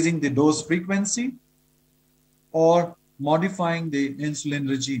 increasing the dose frequency, or modifying the insulin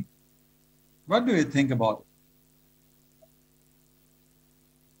regime? What do you think about it?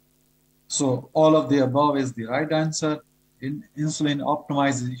 So all of the above is the right answer. In insulin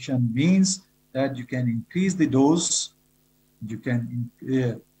optimization means that you can increase the dose, you can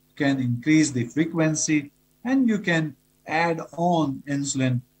increase the frequency, and you can add on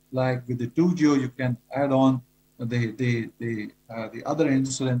insulin. Like with the Toujeo, you can add on the other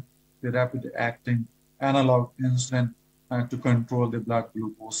insulin, the rapid acting analog insulin, to control the blood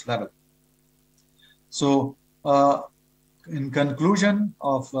glucose level. So in conclusion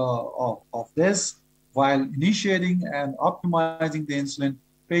of this, while initiating and optimizing the insulin,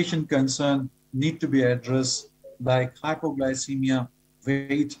 patient concern need to be addressed, like hypoglycemia,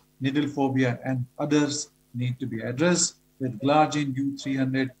 weight, needle phobia, and others need to be addressed. With Glargine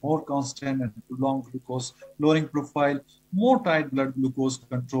U300, more constant and prolonged glucose lowering profile, more tight blood glucose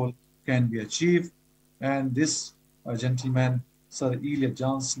control can be achieved. And this gentleman, Sir Elia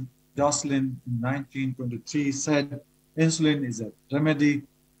Jocelyn, in 1923 said, insulin is a remedy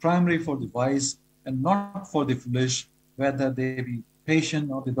primary for the wise and not for the foolish, whether they be patient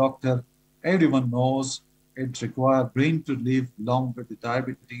or the doctor. Everyone knows it requires brain to live long with the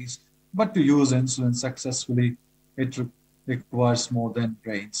diabetes, but to use insulin successfully, it requires more than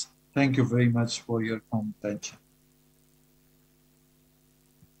brains. Thank you very much for your attention.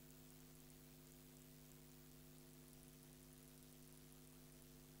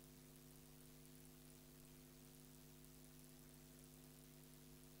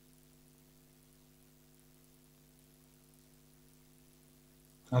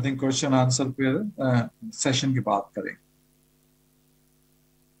 I think question answer पे session की बात करें.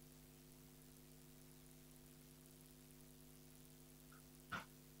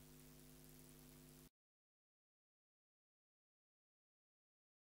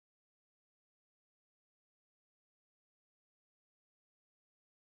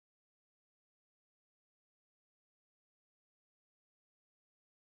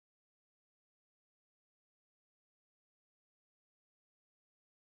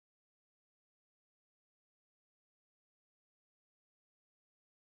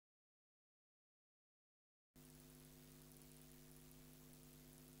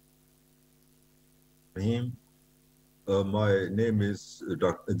 My name is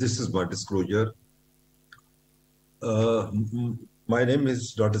Dr. This is my disclosure. My name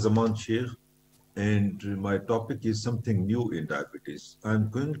is Dr. Zaman Sheikh, and my topic is something new in diabetes. I'm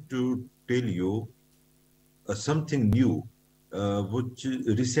going to tell you something new which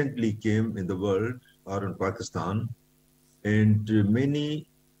recently came in the world or in Pakistan, and many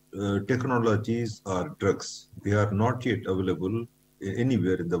technologies are drugs. They are not yet available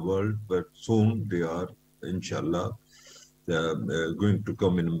anywhere in the world, but soon they are, inshallah, going to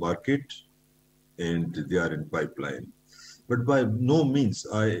come in the market, and they are in pipeline. But by no means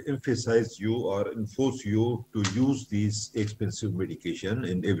I emphasize you or enforce you to use these expensive medication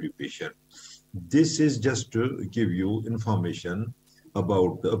in every patient. This is just to give you information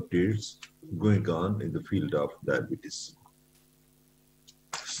about the updates going on in the field of diabetes.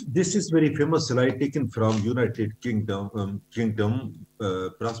 This is very famous slide taken from United Kingdom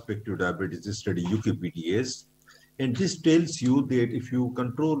Prospective Diabetes Study, UKPDS. And this tells you that if you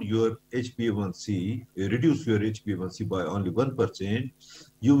control your HbA1c, reduce your HbA1c by only 1%,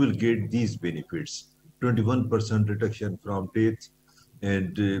 you will get these benefits. 21% reduction from death,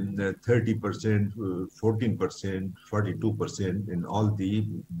 and 30%, 14%, 42% in all the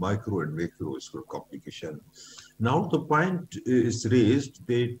micro and macrovascular complication. Now the point is raised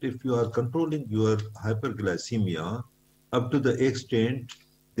that if you are controlling your hyperglycemia up to the extent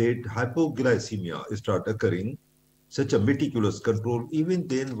that hypoglycemia start occurring, such a meticulous control, even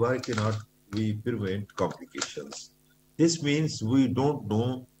then why cannot we prevent complications? This means we don't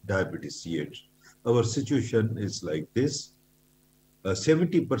know diabetes yet. Our situation is like this.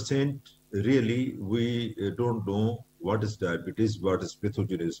 70% really we don't know what is diabetes, what is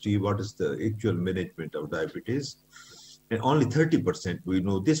pathogenicity, what is the actual management of diabetes. And only 30% we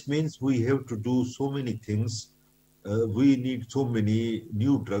know. This means we have to do so many things. We need so many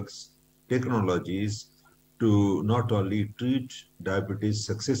new drugs, technologies to not only treat diabetes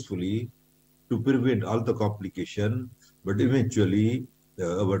successfully, to prevent all the complication, but eventually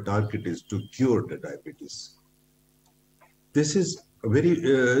our target is to cure the diabetes. This is a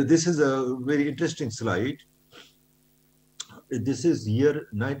very interesting slide. This is year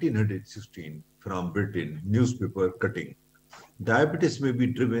 1916 from Britain, newspaper cutting. Diabetes may be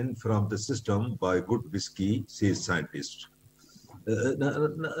driven from the system by good whiskey, says scientist.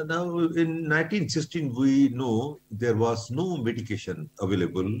 Now, in 1916, we know there was no medication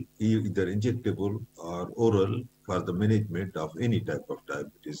available, either injectable or oral, for the management of any type of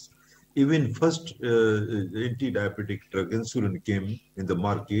diabetes. Even first anti-diabetic drug insulin came in the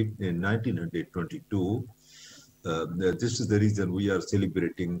market in 1922. This is the reason we are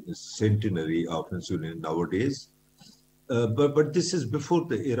celebrating centenary of insulin nowadays. But this is before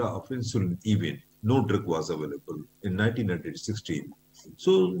the era of insulin even. No drug was available in 1916.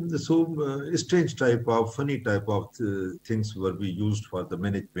 So strange type of, funny type of things were be used for the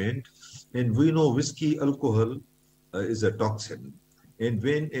management. And we know whiskey, alcohol is a toxin. And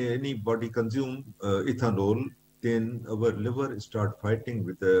when anybody consume ethanol, then our liver start fighting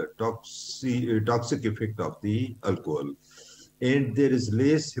with the toxic effect of the alcohol. And there is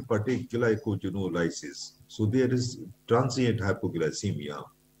less hepatic glycogenolysis. So there is transient hypoglycemia.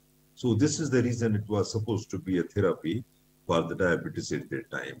 So this is the reason it was supposed to be a therapy for the diabetes at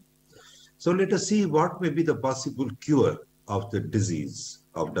that time. So let us see what may be the possible cure of the disease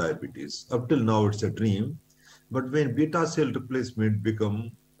of diabetes. Up till now, it's a dream. But when beta cell replacement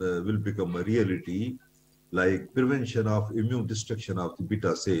will become a reality, like prevention of immune destruction of the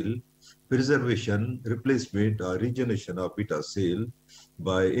beta cell, preservation, replacement, or regeneration of beta cell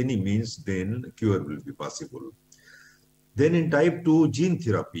by any means, then cure will be possible. Then in type 2 gene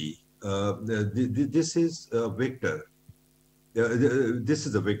therapy, this is a vector. This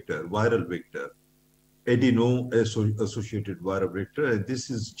is a vector, viral vector, adeno-associated viral vector, and this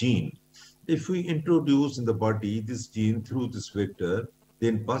is gene. If we introduce in the body this gene through this vector,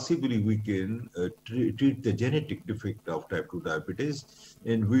 then possibly we can treat the genetic defect of type 2 diabetes.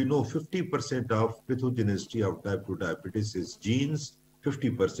 And we know 50% of pathogenicity of type 2 diabetes is genes,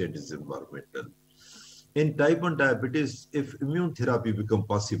 50% is environmental. In type 1 diabetes, if immune therapy become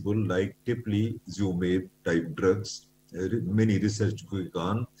possible, like teplizumab type drugs, many research going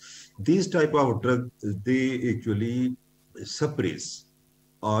on, these type of drugs, they actually suppress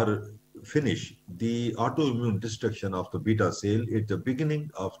or finish the autoimmune destruction of the beta cell at the beginning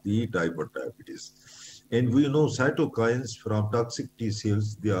of the type 1 diabetes. And we know cytokines from toxic T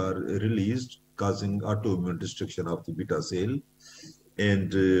cells, they are released, causing autoimmune destruction of the beta cell.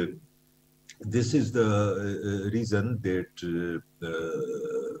 And this is the reason that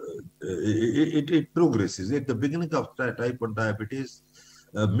it progresses. At the beginning of type 1 diabetes,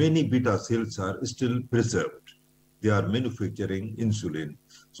 many beta cells are still preserved. They are manufacturing insulin.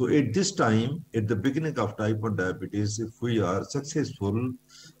 So at this time, at the beginning of type 1 diabetes, if we are successful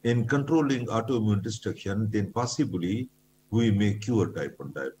in controlling autoimmune destruction, then possibly we may cure type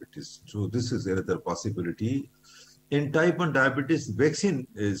 1 diabetes. So this is another possibility. In type 1 diabetes, vaccine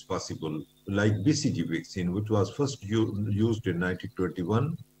is possible, like BCG vaccine, which was first used in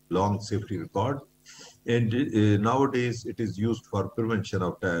 1921, long safety record. And nowadays, it is used for prevention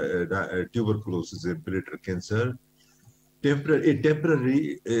of tuberculosis and bladder cancer. It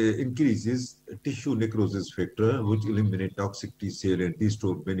temporarily increases tissue necrosis factor, which eliminate toxic T cell and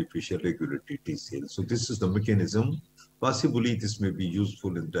restore beneficial regulatory T cell. So this is the mechanism. Possibly this may be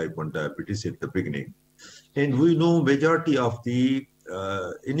useful in type 1 diabetes at the beginning. And we know majority of the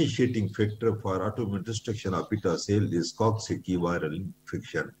initiating factor for autoimmune destruction of beta cell is Coxsackie viral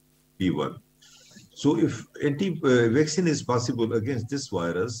infection, P1. So if vaccine is possible against this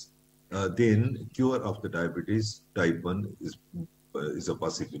virus, then cure of the diabetes type 1 is a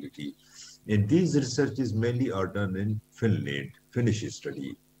possibility. And these researches mainly are done in Finland, Finnish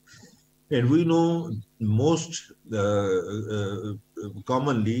study. And we know most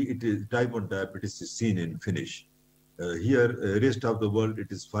commonly type 1 diabetes is seen in Finnish. Here, rest of the world,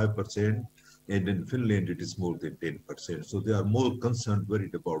 it is 5%, and in Finland, it is more than 10%. So they are more concerned,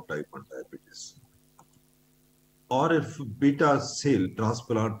 worried about type 1 diabetes. Or if beta cell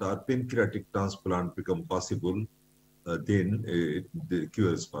transplant or pancreatic transplant become possible, then the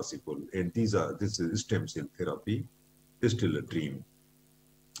cure is possible. And this is stem cell therapy, is still a dream.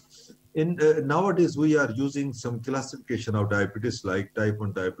 And nowadays, we are using some classification of diabetes like type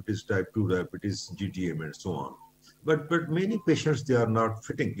 1 diabetes, type 2 diabetes, GTM, and so on. But many patients, they are not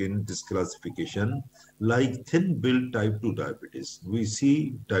fitting in this classification, like thin-built type 2 diabetes. We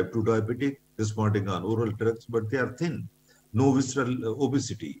see type 2 diabetic responding on oral drugs, but they are thin, no visceral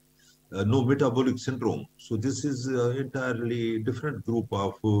obesity, no metabolic syndrome. So this is entirely different group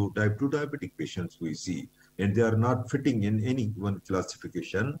of type 2 diabetic patients we see, and they are not fitting in any one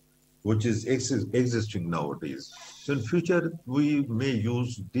classification, which is existing nowadays. So in future, we may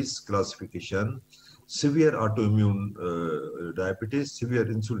use this classification: severe autoimmune diabetes, severe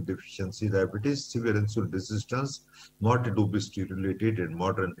insulin deficiency diabetes, severe insulin resistance, morbid obesity related, and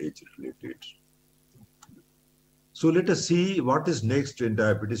modern age related. So let us see what is next in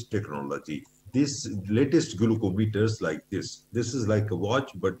diabetes technology. This latest glucometers like this. This is like a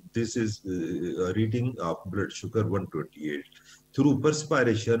watch, but this is a reading of blood sugar 128 through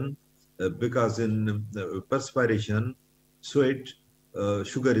perspiration, because in perspiration, sweat,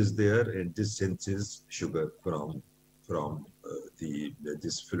 sugar is there, and this senses sugar from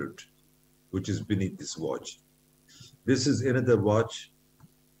this fluid, which is beneath this watch. This is another watch,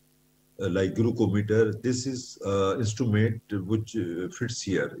 like glucometer. This is instrument which fits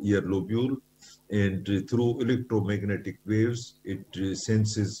here, ear lobule, and through electromagnetic waves, it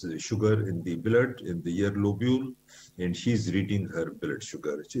senses sugar in the blood, in the ear lobule, and she's reading her blood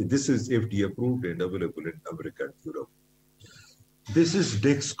sugar. This is FDA approved and available in America and Europe. This is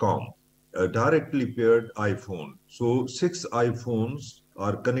Dexcom, a directly paired iPhone. So 6 iPhones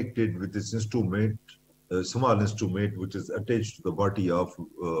are connected with this instrument, a small instrument which is attached to the body of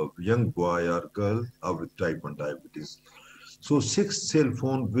a young boy or girl with type 1 diabetes. So 6 cell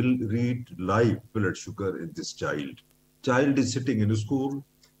phone will read live blood sugar in this child. Child is sitting in a school,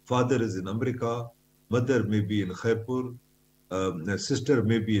 father is in America, mother may be in Khairpur, sister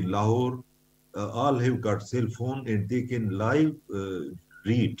may be in Lahore. All have got cell phone, and they can live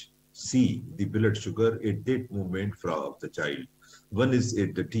read, see the blood sugar at that moment from the child. One is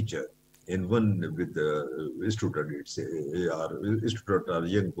at the teacher, and one with the student, it's a student or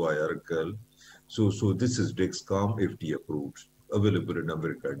young boy or girl. So this is Dexcom, FDA approved, available in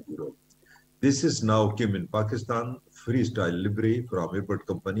America and Europe. This is now came in Pakistan, Freestyle Libre from Abbott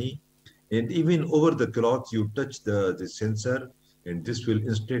company. And even over the cloth, you touch the sensor, and this will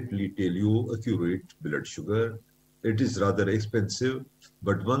instantly tell you accurate blood sugar. It is rather expensive,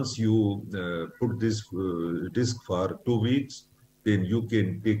 but once you put this disc for 2 weeks, then you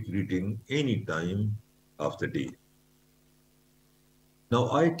can take reading any time of the day.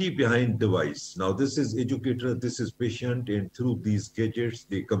 Now, IT behind device. Now, this is educator, this is patient, and through these gadgets,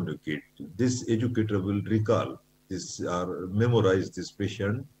 they communicate. This educator will recall this or memorize this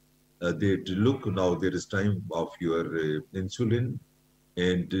patient. They look, now there is time of your insulin,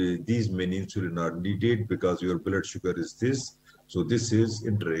 and these many insulin are needed because your blood sugar is this. So this is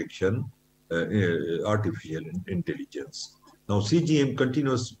interaction, artificial intelligence. Now CGM,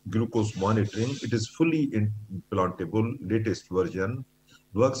 continuous glucose monitoring, it is fully implantable, latest version,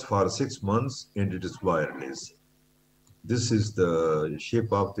 works for 6 months, and it is wireless. This is the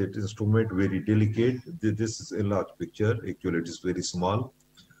shape of that instrument, very delicate. This is a large picture, actually it is very small.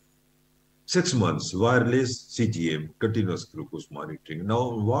 6 months, wireless CGM, continuous glucose monitoring.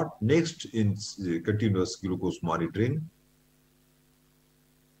 Now, what next in continuous glucose monitoring?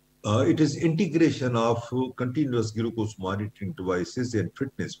 It is integration of continuous glucose monitoring devices and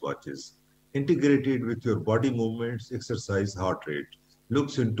fitness watches, integrated with your body movements, exercise, heart rate.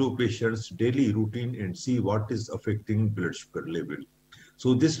 Looks into patients' daily routine and see what is affecting blood sugar level.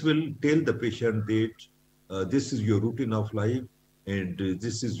 So this will tell the patient that this is your routine of life, and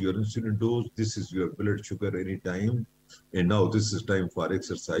this is your insulin dose, this is your blood sugar anytime, and now this is time for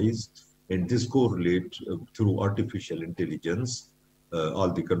exercise, and this correlate through artificial intelligence,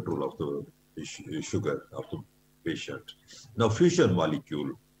 all the control of the sugar of the patient. Now, fusion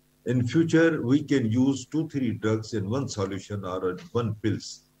molecule. In future, we can use 2-3 drugs in one solution or one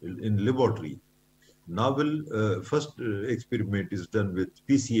pills in laboratory. Novel first experiment is done with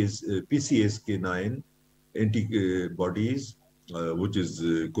PCSK9 antibodies, which is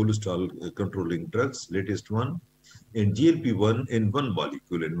cholesterol controlling drugs, latest one, and GLP-1 in one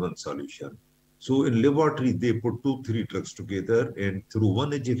molecule in one solution. So in laboratory, they put 2-3 drugs together, and through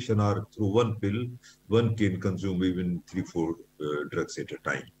one injection or through one pill, one can consume even 3-4 drugs at a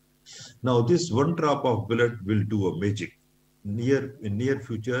time. Now, this one drop of blood will do a magic. In near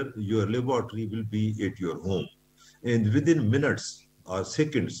future, your laboratory will be at your home, and within minutes or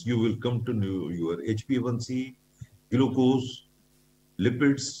seconds, you will come to know your HbA1c, glucose,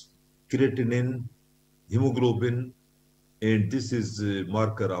 lipids, creatinine, hemoglobin, and this is a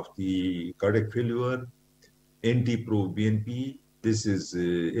marker of the cardiac failure, NT-proBNP, This is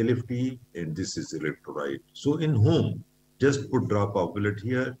LFT, and this is electrolyte. So in home, just put drop of blood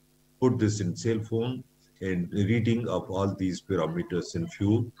here, put this in cell phone, and reading of all these parameters in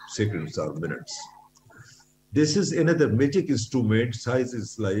few seconds or minutes. This is another magic instrument. Size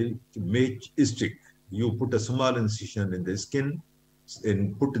is like matchstick. You put a small incision in the skin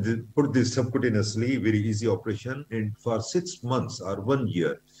and put this subcutaneously, very easy operation. And for 6 months or 1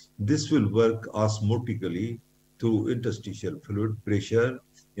 year, this will work osmotically through interstitial fluid pressure.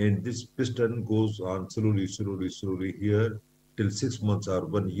 And this piston goes on slowly here till 6 months or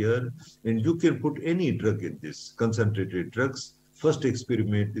 1 year. And you can put any drug in this, concentrated drugs. First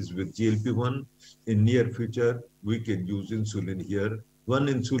experiment is with GLP-1. In near future, we can use insulin here. One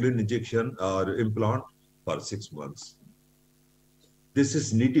insulin injection or implant for 6 months. This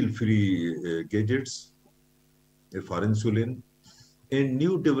is needle-free gadgets for insulin. And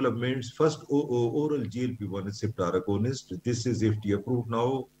new developments, first oral GLP-1 receptor agonist. This is FDA approved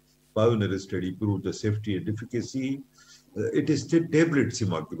now. Pioneer study proved the safety and efficacy. It is tablet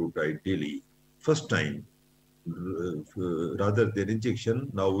semaglutide daily. First time. Rather than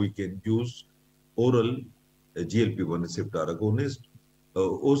injection, now we can use oral GLP-1 receptor agonist.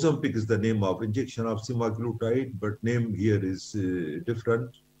 Ozempic is the name of injection of semaglutide, but name here is different.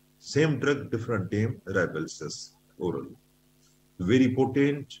 Same drug, different name, Rybelsus oral. Very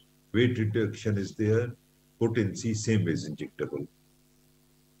potent, weight reduction is there, potency same as injectable.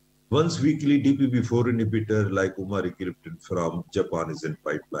 Once weekly DPP-4 inhibitor like umarigliptin from Japan is in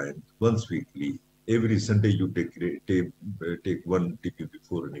pipeline. Once weekly. Every Sunday you take one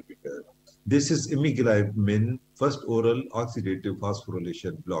DPP-4 inhibitor. This is imigliptin, first oral oxidative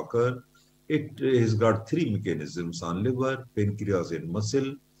phosphorylation blocker. It has got 3 mechanisms on liver, pancreas, and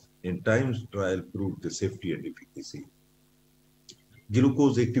muscle. In Times trial proved the safety and efficacy.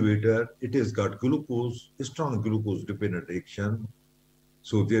 Glucose activator, it has got glucose, strong glucose dependent action.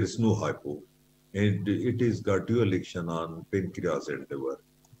 So there is no hypo. And it has got dual action on pancreas and liver.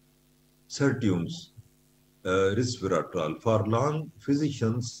 Certunes, resveratrol. For long,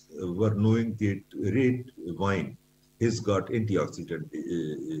 physicians were knowing that red wine has got antioxidant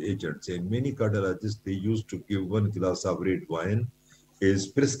agents. And many cardiologists, they used to give 1 glass of red wine as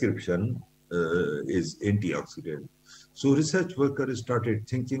prescription is antioxidant. So research workers started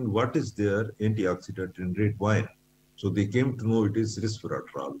thinking, what is their antioxidant in red wine? So they came to know it is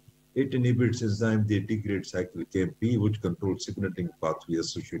resveratrol. It inhibits enzyme that degrade cyclic AMP, which controls signaling pathway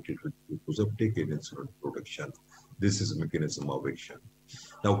associated with glucose uptake and insulin production. This is a mechanism of action.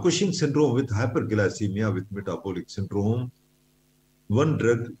 Now, Cushing syndrome with hyperglycemia with metabolic syndrome, one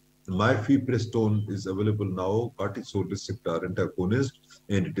drug, mifepristone, is available now, cortisol receptor antagonist,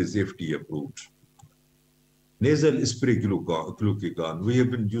 and it is FDA approved. Nasal spray glucagon. We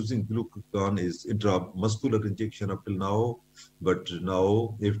have been using glucagon as intramuscular injection up till now, but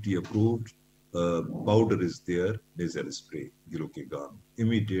now FDA approved powder is there, nasal spray glucagon.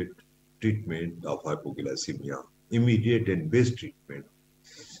 Immediate treatment of hypoglycemia. Immediate and best treatment.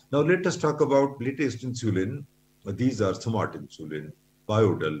 Now let us talk about latest insulin. These are smart insulin.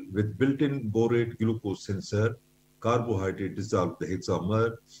 Biodel with built-in borate glucose sensor, carbohydrate dissolved the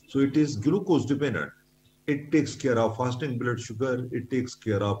hexamer. So it is glucose dependent. It takes care of fasting blood sugar. It takes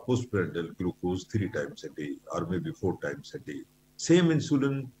care of postprandial glucose 3 times a day or maybe 4 times a day. Same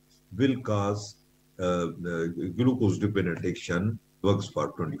insulin will cause glucose dependent action, works for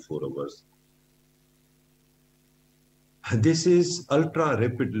 24 hours. This is ultra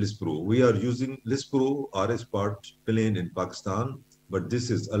rapid Lispro. We are using Lispro RS part plain in Pakistan, but this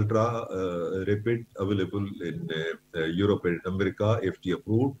is ultra rapid, available in Europe and America, FDA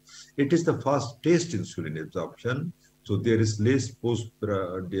approved. It is the fastest insulin absorption, so there is less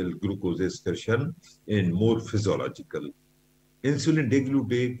postprandial glucose excretion and more physiological. Insulin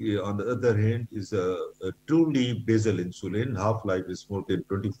degludec, on the other hand, is a truly basal insulin. Half-life is more than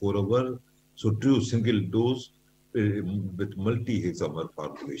 24 hours, so true single dose with multi-hexamer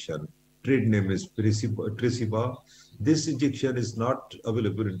formulation. Trade name is Tresiba. This injection is not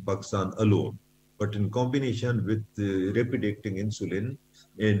available in Pakistan alone, but in combination with rapid-acting insulin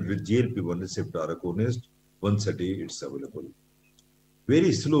and with GLP-1 receptor agonist, once a day it's available.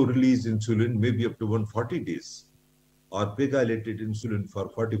 Very slow release insulin, maybe up to 140 days, or pegylated insulin for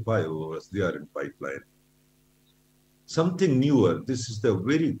 45 hours, they are in pipeline. Something newer, this is the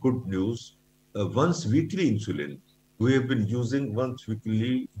very good news, once weekly insulin. We have been using once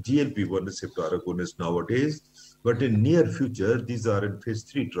weekly GLP-1 receptor agonist nowadays, but in near future, these are in phase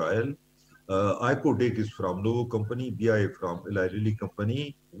 3 trial. Icodec is from Novo company, BI from Eli Lilly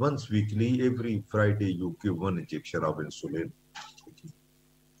company. Once weekly, every Friday, you give 1 injection of insulin.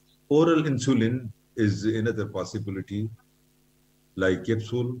 Oral insulin is another possibility. like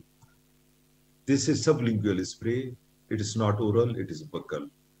capsule. This is sublingual spray. It is not oral, it is buccal.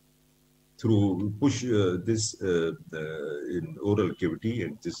 Through push this in oral cavity,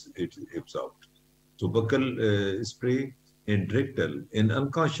 and this it ebbs out. So buccal spray and rectal. In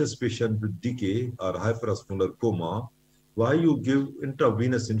unconscious patient with decay or hyperosmolar coma, why you give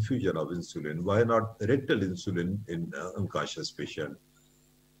intravenous infusion of insulin? Why not rectal insulin in unconscious patient?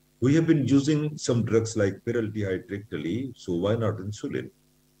 We have been using some drugs like paraldehyde rectally, so why not insulin?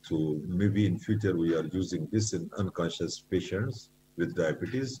 So maybe in future we are using this in unconscious patients with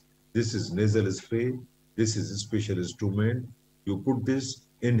diabetes. This is nasal spray. This is a special instrument. You put this,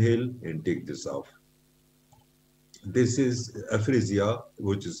 inhale, and take this off. This is Afrezia,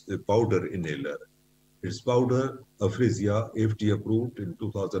 which is a powder inhaler. It's powder, Afrezia, FDA approved in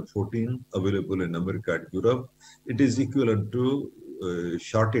 2014, available in America and Europe. It is equivalent to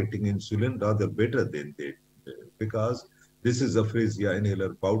short-acting insulin, rather better than that, because this is Afrezia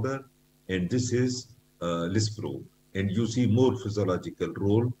inhaler powder, and this is Lispro. And you see more physiological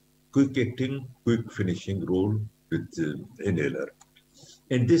role, quick acting, quick finishing role with inhaler.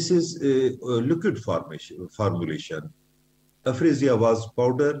 And this is a liquid formulation. Afrezia was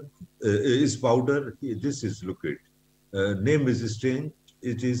powder, is powder. This is liquid. Name is strange.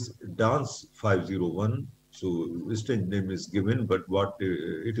 It is Dance 501. So strange name is given, but what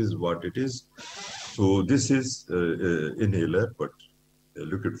it is, what it is. So this is inhaler, but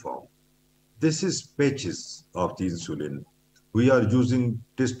liquid form. This is patches of the insulin. We are using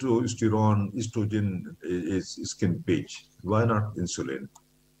testosterone, estrogen is skin patch. Why not insulin?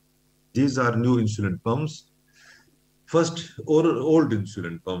 These are new insulin pumps. First, old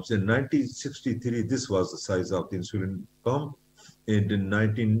insulin pumps. In 1963, this was the size of the insulin pump. And in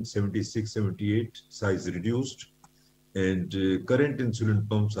 1976-78, size reduced. And current insulin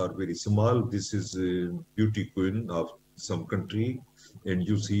pumps are very small. This is a beauty queen of some country. And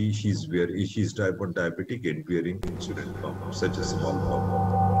you see she's type 1 diabetic and wearing insulin pump, such a small pump.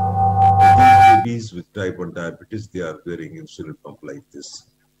 These babies with type 1 diabetes, they are wearing insulin pump like this.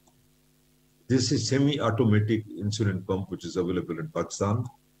 This is semi-automatic insulin pump, which is available in Pakistan,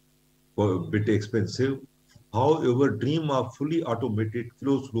 for a bit expensive. However, dream of fully automated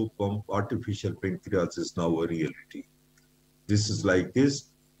closed-loop pump, artificial pancreas is now a reality. This is like this.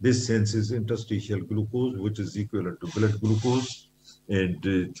 This senses interstitial glucose, which is equivalent to blood glucose. And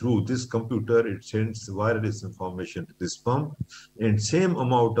through this computer, it sends wireless information to this pump. And same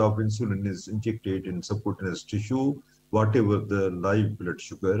amount of insulin is injected in subcutaneous tissue, whatever the live blood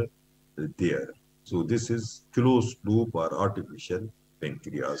sugar there. So this is closed loop or artificial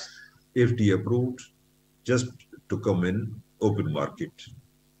pancreas. FDA approved, just to come in open market.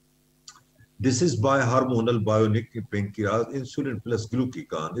 This is bihormonal bionic pancreas, insulin plus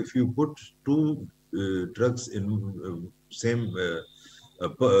glucagon. If you put two drugs in same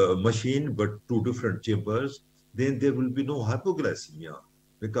machine but two different chambers, then there will be no hypoglycemia.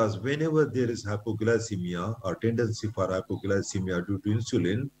 Because whenever there is hypoglycemia or tendency for hypoglycemia due to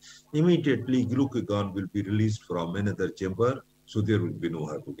insulin, immediately glucagon will be released from another chamber, so there will be no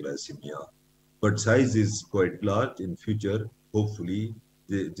hypoglycemia. But size is quite large. In future, hopefully,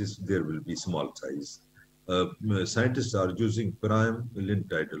 there will be small size. Scientists are using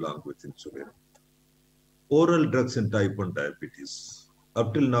pramlintide along with insulin. Oral drugs in type 1 diabetes.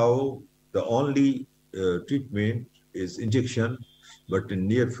 Up till now, the only treatment is injection. But in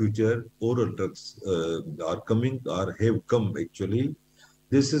near future, oral drugs are coming or have come actually.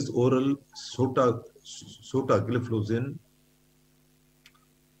 This is oral sotagliflozin,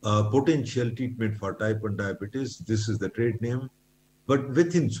 potential treatment for type 1 diabetes. This is the trade name, but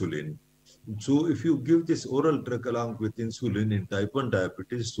with insulin. So if you give this oral drug along with insulin in type 1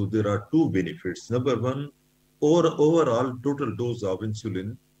 diabetes, so there are two benefits. Number one, overall total dose of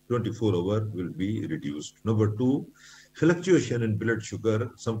insulin 24 hours will be reduced. Number two, fluctuation in blood sugar,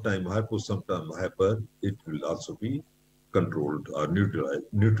 sometime hypo, sometime hyper, it will also be controlled or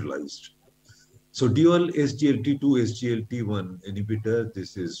neutralized. So dual SGLT2, SGLT1 inhibitor,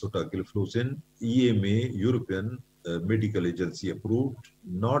 this is sotagliflozin, EMA, European Medical Agency approved,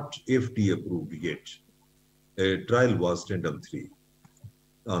 not FDA approved yet. A trial was Tandem 3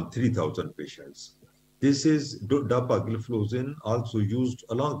 on 3,000 patients. This is dapagliflozin, also used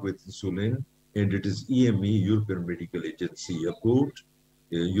along with insulin, and it is EMA, European Medical Agency approved,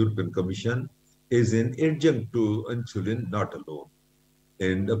 European Commission, is an adjunct to insulin, not alone,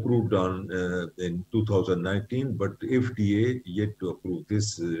 and approved on in 2019, but FDA yet to approve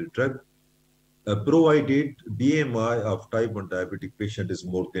this drug. Provided BMI of type 1 diabetic patient is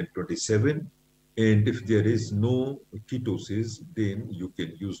more than 27, And if there is no ketosis, then you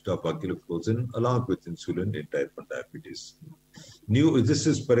can use dapagliflozin along with insulin in type 1 diabetes. This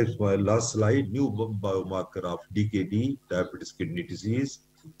is perhaps my last slide. New biomarker of DKD, diabetes kidney disease,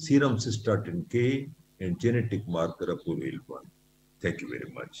 serum cystatin K, and genetic marker of POL1. Thank you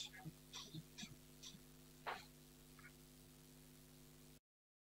very much.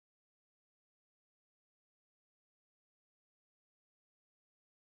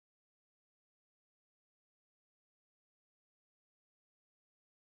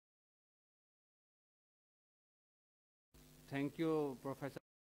 Thank you, Professor.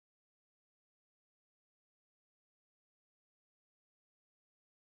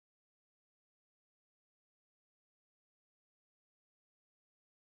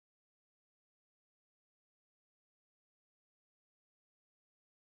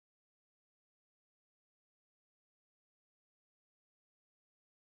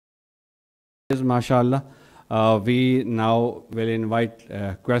 MashaAllah. We now will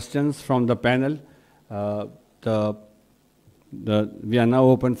invite questions from the panel. We are now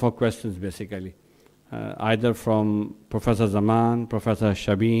open for questions basically, either from Professor Zaman, Professor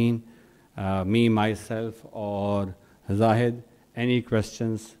Shabin, me, myself, or Zahid. Any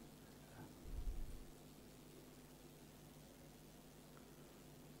questions?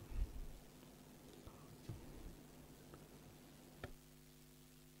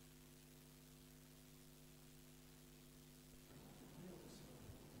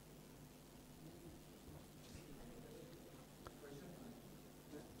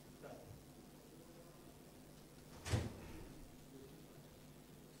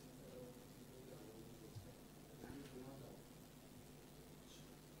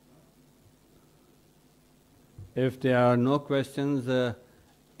 If there are no questions,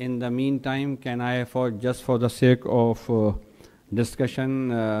 in the meantime, can I, just for the sake of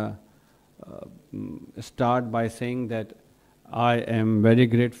discussion, start by saying that I am very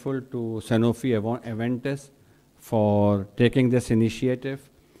grateful to Sanofi Aventis for taking this initiative.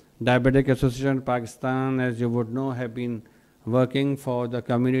 Diabetic Association Pakistan, as you would know, have been working for the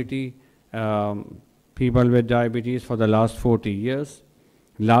community, people with diabetes, for the last 40 years.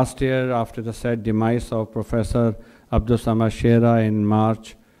 Last year, after the sad demise of Professor Abdul Samad Shera in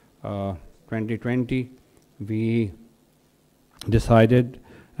March 2020, we decided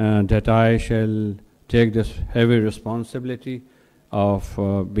that I shall take this heavy responsibility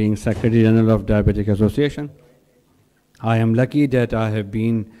of being Secretary General of Diabetic Association. I am lucky that I have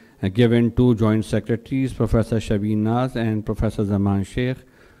been given two joint secretaries, Professor Shabin Naz and Professor Zaman Sheikh,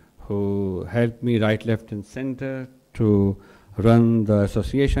 who helped me right, left, and center to run the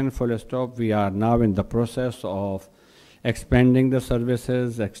association full stop. We are now in the process of expanding the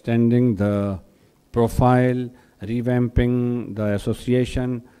services, extending the profile, revamping the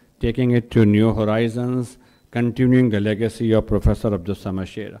association, taking it to new horizons, continuing the legacy of Professor Abdul Samad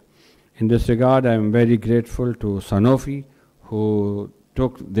Shera. In this regard, I am very grateful to Sanofi, who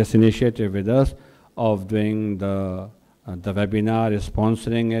took this initiative with us of doing the webinar,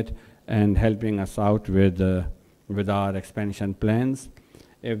 sponsoring it, and helping us out with our expansion plans.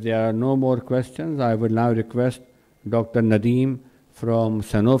 If there are no more questions, I would now request Dr. Nadeem from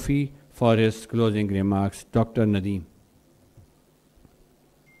Sanofi for his closing remarks. Dr. Nadeem.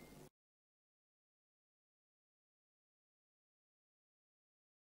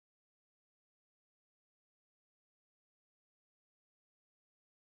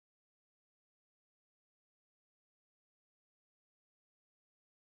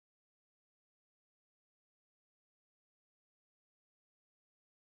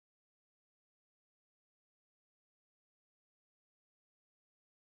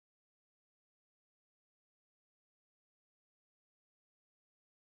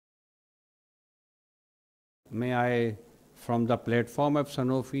 May I, from the platform of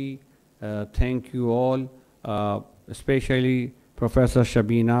Sanofi, thank you all, especially Professor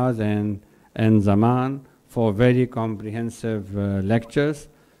Shabin Naz and Zaman for very comprehensive lectures.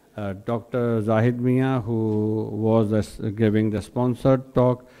 Dr. Zahid Mia, who was giving the sponsored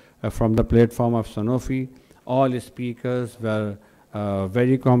talk from the platform of Sanofi. All speakers were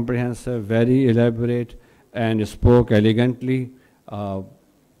very comprehensive, very elaborate, and spoke elegantly.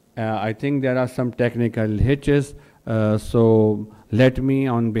 I think there are some technical hitches, so let me,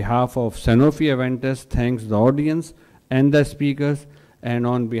 on behalf of Sanofi Aventis, thanks the audience and the speakers, and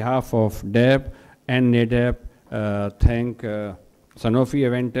on behalf of DAB and NADAP, thank Sanofi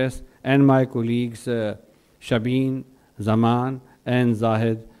Aventis and my colleagues Shabin, Zaman, and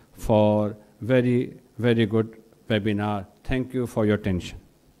Zahid for very, very good webinar. Thank you for your attention.